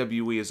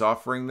WWE is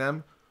offering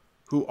them,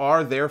 who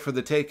are there for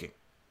the taking.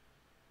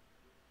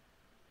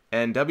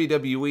 And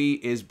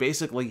WWE is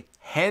basically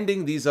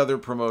handing these other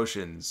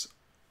promotions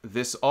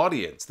this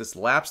audience, this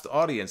lapsed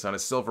audience, on a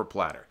silver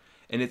platter.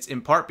 And it's in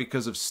part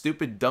because of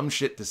stupid, dumb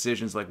shit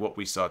decisions like what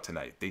we saw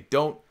tonight. They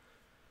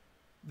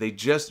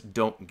just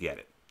don't get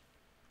it.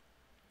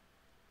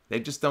 They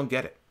just don't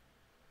get it.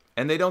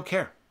 And they don't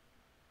care.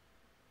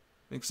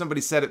 I think somebody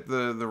said it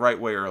the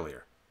right way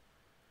earlier.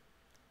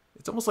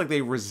 It's almost like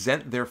they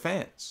resent their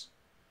fans.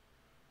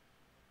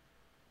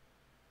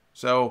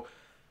 So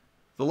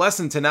the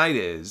lesson tonight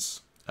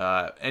is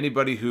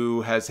anybody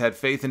who has had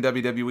faith in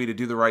WWE to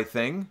do the right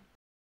thing,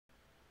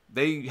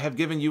 they have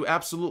given you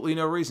absolutely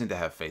no reason to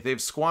have faith.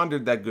 They've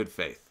squandered that good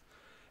faith.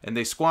 And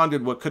they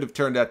squandered what could have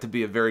turned out to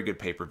be a very good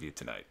pay-per-view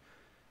tonight.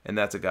 And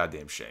that's a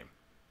goddamn shame.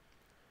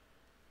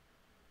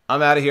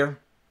 I'm out of here.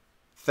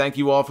 Thank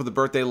you all for the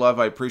birthday love.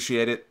 I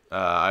appreciate it.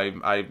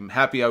 I'm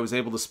happy I was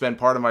able to spend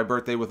part of my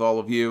birthday with all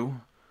of you.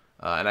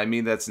 And I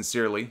mean that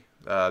sincerely.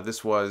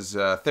 This was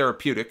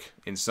therapeutic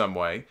in some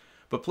way.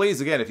 But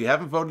please, again, if you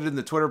haven't voted in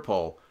the Twitter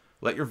poll,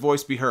 let your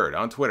voice be heard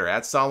on Twitter,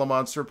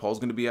 @Solomonster. Poll's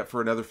going to be up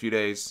for another few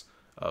days.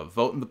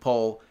 Vote in the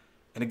poll.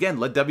 And again,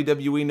 let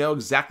WWE know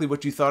exactly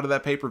what you thought of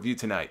that pay-per-view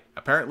tonight.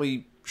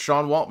 Apparently,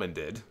 Sean Waltman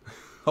did.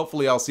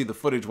 Hopefully, I'll see the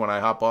footage when I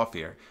hop off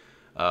here.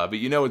 But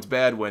it's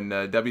bad when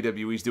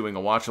WWE's doing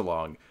a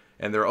watch-along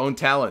and their own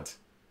talent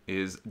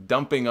is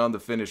dumping on the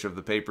finish of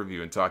the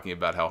pay-per-view and talking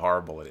about how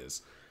horrible it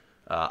is.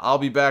 I'll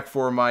be back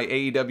for my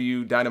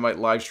AEW Dynamite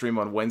live stream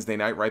on Wednesday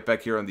night, right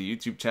back here on the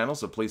YouTube channel,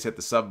 so please hit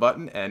the sub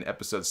button, and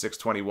episode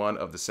 621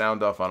 of the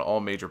Sound Off on all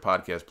major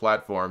podcast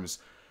platforms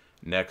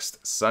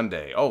next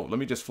Sunday. Oh, let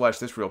me just flash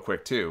this real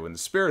quick, too. In the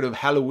spirit of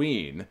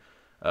Halloween,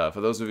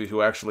 for those of you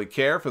who actually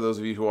care, for those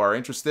of you who are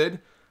interested,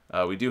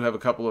 we do have a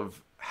couple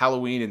of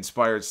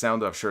Halloween-inspired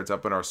Sound Off shirts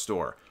up in our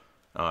store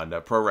on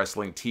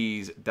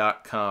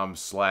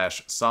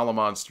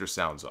ProWrestlingTees.com/Solomonster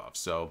Sounds Off.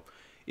 So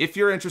if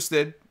you're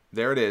interested,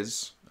 there it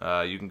is.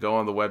 You can go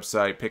on the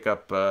website, pick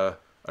up a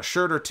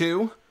shirt or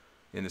two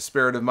in the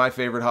spirit of my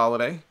favorite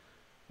holiday,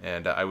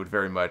 and I would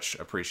very much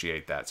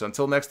appreciate that. So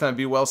until next time,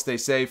 be well, stay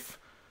safe.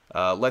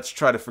 Let's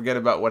try to forget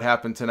about what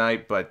happened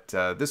tonight, but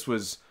this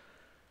was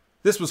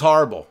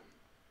horrible.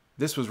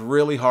 This was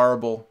really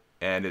horrible,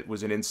 and it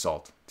was an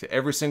insult to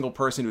every single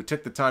person who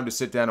took the time to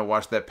sit down and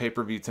watch that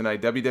pay-per-view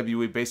tonight.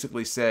 WWE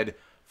basically said,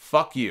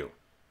 fuck you,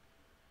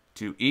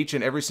 to each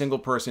and every single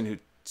person who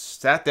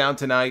sat down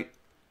tonight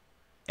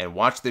and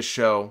watched this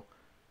show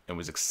and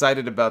was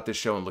excited about this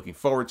show and looking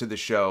forward to the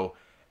show,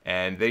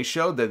 and they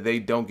showed that they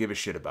don't give a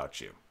shit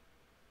about you.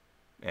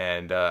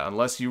 And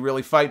unless you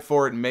really fight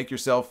for it and make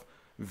yourself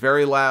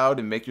very loud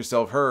and make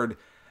yourself heard,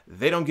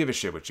 they don't give a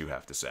shit what you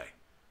have to say.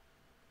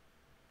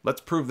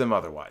 Let's prove them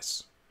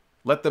otherwise.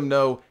 Let them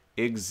know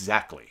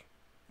exactly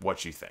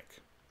what you think.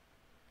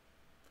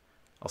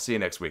 I'll see you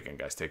next weekend,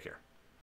 guys. Take care.